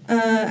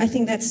 I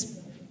think that's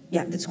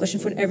a question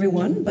for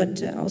everyone,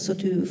 but also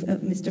to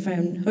Mr.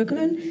 Van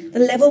Hukkelen. The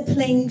level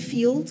playing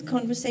field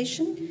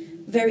conversation,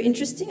 very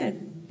interesting. I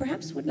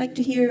perhaps would like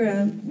to hear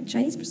a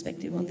Chinese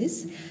perspective on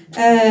this.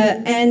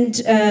 And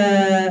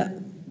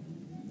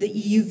the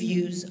EU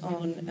views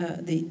on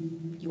the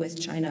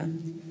US-China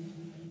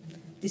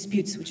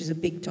disputes, which is a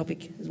big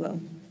topic as well.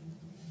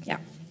 Yeah.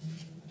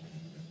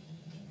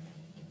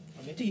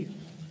 To you.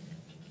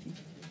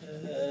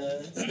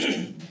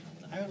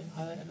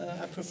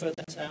 I prefer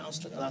that I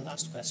answer the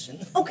last question.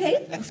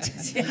 Okay.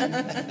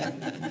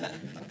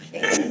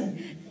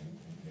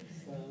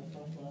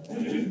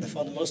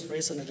 For the most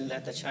recently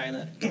that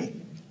China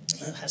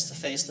has to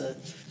face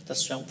the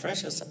strong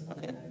pressures on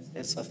the United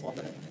States for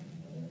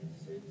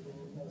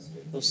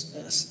the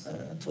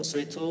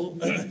 232,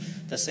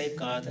 the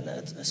safeguard and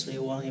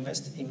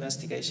 3.1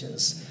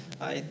 investigations.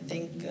 I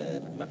think,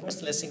 I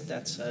personally think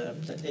that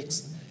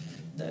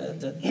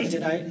the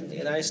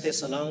United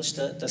States launched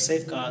the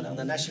safeguard on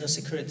the national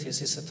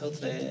securities is a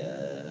totally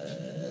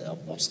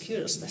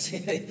obscure.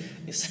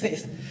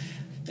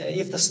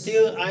 If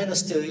the iron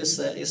steel is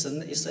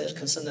a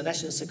concern of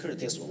national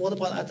security, what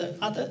about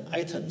other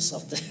items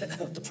of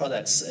the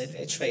products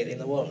trade in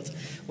the world?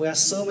 We have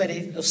so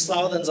many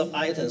thousands of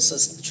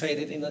items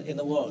traded in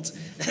the world.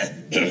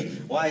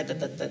 Why did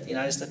the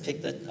United States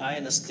pick the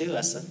iron steel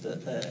as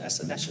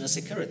a national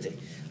security?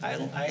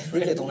 I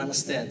really don't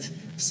understand.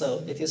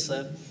 So it is.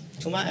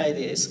 To my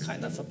idea, it's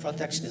kind of a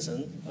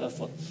protectionism.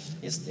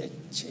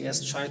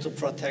 It's trying to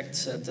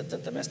protect the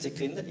domestic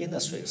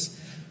industries.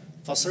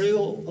 For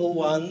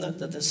 301,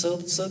 the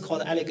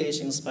so-called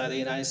allegations by the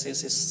United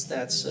States is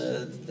that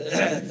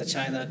the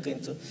China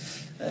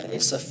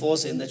is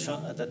forcing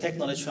the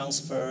technology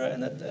transfer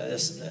and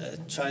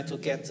try to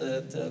get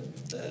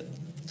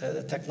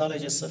the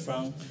technologies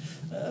from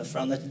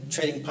the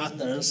trading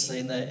partners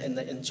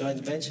in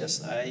joint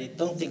ventures. I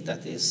don't think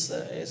that is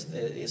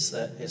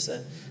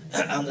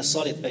on a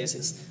solid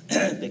basis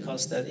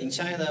because in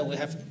China we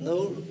have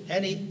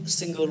any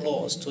single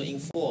laws to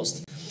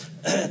enforce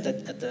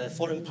the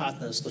foreign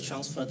partners to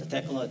transfer the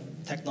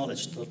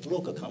technology to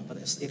local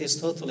companies. It is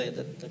totally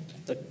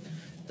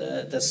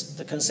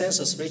the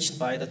consensus reached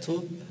by the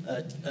two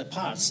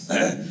parts.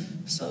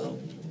 So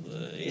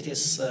it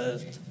is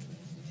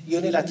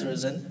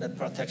unilateralism and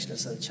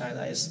protectionism.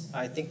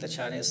 I think that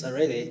China is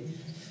ready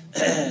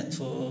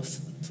to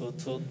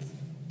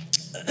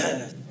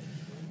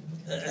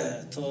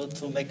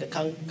make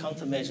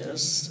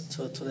countermeasures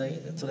to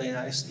the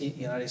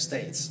United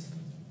States.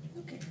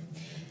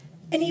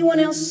 Anyone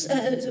else?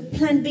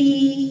 Plan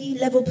B,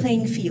 level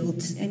playing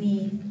field.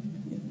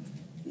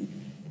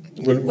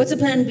 What's a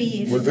plan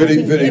B? Well,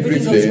 very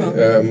briefly,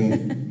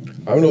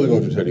 I'm not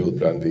going to tell you what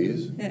plan B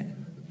is. Yeah.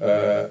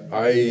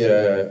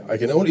 I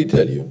can only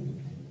tell you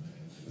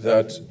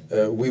that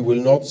we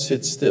will not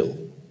sit still.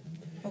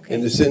 Okay.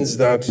 In the sense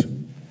that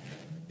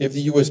if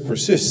the US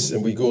persists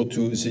and we go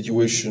to a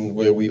situation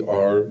where we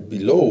are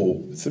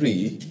below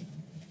 3,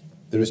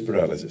 there is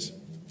paralysis.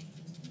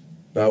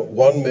 Now,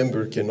 one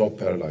member cannot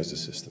paralyze the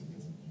system.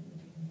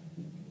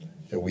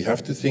 And we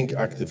have to think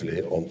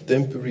actively on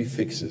temporary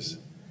fixes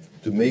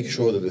to make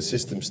sure that the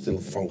system still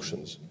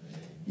functions.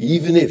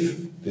 Even if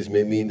this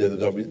may mean that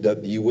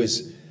the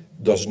US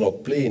does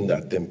not play in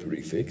that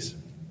temporary fix,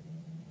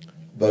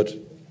 but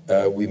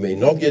we may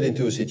not get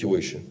into a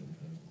situation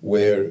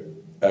where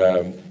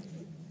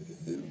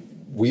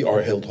we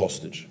are held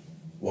hostage,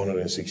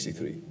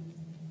 163.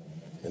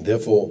 And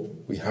therefore,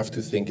 we have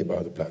to think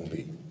about a plan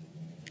B.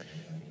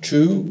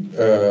 2,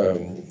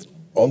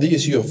 on the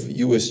issue of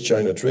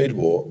US-China trade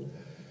war,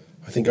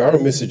 I think our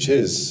message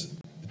is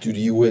to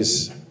the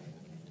US,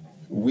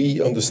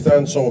 we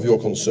understand some of your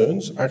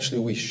concerns.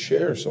 Actually, we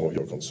share some of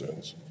your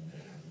concerns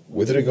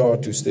with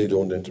regard to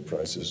state-owned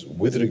enterprises,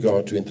 with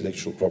regard to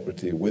intellectual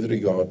property, with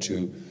regard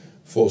to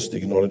forced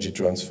technology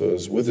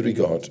transfers, with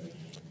regard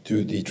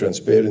to the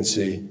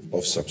transparency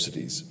of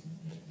subsidies.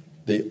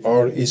 They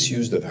are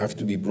issues that have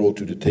to be brought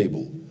to the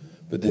table,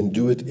 but then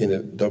do it in a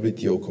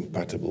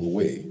WTO-compatible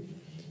way.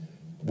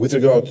 With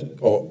regard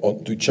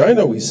to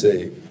China, we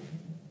say,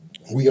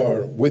 we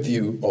are with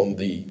you on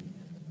the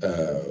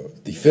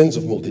defense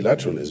of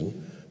multilateralism,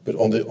 but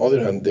on the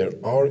other hand, there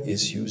are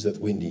issues that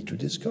we need to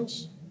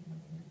discuss.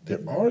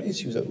 There are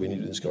issues that we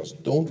need to discuss.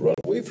 Don't run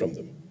away from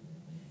them.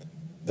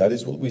 That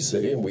is what we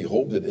say, and we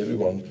hope that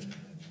everyone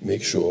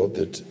makes sure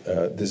that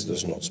this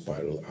does not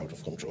spiral out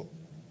of control.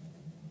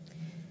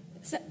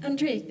 So,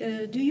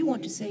 Andre, do you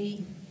want to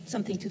say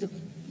something to the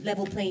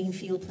level playing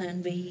field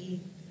plan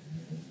B?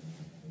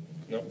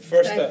 No,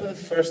 first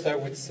I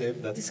would say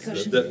that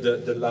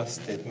the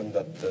last statement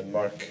that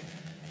Mark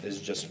has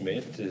just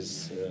made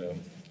is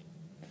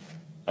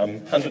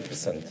I'm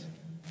 100%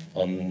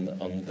 on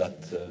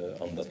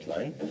that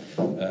line.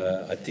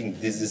 I think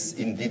this is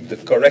indeed the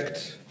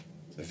correct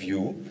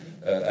view.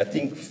 I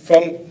think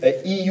from an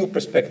EU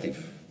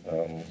perspective,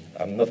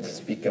 I'm not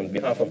speaking on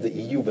behalf of the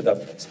EU, but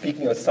I'm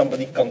speaking as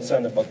somebody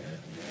concerned about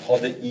how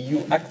the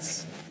EU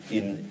acts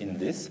in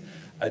this.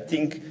 I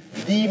think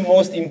the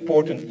most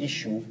important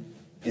issue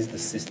is the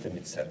system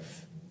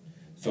itself.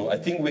 So I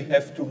think we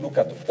have to look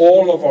at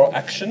all of our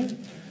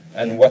action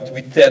and what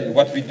we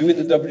do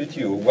in the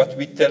WTO, what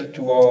we tell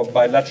to our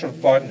bilateral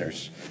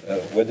partners,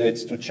 whether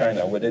it's to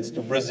China, whether it's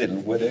to Brazil,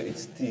 whether it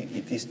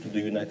is to the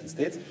United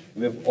States.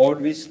 We have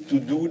always to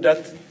do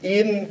that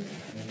in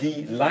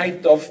the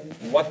light of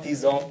what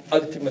is our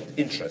ultimate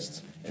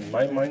interest. In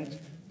my mind,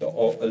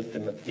 our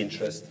ultimate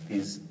interest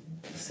is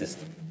the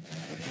system,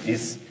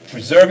 is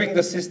preserving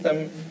the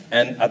system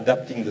and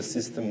adapting the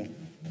system,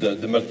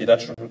 the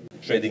multilateral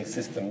trading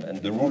system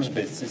and the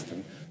rules-based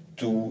system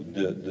to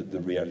the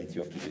reality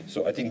of today.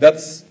 So I think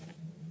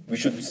we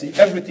should see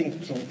everything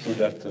through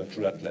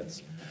that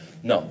lens.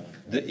 Now,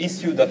 the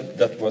issue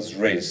that was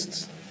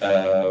raised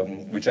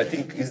which I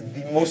think is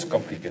the most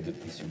complicated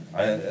issue.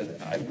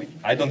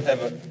 I don't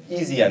have an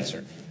easy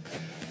answer.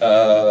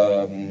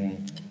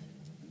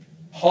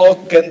 How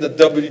can the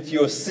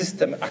WTO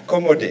system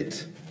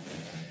accommodate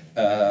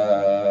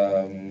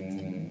a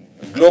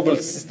global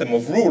system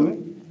of rule?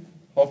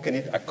 How can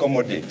it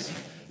accommodate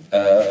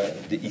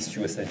the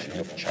issue essentially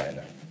of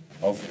China,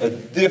 of a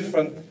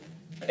different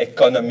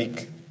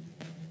economic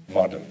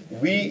model?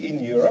 We in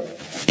Europe,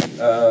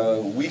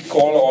 we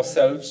call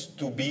ourselves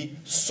to be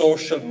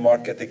social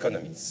market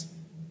economies.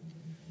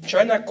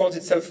 China calls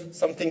itself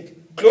something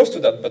close to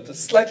that, but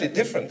slightly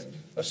different,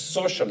 a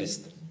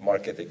socialist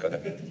market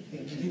economy.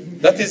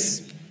 That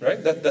is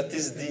right. That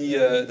is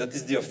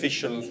the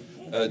official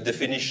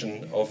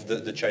definition of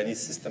the Chinese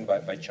system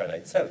by China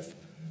itself.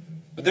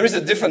 But there is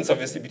a difference,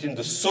 obviously, between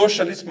the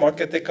socialist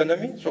market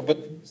economy. So,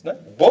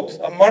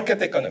 both are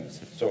market economies.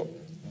 So,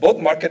 both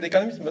market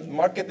economies, but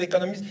market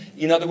economies,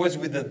 in other words,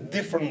 with a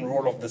different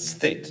role of the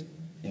state,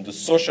 in the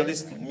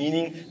socialist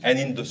meaning and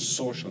in the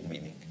social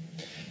meaning.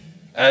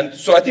 And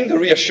so, I think the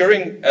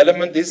reassuring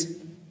element is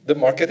the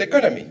market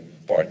economy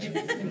part.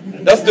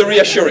 That's the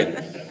reassuring.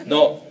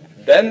 Now,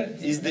 then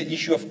is the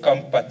issue of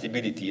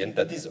compatibility, and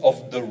that is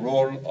of the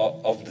role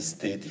of the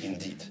state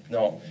indeed.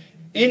 Now,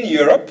 in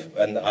Europe,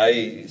 and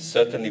I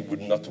certainly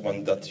would not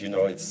want that,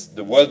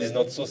 the world is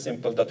not so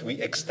simple that we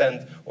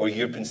extend our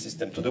European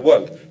system to the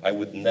world. I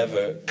would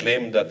never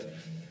claim that.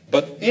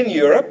 But in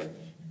Europe,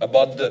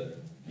 about the,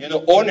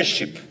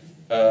 ownership,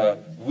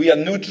 we are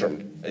neutral,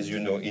 as you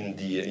know, in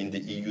the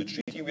EU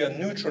treaty. We are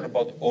neutral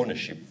about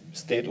ownership,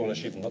 state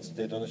ownership, not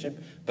state ownership,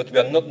 but we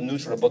are not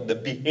neutral about the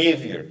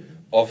behavior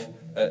of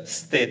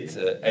state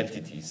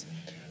entities.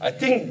 I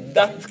think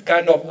that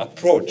kind of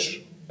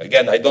approach,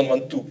 again, I don't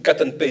want to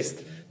cut and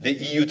paste the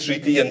EU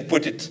treaty and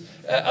put it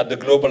at the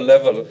global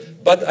level,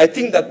 but I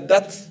think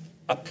that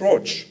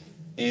approach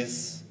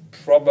is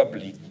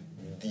probably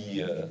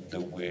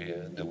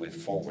the way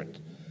forward.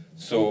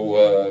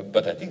 So,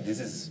 but I think this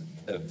is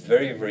a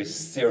very, very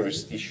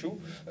serious issue.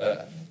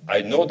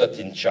 I know that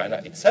in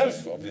China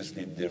itself,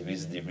 obviously, there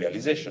is the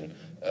realization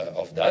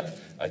of that.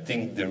 I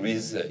think there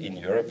is in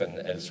Europe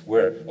and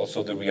elsewhere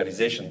also the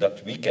realization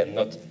that we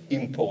cannot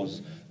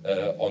impose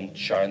on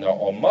China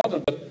our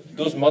model, but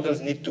those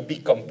models need to be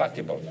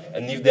compatible.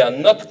 And if they are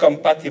not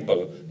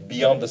compatible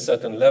beyond a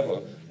certain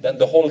level, then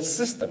the whole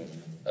system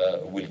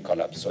will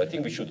collapse. So I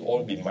think we should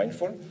all be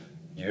mindful,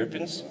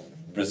 Europeans,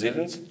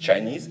 Brazilians,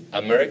 Chinese,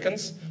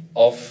 Americans,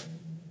 of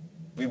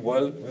we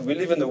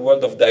live in a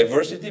world of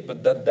diversity,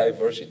 but that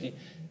diversity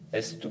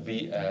has to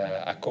be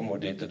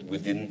accommodated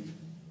within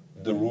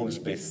the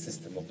rules-based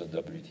system of the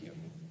WTO.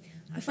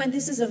 I find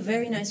this is a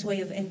very nice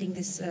way of ending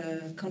this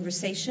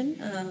conversation.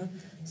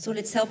 So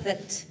let's hope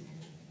that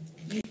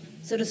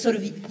sort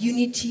of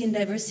unity and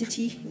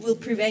diversity will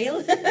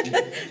prevail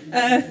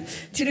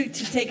to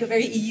take a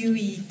very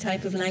EU-y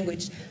type of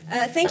language.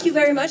 Thank you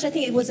very much. I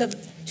think it was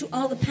to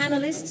all the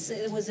panelists,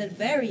 it was a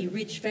very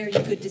rich, very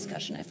good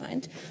discussion, I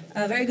find.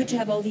 Very good to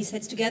have all these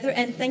heads together.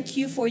 And thank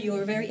you for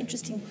your very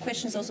interesting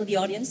questions, also the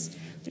audience,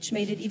 which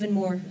made it even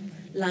more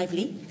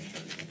lively.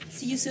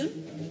 See you soon.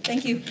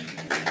 Thank you.